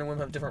that men and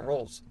women have different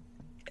roles.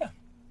 Yeah.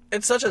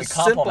 It's such a We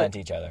simple. complement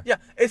each other. Yeah,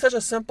 it's such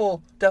a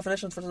simple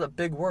definition for such a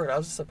big word. I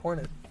was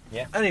disappointed.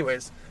 Yeah.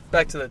 Anyways,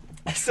 back to the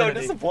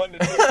Trinity.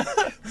 disappointed.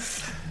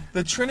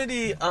 The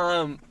Trinity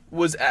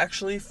was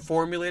actually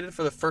formulated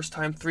for the first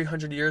time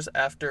 300 years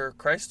after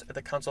Christ at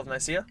the Council of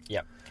Nicaea.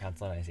 Yep.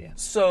 Council of Nicaea.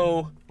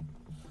 So,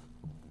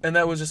 and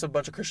that was just a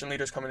bunch of Christian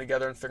leaders coming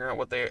together and figuring out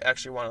what they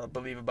actually want to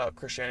believe about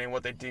Christianity and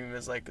what they deem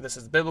as like, this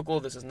is biblical,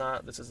 this is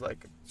not, this is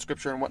like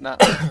scripture and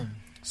whatnot.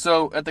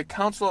 So, at the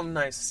Council of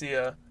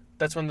Nicaea,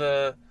 that's when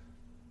the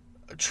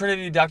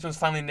Trinity doctrine was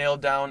finally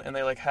nailed down, and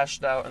they like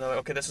hashed it out, and they're like,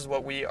 okay, this is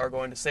what we are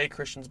going to say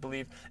Christians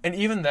believe. And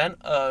even then,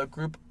 a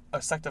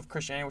sect of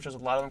Christianity, which is a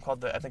lot of them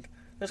called I think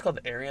they're called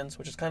the Arians,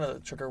 which is kind of a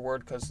trigger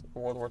word because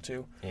World War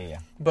II. Yeah.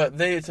 But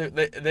they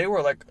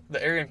were like,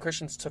 the Arian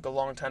Christians took a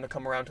long time to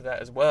come around to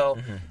that as well.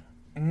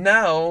 Mm-hmm.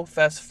 Now,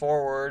 fast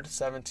forward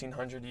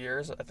 1,700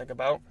 years, I think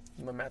about,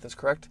 my math is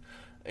correct,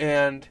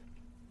 and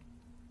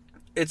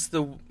it's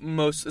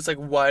like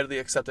widely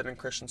accepted in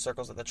Christian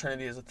circles that the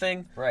Trinity is a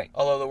thing. Right.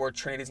 Although the word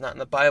Trinity is not in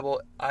the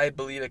Bible, I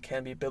believe it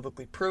can be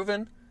biblically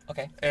proven.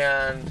 Okay.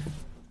 And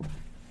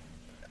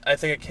I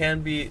think it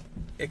can be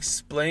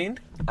explained.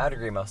 I'd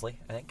agree mostly,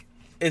 I think.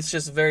 It's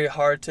just very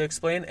hard to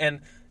explain, and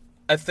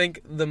I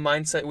think the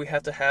mindset we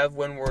have to have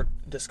when we're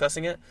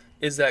discussing it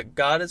is that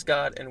God is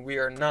God and we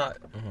are not.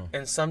 Mm-hmm.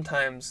 And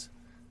sometimes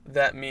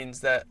that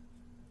means that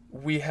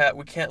we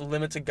can't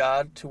limit to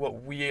God to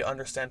what we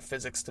understand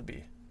physics to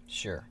be.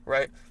 Sure.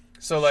 Right?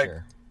 So like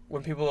Sure.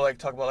 when people like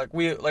talk about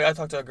I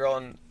talked to a girl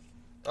in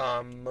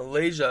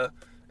Malaysia,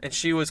 and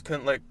she was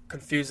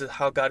confused as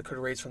how God could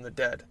raise from the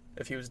dead.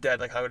 If he was dead,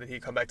 like how did he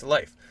come back to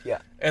life? Yeah.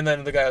 And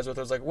then the guy I was with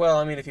was like, well,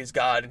 I mean, if he's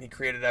God and he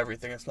created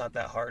everything, it's not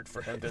that hard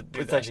for him to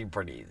do It's that. actually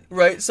pretty easy.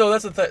 Right? So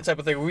that's the type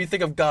of thing. We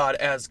think of God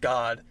as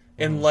God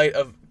in light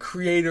of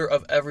creator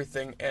of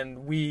everything,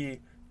 and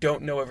we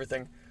don't know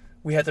everything.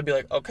 We have to be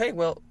like, okay,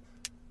 well,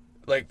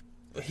 like,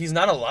 he's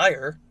not a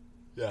liar,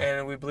 Yeah.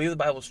 and we believe the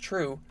Bible's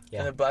true, Yeah.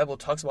 and the Bible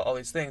talks about all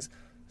these things.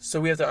 So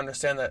we have to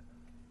understand that,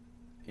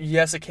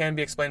 yes, it can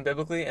be explained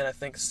biblically, and I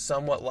think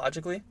somewhat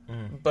logically,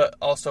 but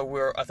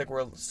also I think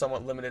we're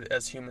somewhat limited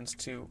as humans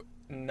to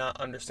not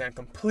understand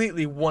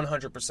completely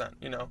 100%,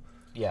 you know?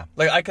 Yeah.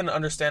 Like, I can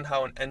understand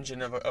how an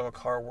engine of a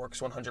car works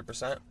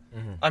 100%.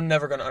 I'm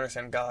never going to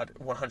understand God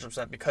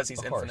 100% because he's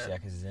Of course, infinite. yeah,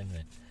 because he's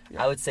infinite.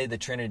 Yeah. I would say the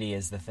Trinity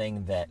is the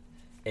thing that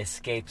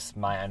escapes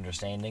my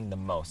understanding the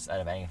most out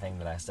of anything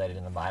that I studied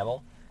in the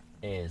Bible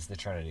is the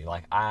Trinity.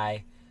 Like,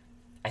 I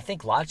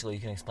think logically you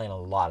can explain a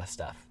lot of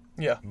stuff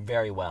Yeah.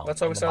 very well.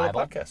 That's why in we the started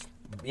Bible. the podcast.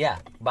 Yeah,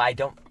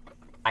 but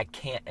I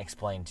can't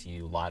explain to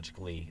you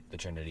logically the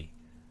Trinity.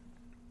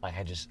 Like,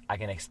 I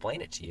can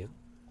explain it to you.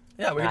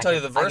 Yeah, we And can tell you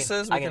the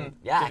verses. I We can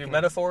yeah, give I you can-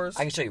 metaphors.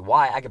 I can show you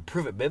why. I can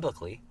prove it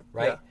biblically,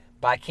 right? Yeah.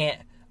 But I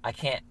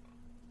can't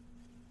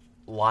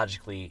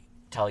logically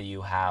tell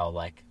you how,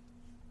 like,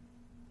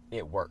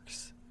 it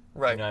works.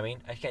 Right. You know what I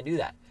mean? I can't do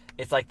that.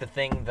 It's like the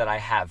thing that I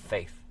have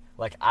faith.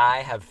 Like, I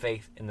have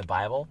faith in the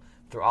Bible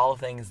through all the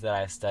things that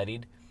I've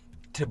studied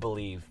to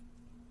believe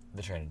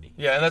the Trinity.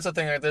 Yeah, and that's the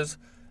thing. Like,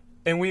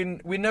 and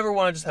we never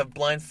want to just have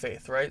blind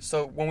faith, right?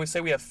 So when we say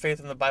we have faith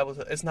in the Bible,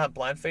 it's not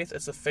blind faith.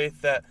 It's a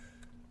faith that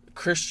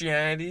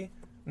Christianity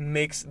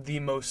makes the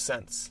most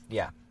sense.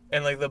 Yeah.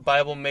 And like the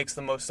Bible makes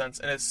the most sense,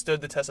 and it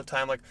stood the test of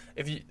time. Like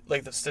if you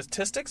like the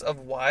statistics of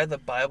why the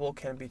Bible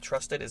can be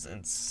trusted is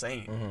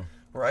insane,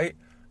 right?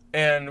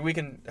 And we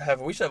should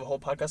have a whole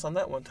podcast on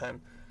that one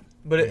time.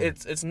 But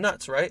it's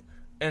nuts, right?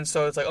 And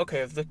so it's like, okay,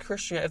 if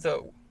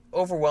the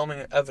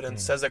overwhelming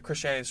evidence says that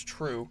Christianity is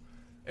true,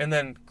 and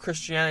then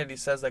Christianity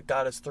says that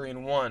God is 3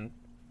 in 1,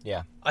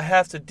 Yeah. I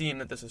have to deem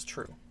that this is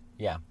true.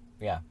 Yeah.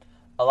 Yeah.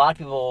 A lot of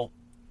people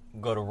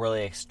go to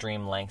really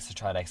extreme lengths to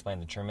try to explain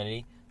the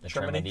Trinity. The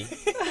Trinity.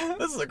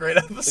 This is a great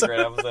episode. It's a great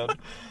episode.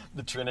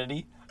 The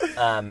Trinity.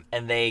 And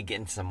they get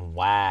into some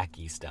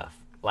wacky stuff.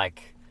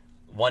 Like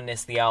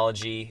oneness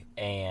theology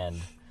and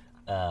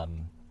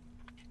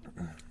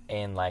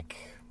like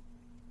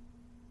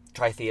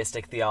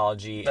tritheistic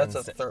theology. That's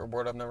and a third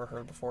word I've never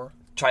heard before.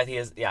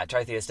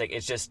 Tritheistic.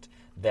 It's just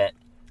that,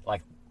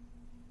 like,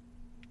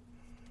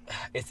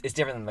 it's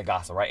different than the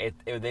gospel, right?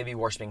 They'd be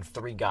worshiping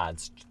three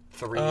gods,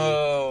 three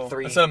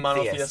instead of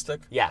monotheistic.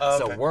 theists. Yeah, Oh,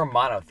 okay. so we're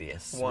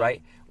monotheists, One.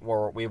 right?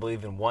 We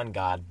believe in one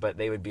God, but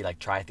they would be like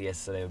tritheists,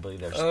 so they would believe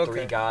there's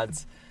three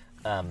gods.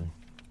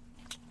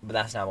 But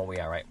that's not what we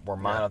are, right? We're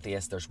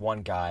monotheists. There's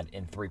one God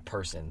in three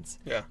persons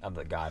of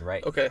the God,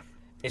 right? Okay.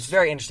 It's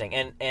very interesting,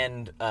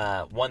 and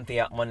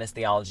oneness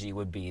theology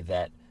would be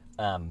that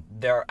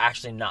there are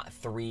actually not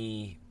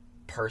three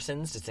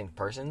distinct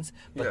persons,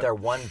 but they're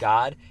one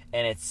God,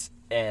 and it's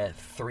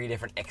three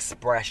different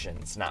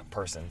expressions, not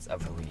persons,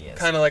 of who He is.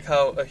 Kind of like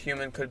how a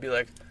human could be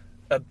like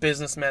a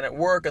businessman at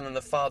work, and then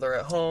the father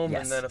at home,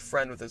 Yes. and then a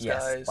friend with his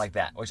Yes, guys. like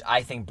that, which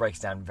I think breaks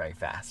down very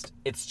fast.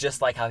 It's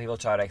just like how people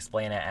try to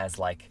explain it as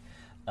like,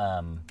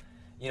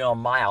 a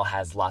mile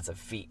has lots of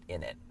feet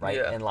in it, right?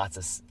 Yeah. And lots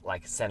of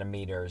like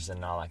centimeters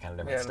and all that kind of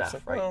different Yeah, and it's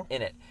stuff, like, right? well-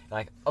 In it,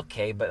 like,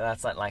 okay, but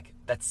that's not like,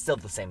 that's still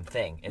the same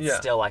thing. It's Yeah.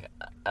 still like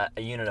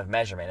a unit of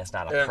measurement. It's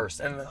not a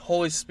person. And the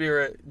Holy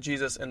Spirit,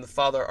 Jesus, and the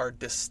Father are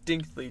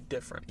distinctly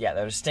different. Yeah,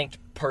 they're distinct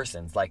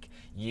persons. Like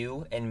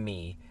you and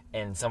me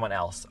and someone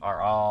else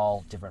are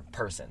all different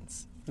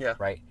persons. Yeah.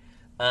 Right.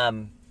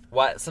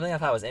 Something I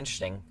thought was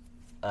interesting,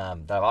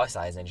 that I've always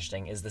thought is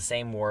interesting, is the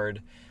same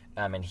word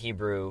in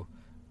Hebrew,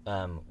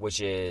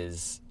 which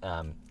is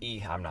I'm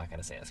not going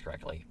to say this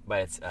correctly, but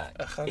it's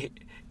Echad?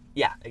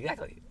 Yeah,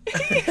 exactly.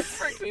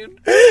 Frick, dude.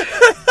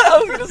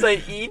 I was gonna say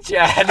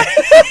Echad.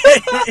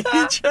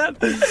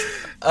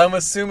 Echad. I'm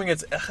assuming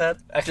it's Echad,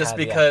 just Echad,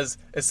 because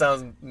it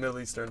sounds Middle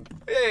Eastern.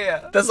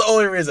 Yeah. That's the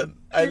only reason.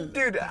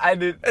 Dude, I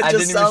didn't just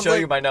even sounds show like-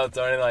 you my notes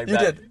or anything like You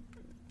that. did.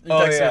 You Oh,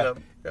 texted yeah. me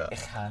them. Yeah.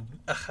 Echad.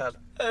 Echad.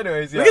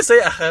 Anyways, yeah. We can say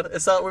Echad. It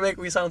sound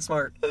we sound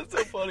smart. That's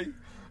so funny.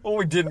 Well,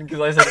 we didn't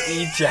because I said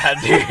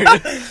Echad,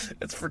 dude.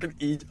 It's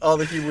freaking all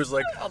the Hebrews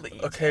like. All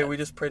the Okay, we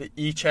just pray to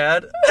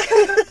Echad.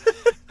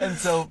 And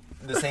so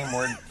the same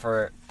word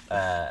for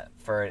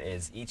it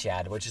is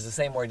Echad, which is the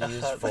same word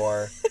used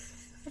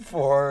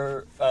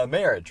for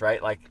marriage,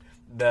 right? Like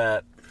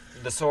the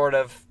sort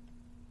of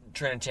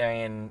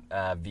Trinitarian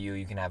view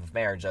you can have of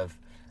marriage of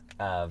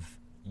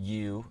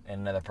you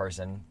and another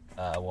person,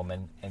 a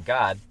woman, and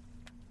God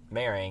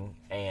marrying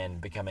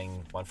and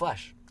becoming one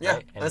flesh. Yeah,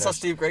 right? and that's how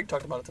Steve Gregg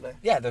talked about it today.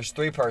 Yeah, there's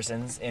three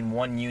persons in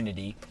one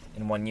unity,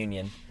 in one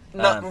union.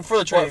 Not for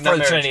the Trinity. Well, not for the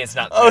marriage. Trinity, it's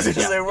not. I was going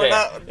to yeah, say we're yeah,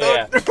 not.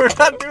 yeah, yeah. We're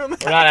not doing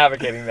that. We're not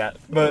advocating that,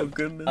 but Oh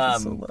goodness,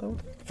 it's so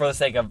loud. for the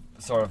sake of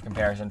sort of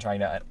comparison, trying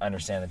to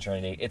understand the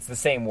Trinity, it's the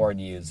same word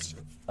used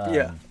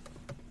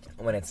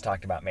when it's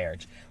talked about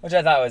marriage, which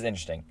I thought was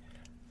interesting.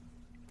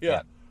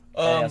 Yeah.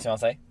 Anything else you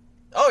want to say?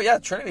 Oh yeah,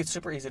 Trinity's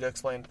super easy to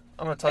explain.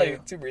 I'm going to tell Hey, you.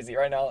 super easy.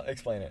 Right now,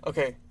 explain it.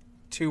 Okay,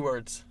 2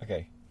 words.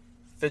 Okay.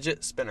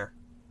 Fidget spinner.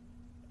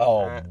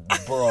 Oh, Alright.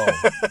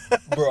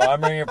 bro,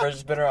 I'm bringing a fidget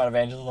spinner on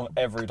evangelism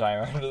every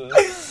time after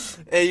this.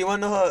 Hey, you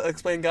want to know how to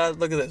explain God?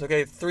 Look at this.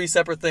 Okay, 3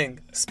 separate things.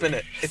 Spin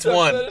it. It's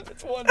one.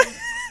 It's one.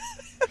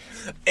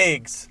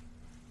 Eggs.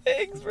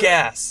 Eggs, bro.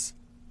 Gas.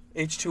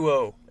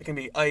 H2O. It can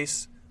be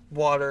ice,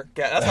 water,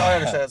 gas. That's how I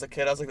understand it as a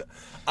kid.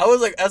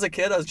 As a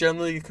kid, I was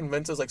generally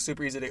convinced it was like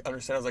super easy to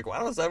understand. I was like, why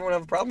does everyone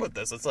have a problem with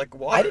this? It's like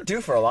water. I did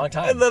too for a long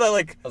time. And then I was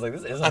like,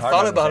 this isn't I hard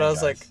thought to about it. I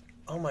was understand,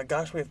 like, oh my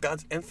gosh, if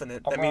God's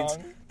infinite, I'm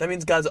wrong. that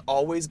means God's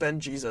always been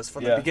Jesus.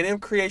 From the Yeah. beginning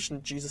of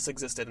creation, Jesus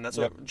existed, and that's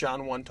Yep. what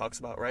John 1 talks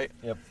about, right?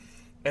 guys. Yep.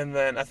 And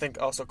then I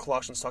think also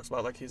Colossians talks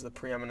about like he's the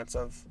preeminence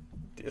of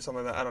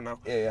something like that. I don't know.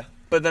 Yeah.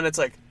 But then it's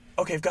like,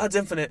 okay, if God's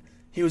infinite,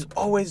 he was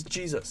always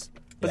Jesus.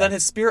 But Yeah. then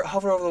his spirit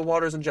hovered over the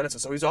waters in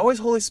Genesis. So he's always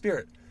Holy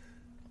Spirit.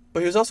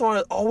 But he was also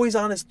always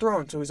on his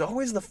throne. So he's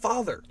always the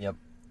Father. Yep.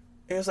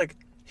 And it's like,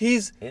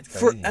 he's It's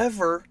crazy.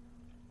 forever.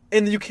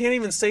 And you can't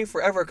even say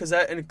forever because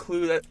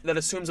that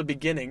assumes a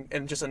beginning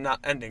and just a not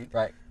ending.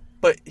 Right.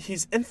 But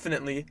he's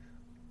infinitely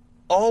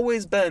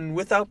always been,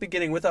 without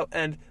beginning, without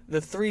end,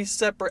 the 3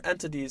 separate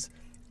entities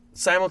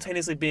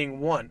simultaneously being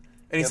one.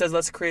 And he Yep. says,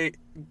 let's create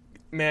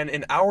man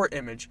in our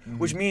image,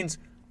 which means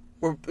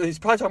he's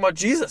probably talking about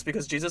Jesus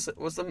because Jesus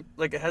was a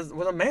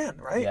man,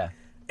 right? Yeah.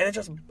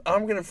 And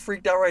I'm gonna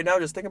freak out right now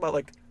just thinking about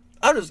like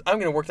I'm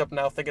gonna worked up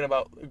now thinking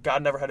about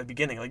God never had a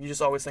beginning. Like you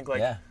just always think like,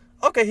 Yeah.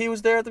 okay, he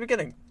was there at the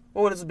beginning.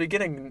 Well, what is the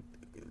beginning?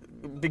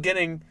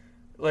 Beginning,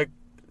 like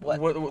What?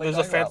 what What are there's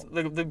you a talking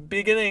fancy the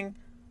beginning.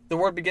 The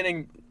word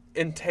beginning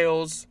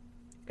entails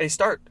a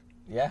start,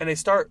 Yeah. and a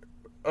start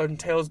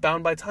entails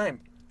bound by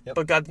time. Yep.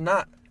 But God's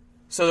not,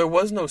 so there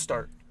was no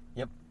start.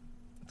 Yep.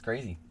 It's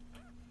crazy.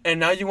 And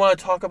now you want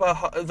to talk about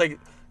how, like,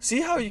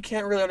 see how you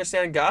can't really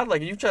understand God?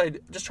 Like, you try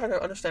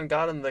to understand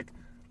God, and, like,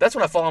 that's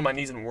when I fall on my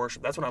knees in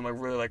worship. That's when I'm, like,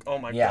 really like, oh,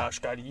 my Yeah. gosh,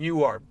 God,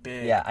 you are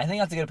big. Yeah, I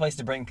think that's a good place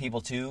to bring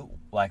people to,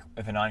 like,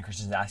 if a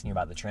non-Christian is asking you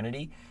about the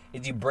Trinity,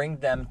 is you bring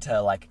them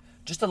to, like,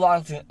 just a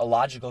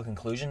logical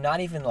conclusion, not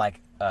even,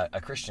 like,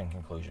 a Christian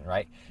conclusion,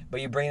 right?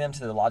 But you bring them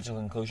to the logical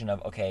conclusion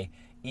of, okay,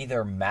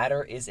 either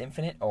matter is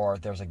infinite or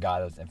there's a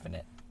God that's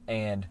infinite.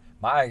 And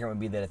my argument would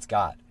be that it's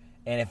God.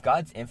 And if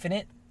God's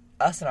infinite,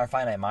 us in our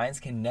finite minds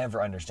can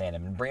never understand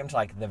him, and bring him to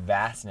like the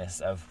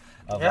vastness of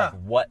Yeah. like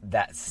what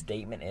that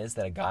statement is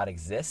that a God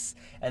exists.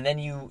 And then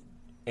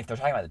if they're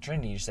talking about the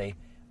Trinity, you say,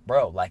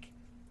 bro, like,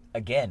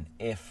 again,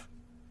 if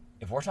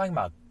we're talking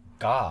about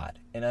God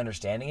and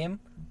understanding him,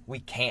 we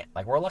can't.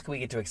 Like, we're lucky we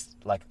get to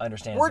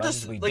understand We're as much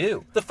just as we like,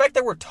 do. the fact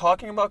that we're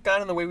talking about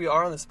God in the way we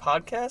are on this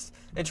podcast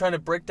and trying to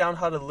break down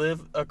how to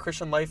live a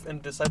Christian life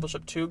and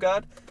discipleship to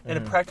God in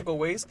Mm-hmm. practical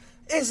ways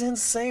is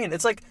insane.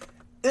 It's like,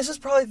 this is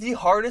probably the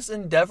hardest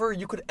endeavor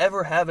you could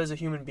ever have as a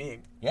human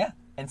being. Yeah.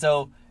 And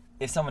so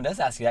if someone does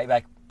ask you that, you're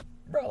like,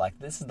 bro, like,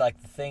 this is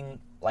like the thing,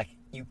 like,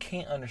 you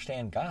can't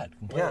understand God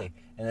completely.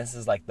 And this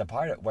is like the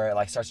part of where it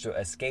like starts to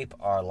escape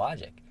our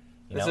logic.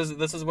 You know?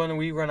 This is when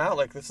we run out.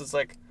 Like, this is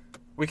like,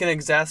 we can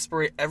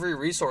exasperate every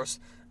resource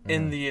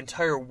in the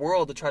entire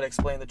world to try to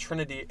explain the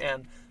Trinity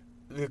and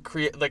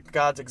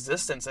God's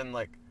existence, and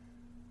like,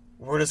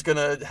 we're just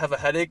gonna have a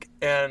headache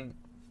and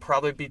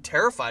probably be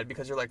terrified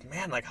because you're like,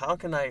 man, like, how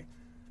can I?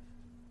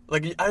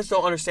 Like, I just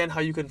don't understand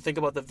how you can think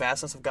about the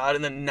vastness of God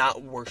and then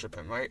not worship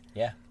him, right?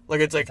 Yeah. Like,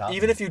 it's like, That's awesome.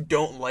 even if you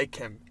don't like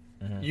him,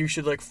 you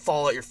should like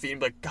fall at your feet and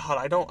be like, God,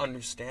 I don't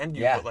understand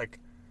you, Yeah. but like,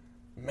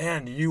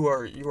 man, you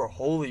are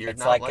holy. You're It's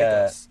not like like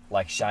us.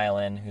 like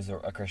Shylin, who's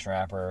a Christian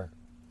rapper.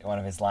 One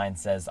of his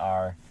lines says,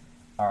 "Our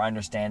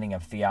understanding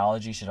of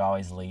theology should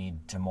always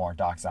lead to more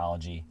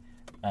doxology."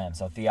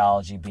 So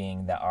theology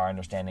being that our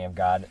understanding of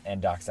God,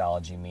 and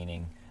doxology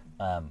meaning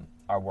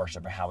our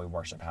worship and how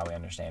we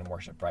understand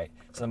worship, right?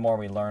 So the more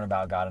we learn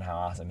about God and how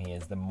awesome He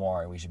is, the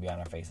more we should be on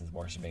our faces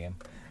worshiping Him,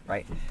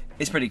 right?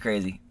 It's pretty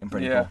crazy and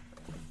pretty cool.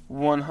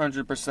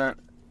 100%.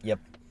 Yep.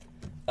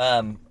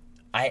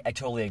 I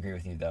totally agree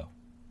with you, though.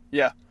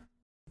 Yeah.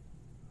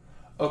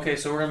 Okay,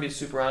 so we're going to be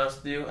super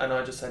honest with you. I know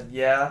I just said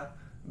yeah,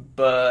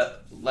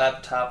 but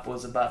laptop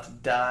was about to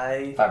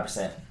die.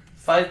 5%.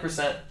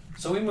 5%.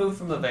 So we moved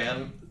from the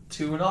van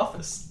to an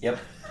office. Yep.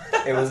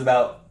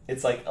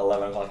 It's like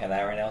 11 o'clock at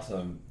night right now,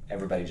 so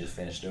everybody just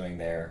finished doing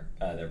their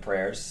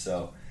prayers,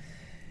 so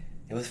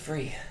it was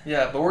free.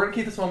 Yeah, but we're going to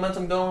keep this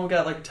momentum going. We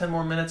got like 10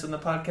 more minutes in the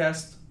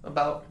podcast,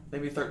 about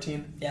maybe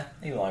 13. Yeah,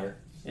 maybe longer.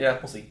 Yeah.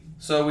 We'll see.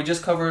 So we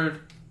just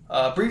covered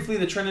briefly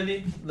the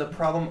Trinity, the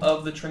problem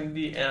of the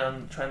Trinity,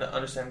 and trying to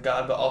understand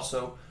God, but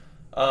also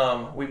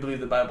we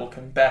believe the Bible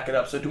can back it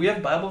up. So do we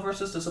have Bible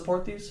verses to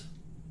support these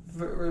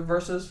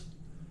verses?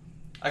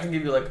 I can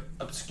give you like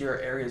obscure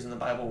areas in the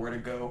Bible where to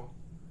go.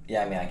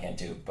 Yeah, I mean, I can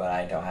too, but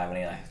I don't have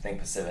any. I think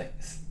Pacific.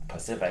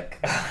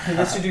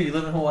 Yes, you do. You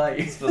live in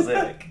Hawaii.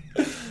 Specific.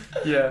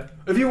 Yeah.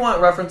 If you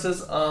want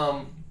references,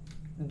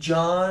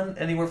 John,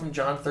 anywhere from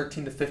John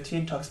 13 to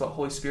 15, talks about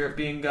Holy Spirit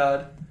being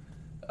God.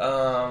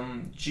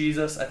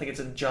 Jesus, I think it's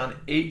in John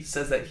 8,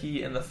 says that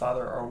He and the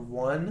Father are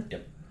one.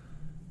 Yep.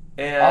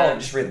 And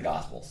Just read the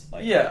Gospels.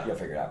 Yeah. You'll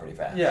figure it out pretty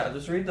fast. Yeah,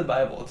 just read the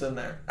Bible. It's in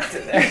there.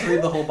 Just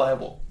read the whole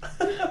Bible.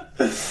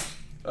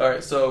 All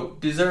right. So,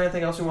 is there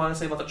anything else we want to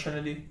say about the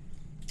Trinity?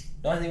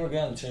 No, I think we're good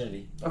on the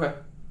Trinity. Okay.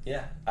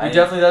 Yeah.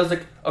 That was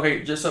like,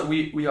 okay, just so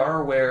we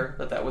are aware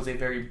that was a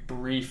very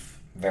brief,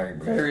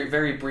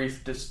 very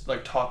brief, just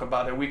like talk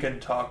about it. We can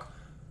talk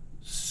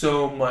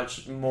so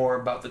much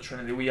more about the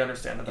Trinity. We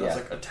understand that was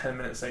like a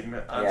 10-minute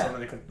segment on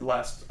something that could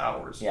last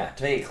hours. Yeah,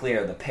 to make it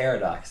clear, the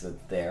paradox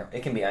that's there,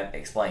 it can be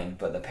explained,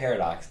 but the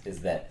paradox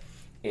is that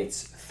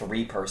it's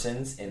three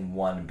persons in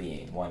one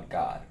being, one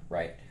God,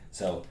 right?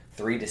 So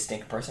three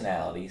distinct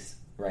personalities,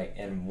 right,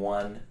 and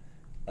one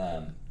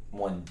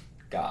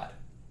God.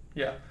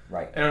 Yeah.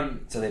 Right.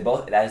 So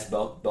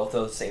both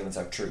those statements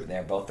are true. They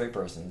are both three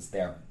persons,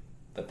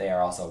 but they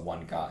are also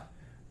one God,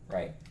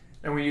 right?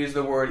 And we use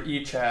the word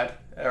ichad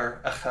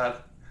or echad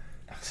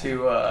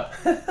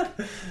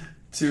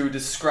to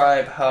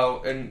describe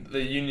how in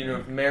the union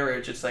of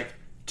marriage it's like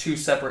two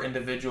separate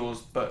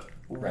individuals but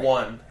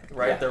one,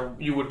 right? Yeah.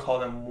 You would call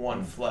them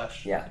one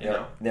flesh. Yeah,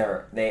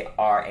 they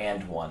are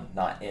and one,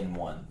 not in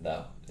one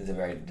though. It's a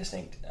very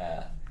distinct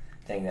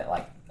thing that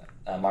like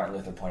Martin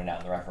Luther pointed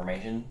out in the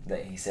Reformation,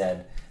 that he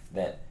said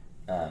that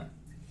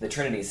the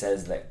Trinity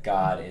says that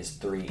God is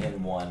three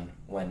in one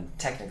when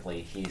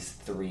technically He's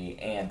three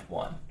and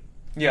one.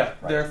 Yeah,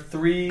 right? They're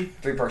three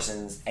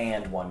persons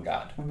and one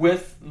God.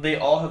 They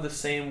all have the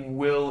same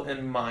will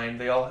in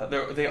mind. They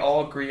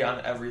all agree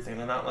on everything.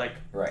 They're not like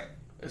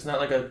It's not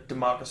like a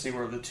democracy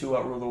where the two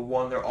outrule the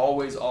one. They're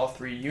always all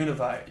three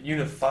unified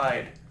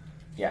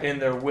in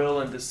their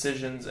will and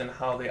decisions and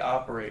how they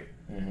operate.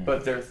 Mm-hmm.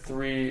 But they're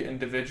three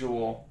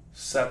individual,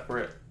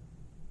 separate.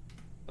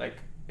 Like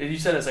you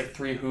said, it's like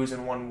three who's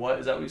and one what.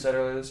 Is that what you said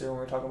earlier this year when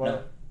we were talking about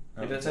it?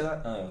 You didn't say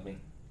that? No, it was me.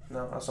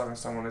 No, I was talking to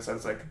someone that said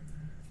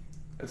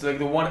it's like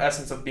the one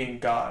essence of being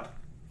God,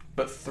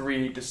 but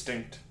three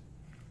distinct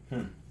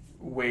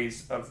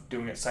ways of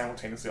doing it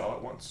simultaneously all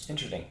at once.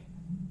 Interesting.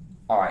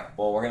 All right,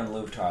 well, we're going to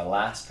move to our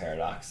last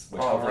paradox,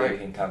 which hopefully we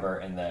can cover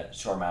in the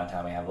short amount of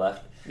time we have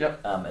left.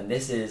 Yep. And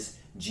this is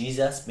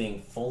Jesus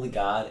being fully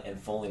God and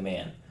fully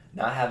man,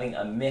 not having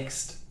a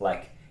mixed,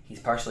 like, He's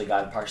partially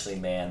God, partially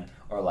man,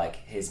 or like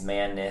His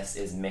manness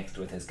is mixed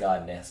with His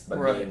godness, but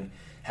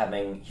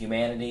having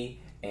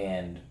humanity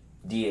and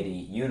deity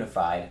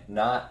unified,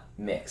 not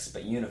mixed,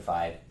 but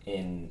unified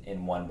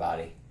in one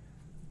body.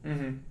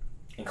 Mm-hmm.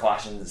 In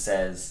Colossians it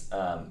says,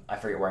 I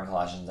forget where in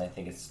Colossians, I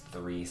think it's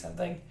 3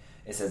 something,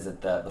 it says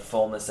that the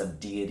fullness of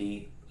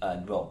deity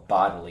dwelt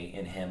bodily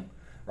in Him,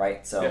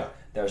 right? So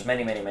there's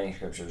many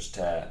scriptures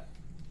to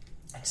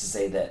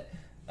say that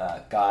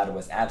God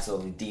was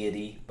absolutely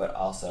deity, but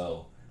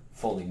also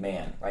fully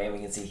man, right? And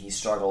we can see He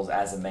struggles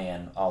as a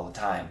man all the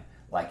time,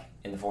 like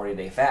in the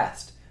 40-day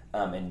fast.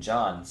 In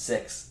John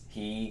 6,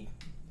 He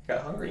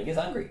got hungry. He gets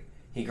hungry.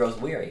 He grows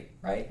weary,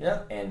 right?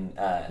 Yeah. And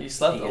he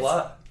slept a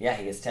lot. Yeah,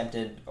 he gets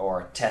tempted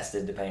or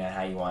tested, depending on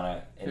how you want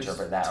to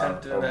interpret that.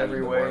 Tempted or in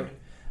every way.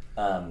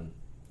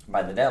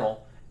 By the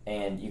devil,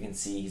 and you can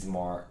see he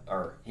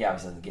obviously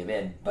doesn't give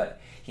in, but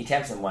he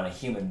tempts him when a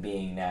human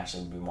being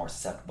naturally would be more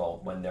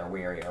susceptible when they're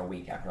weary or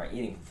weak after not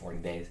eating for 40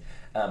 days.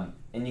 And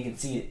you can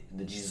see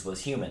that Jesus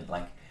was human.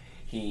 Like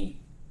he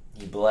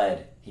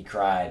bled, he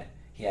cried,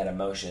 he had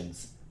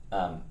emotions.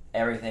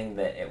 Everything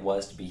that it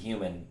was to be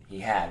human, he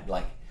had.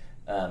 Like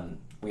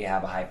we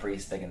have a high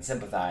priest that can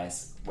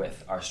sympathize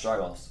with our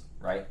struggles,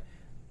 right?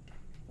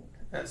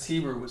 As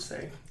Hebrew would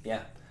say.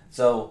 Yeah.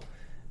 So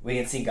we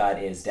can see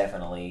God is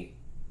definitely,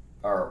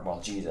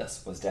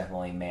 Jesus was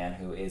definitely man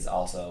who is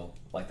also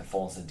like the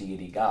fullness of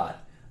deity God.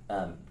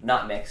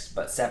 Not mixed,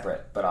 but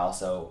separate, but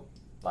also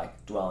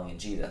like dwelling in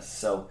Jesus.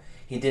 So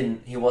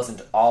he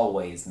wasn't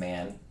always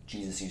man.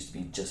 Jesus used to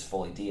be just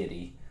fully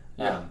deity.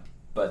 Yeah.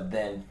 but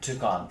then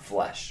took on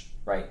flesh,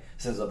 right?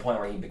 So there's a point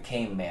where he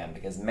became man,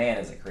 because man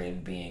is a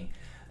created being.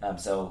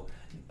 So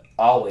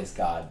always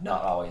God,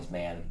 not always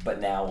man,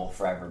 but now will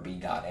forever be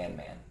God and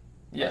man.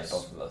 Yes.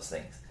 Both of those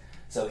things.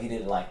 So he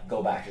didn't like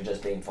go back to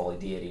just being fully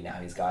deity. Now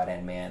he's God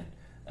and man,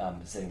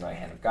 sitting right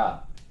hand of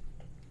God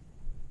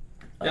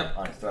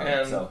on his throne.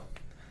 And so,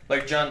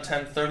 like John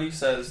 10:30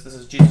 says, this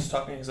is Jesus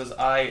talking. He says,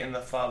 "I and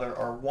the Father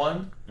are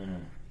one." mm-hmm.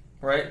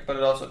 Right? But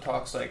it also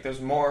talks like there's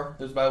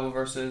Bible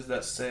verses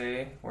that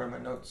say, where are my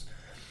notes?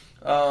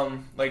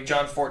 Like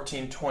John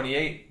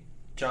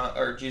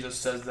 14:28, Jesus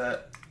says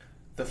that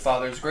the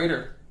Father is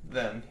greater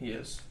than he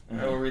is.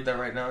 Mm-hmm. I will read that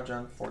right now.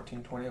 John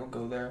 14:28. We'll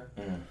go there,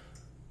 and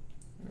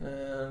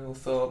we'll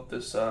fill up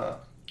this.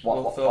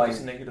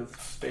 This negative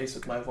space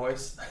with my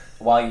voice.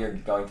 While you're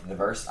going through the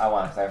verse, I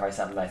want to clarify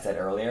something I said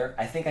earlier.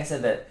 I think I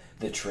said that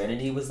the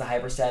Trinity was the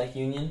hypostatic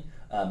union.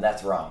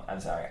 That's wrong. I'm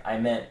sorry. I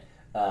meant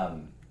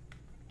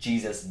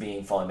Jesus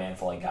being fully man,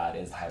 fully God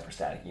is the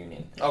hypostatic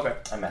union. Okay.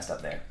 I messed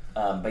up there.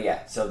 But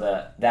yeah, so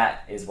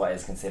that is what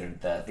is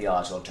considered the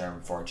theological term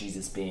for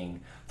Jesus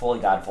being fully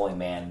God, fully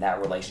man.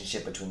 That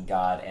relationship between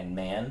God and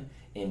man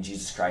in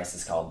Jesus Christ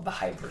is called the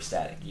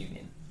hypostatic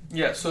union.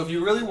 Yeah, so if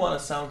you really want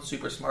to sound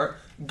super smart,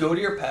 go to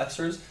your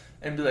pastors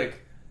and be like,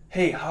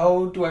 hey,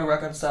 how do I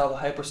reconcile the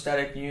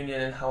hypostatic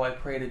union and how I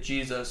pray to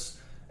Jesus?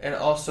 And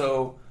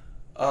also,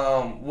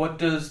 what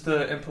does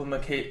the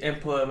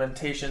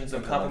implementations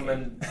of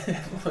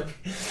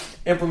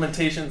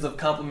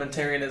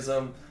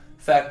complementarianism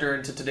factor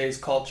into today's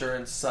culture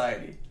and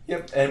society?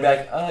 Yep. And be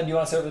like, do you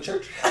want to serve the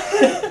church?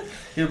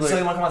 You'd be like, so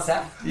you want to come on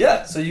staff?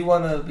 Yeah, so you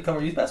want to become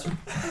a youth pastor?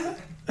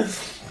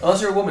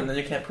 Unless you're a woman, then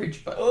you can't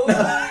preach. But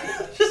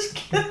just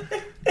kidding.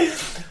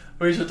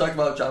 We should talk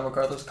about John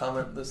MacArthur's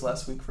comment this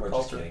last week for We're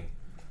culture. Just kidding.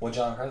 What did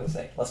John MacArthur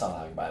say? Let's not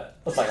talk about it.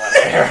 Let's talk about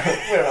it later.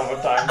 We don't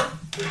have time.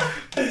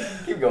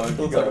 Keep going.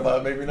 We'll talk about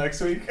it maybe next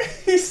week.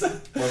 He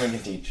said, women can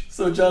teach.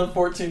 So John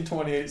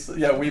 14:28.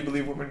 Yeah, we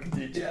believe women can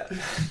teach. Yeah.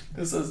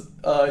 It says,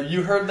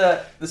 you heard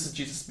that. This is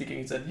Jesus speaking.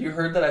 He said, "You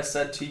heard that I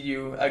said to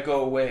you, I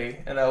go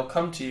away, and I will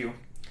come to you.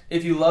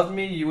 If you loved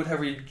me, you would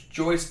have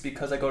rejoiced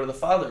because I go to the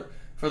Father.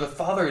 For the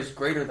Father is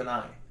greater than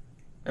I."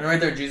 And right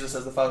there, Jesus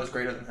says the Father is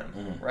greater than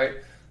him, right?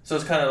 So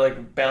it's kind of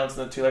like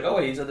balancing the two. Like, oh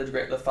wait, he said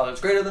the Father is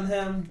greater than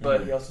him,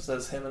 but he also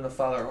says him and the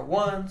Father are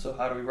one. So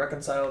how do we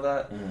reconcile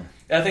that? And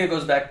I think it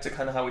goes back to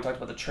kind of how we talked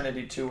about the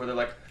Trinity too,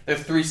 where they're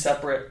three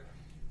separate,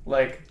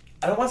 like,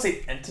 I don't want to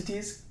say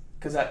entities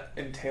because that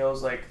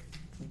entails like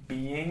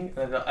being.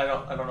 And I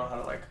don't know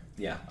how to like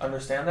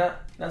understand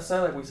that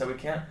necessarily. Like we said, we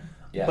can't.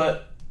 Yeah.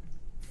 But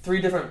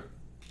three different,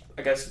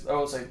 I guess I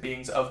will say,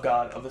 beings of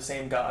God, of the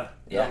same God.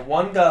 Yeah. You know,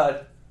 one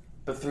God,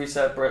 but three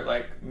separate,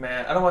 like,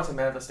 man. I don't want to say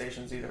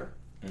manifestations either.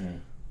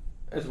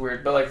 It's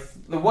weird, but like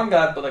the one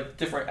God, but like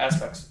different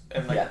aspects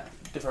and like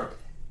different.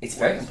 It's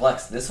very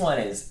complex. This one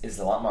is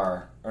a lot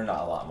more, or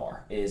not a lot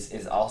more,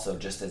 is also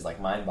just as like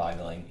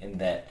mind-boggling in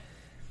that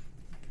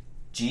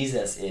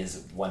Jesus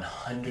is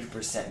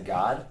 100%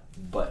 God,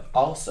 but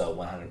also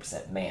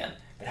 100% man.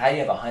 But how do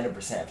you have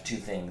 100% of two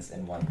things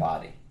in one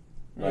body?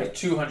 Right,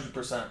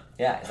 200%.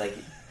 Yeah, it's like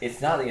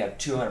it's not that you have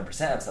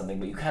 200% of something,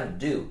 but you kind of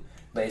do.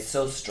 But it's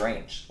so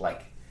strange,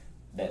 like.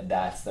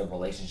 That's the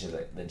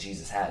relationship that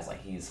Jesus has.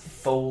 Like, he's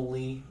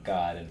fully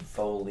God and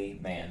fully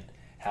man.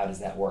 How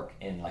does that work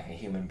in like a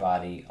human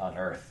body on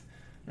earth?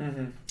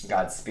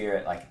 God's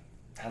spirit, like,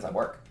 how does that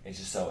work? It's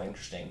just so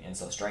interesting and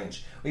so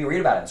strange. We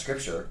read about it in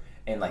Scripture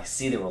and like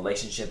see the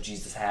relationship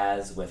Jesus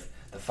has with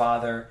the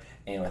Father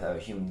and with other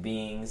human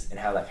beings and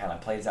how that kind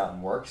of plays out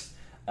and works.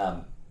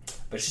 But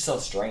it's just so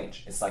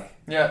strange. It's like,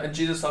 yeah, and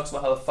Jesus talks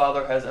about how the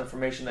Father has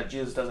information that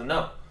Jesus doesn't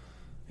know.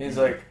 He's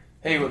like,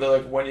 hey, well, they're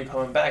like, when are you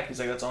coming back? He's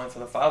like, that's only for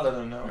the Father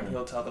to know, and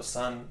he'll tell the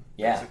Son.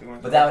 Yeah,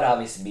 but that would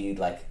obviously be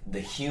like the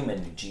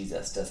human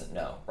Jesus doesn't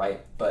know,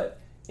 right? But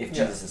if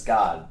Jesus is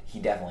God, he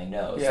definitely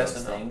knows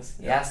those things.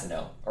 He has to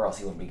know, or else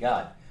he wouldn't be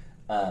God.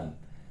 But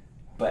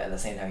at the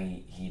same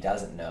time, he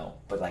doesn't know.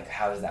 But like,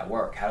 how does that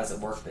work? How does it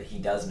work that he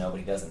does know, but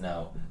he doesn't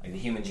know? Like the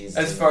human Jesus.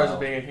 As far as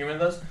being a human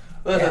does,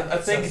 I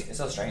think it's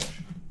so strange.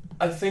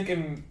 I think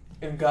in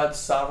God's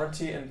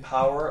sovereignty and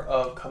power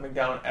of coming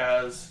down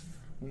as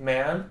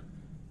man,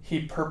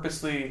 he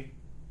purposely,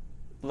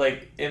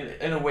 like,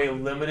 in a way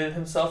limited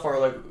himself, or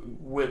like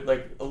would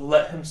like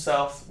let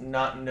himself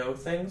not know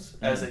things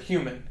as a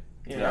human,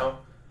 you know,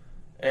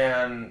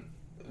 and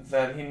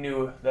then he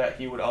knew that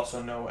he would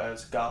also know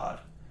as God,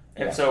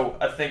 and so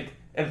I think,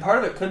 and part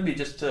of it could be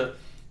just to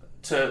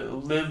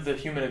live the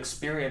human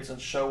experience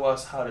and show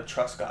us how to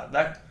trust God.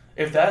 That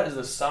if that is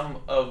the sum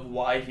of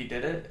why he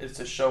did it, is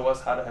to show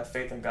us how to have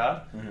faith in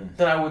God,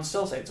 then I would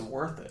still say it's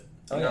worth it.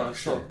 It's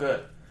still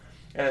good.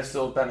 And it's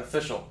still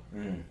beneficial.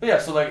 But yeah,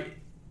 so like,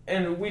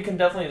 and we can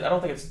definitely, I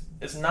don't think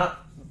it's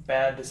not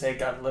bad to say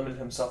God limited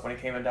himself when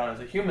he came down as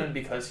a human,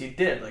 because he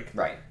did. Like,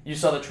 you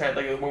saw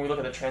like when we look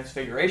at the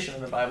transfiguration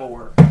in the Bible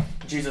where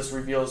Jesus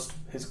reveals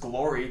his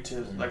glory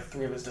to like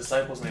three of his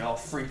disciples and they all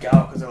freak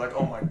out because they're like,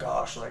 oh my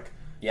gosh, like,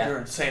 you're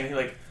insane.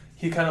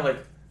 He kind of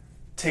like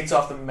takes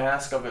off the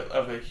mask of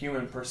a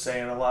human per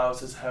se and allows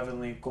his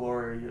heavenly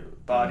glory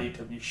body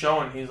to be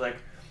shown. He's like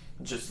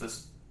just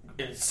this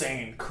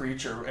insane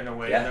creature in a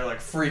way, and they're like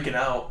freaking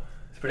out.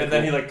 And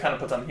then he like kind of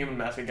puts on a human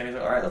mask again. He's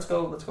like, all right, let's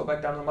go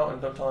back down to the mountain.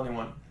 Don't tell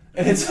anyone.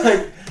 And it's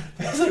like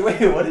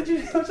wait, what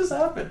just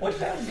happened? What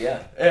happened?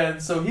 Yeah.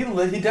 And so he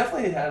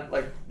definitely had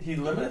he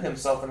limited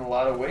himself in a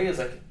lot of ways.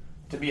 Like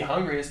to be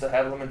hungry is to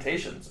have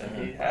limitations, and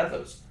he had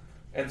those.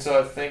 And so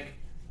I think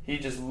he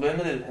just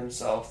limited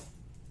himself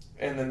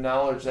in the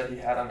knowledge that he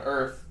had on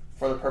earth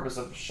for the purpose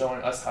of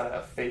showing us how to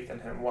have faith in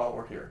him while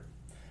we're here.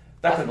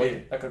 That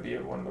could be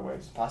one of the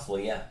ways.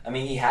 Possibly, yeah. I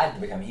mean, he had to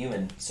become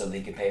human so that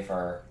he could pay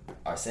for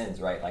our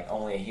sins, right? Like,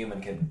 only a human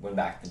could win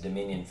back the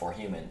dominion for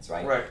humans,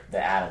 right? Right.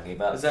 That Adam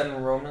gave up. Is that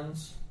in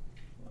Romans?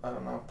 I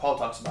don't know. Paul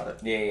talks about it.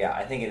 Yeah.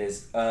 I think it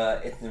is.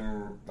 It's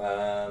in...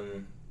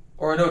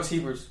 Or no, it's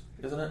Hebrews,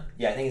 isn't it?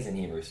 Yeah, I think it's in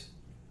Hebrews.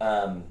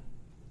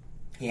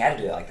 He had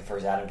to do that. Like, the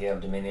first Adam gave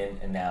up dominion,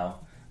 and now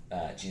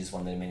Jesus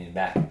won the dominion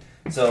back.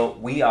 So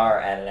we are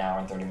at an hour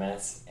and 30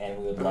 minutes, and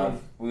we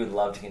would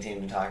love to continue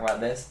to talk about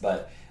this,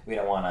 but we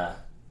don't want to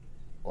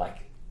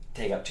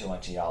take up too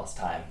much of y'all's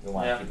time. We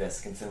want to keep this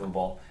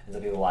consumable, and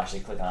so people will actually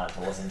click on it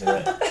to listen to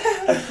it.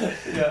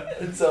 Yeah.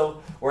 And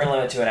so we're gonna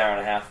limit it to an hour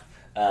and a half.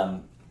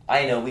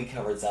 I know we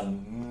covered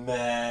some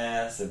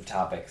massive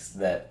topics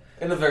that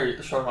in a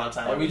very short amount of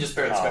time. We just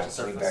barely scratched the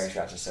surface. We barely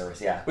scratched the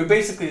surface. Yeah. We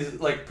basically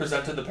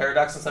presented the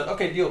paradox and said,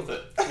 "Okay, deal with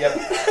it."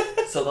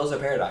 Yep. So those are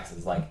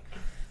paradoxes.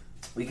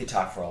 We could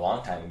talk for a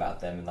long time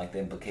about them and the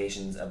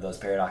implications of those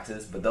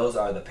paradoxes, but those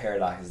are the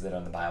paradoxes that are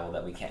in the Bible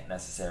that we can't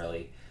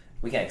necessarily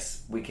we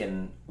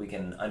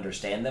can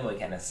understand them, but we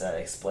can't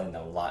necessarily explain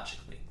them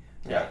logically.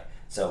 Right? Yeah.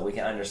 So we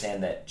can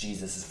understand that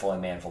Jesus is fully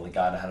man, fully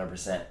God,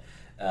 100%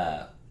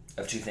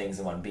 of two things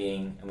in one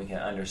being, and we can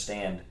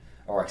understand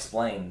or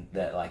explain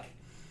that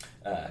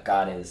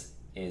God is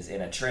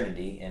in a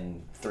Trinity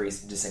in three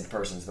distinct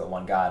persons, but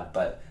one God,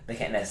 but they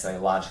can't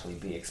necessarily logically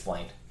be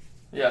explained.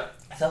 Yeah.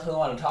 So that's what we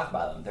want to talk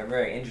about them. They're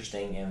very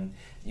interesting, and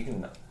you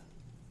can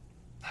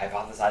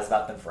hypothesize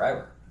about them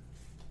forever.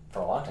 For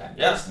a long time.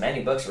 Yeah. There's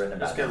many books written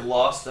about Just them. get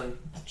lost in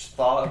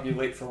thought of be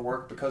late for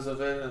work because of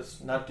it.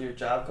 It's not do your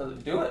job because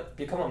of do it.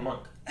 Become a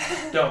monk.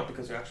 Don't,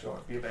 because you actually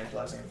want to be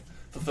evangelizing and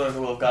fulfilling the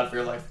will of God for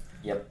your life.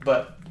 Yep.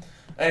 But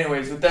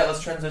anyways, with that,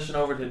 let's transition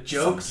over to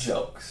jokes. Some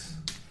jokes.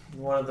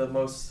 One of the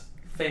most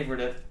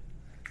favorited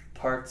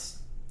parts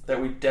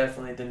that we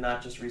definitely did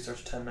not just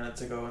research 10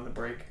 minutes ago in the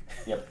break.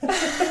 Yep.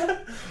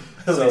 At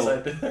least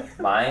I did.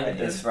 Mine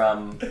is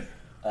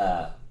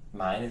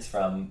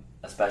from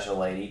a special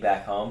lady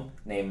back home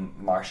named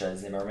Marsha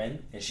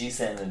Zimmerman, and she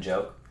sent in a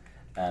joke,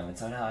 and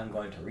so now I'm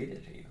going to read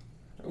it to you.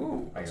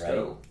 Ooh, Are you let's ready?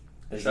 go.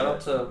 Shout out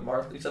to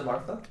Martha. You said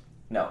Martha?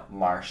 No,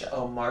 Marsha.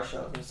 Oh, Marsha.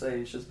 I was going to say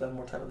you should spend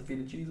more time at the feet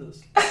of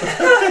Jesus.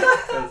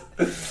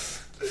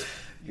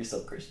 You're so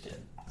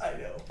Christian. I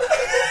know.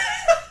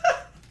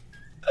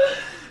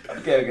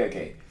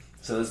 Okay.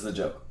 So this is the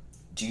joke.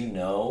 Do you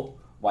know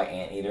why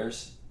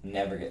anteaters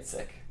never get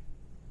sick?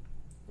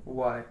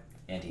 Why?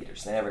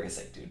 Anteaters. They never get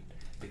sick, dude.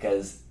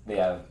 Because they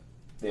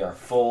are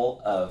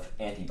full of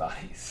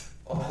antibodies.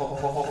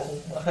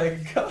 Oh my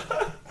god.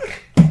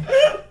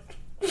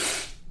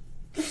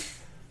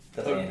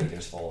 That's why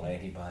anteaters full of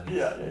antibodies.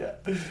 Yeah.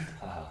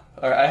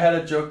 Alright, I had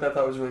a joke that I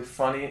thought was really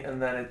funny,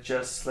 and then it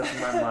just slipped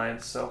my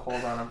mind, so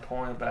hold on, I'm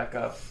pulling it back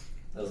up.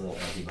 Those little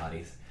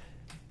antibodies.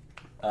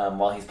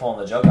 While he's pulling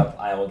the joke up,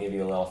 I will give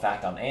you a little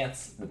fact on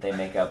ants that they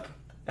make up.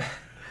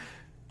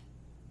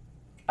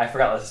 I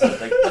forgot this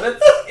something, but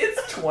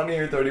it's 20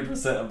 or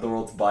 30% of the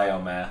world's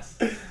biomass,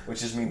 which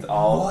just means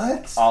all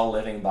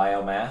living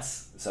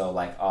biomass. So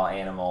all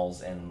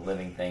animals and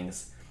living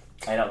things.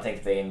 I don't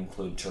think they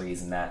include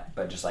trees in that,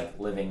 but just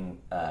living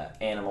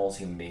animals,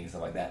 human beings,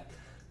 stuff like that.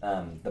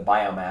 The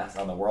biomass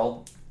on the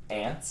world,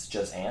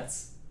 just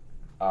ants,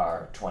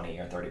 are 20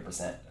 or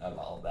 30% of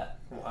all of that.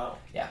 Wow.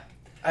 Yeah.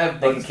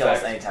 They can kill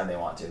us anytime they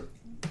want to.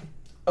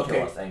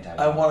 Okay,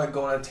 I want to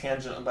go on a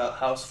tangent about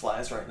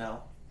houseflies right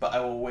now, but I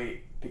will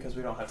wait because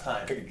we don't have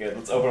time. Okay, good.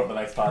 Let's open up the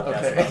next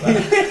podcast about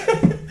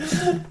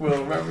that.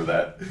 We'll remember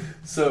that.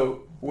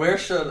 So, where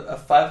should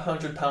a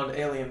 500-pound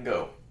alien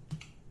go?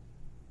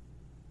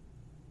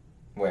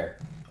 Where?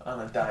 On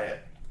a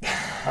diet.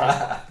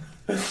 I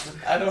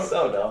don't.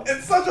 So dumb.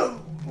 It's such a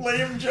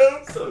lame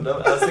joke. So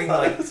dumb. I was thinking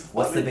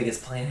what's the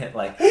biggest planet?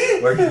 Where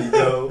can you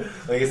go?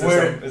 Is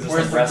there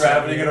where's the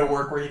gravity going to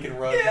work where you can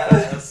run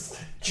fast?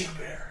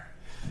 Jupiter.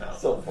 No.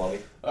 So funny.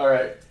 All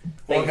right.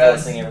 Thank you for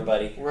listening,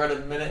 everybody. We're at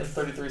 1 minute and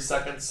 33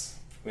 seconds.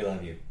 We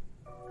love you.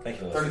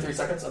 Thank you for listening. 33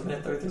 seconds? 1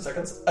 minute, 33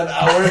 seconds? An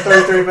hour and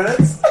 33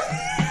 minutes?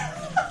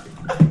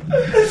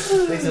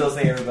 Thanks for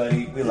listening,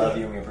 everybody. We love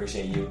you and we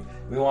appreciate you.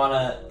 We want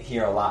to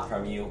hear a lot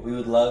from you. We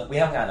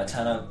haven't gotten a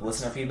ton of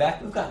listener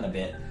feedback. We've gotten a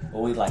bit, but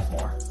we'd like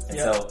more. And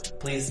so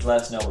please let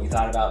us know what you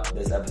thought about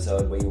this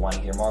episode, what you want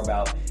to hear more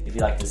about. If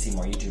you'd like to see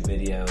more YouTube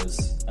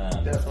videos.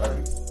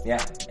 Definitely.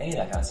 Any of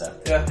that kind of stuff.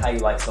 Yeah. How you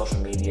like social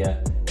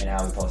media and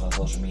how we post on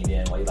social media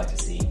and what you'd like to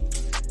see.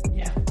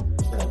 Yeah.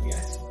 We love you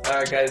guys. All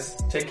right, guys.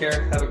 Take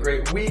care. Have a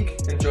great week.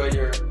 Enjoy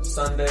your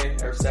Sunday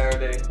or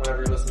Saturday,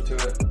 whenever you listen to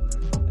it.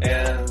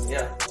 And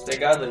yeah, stay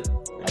godly.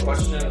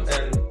 Question,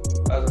 and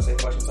I was gonna say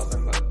question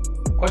something,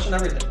 but question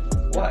everything.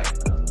 Why?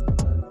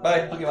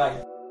 Bye. Okay,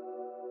 bye.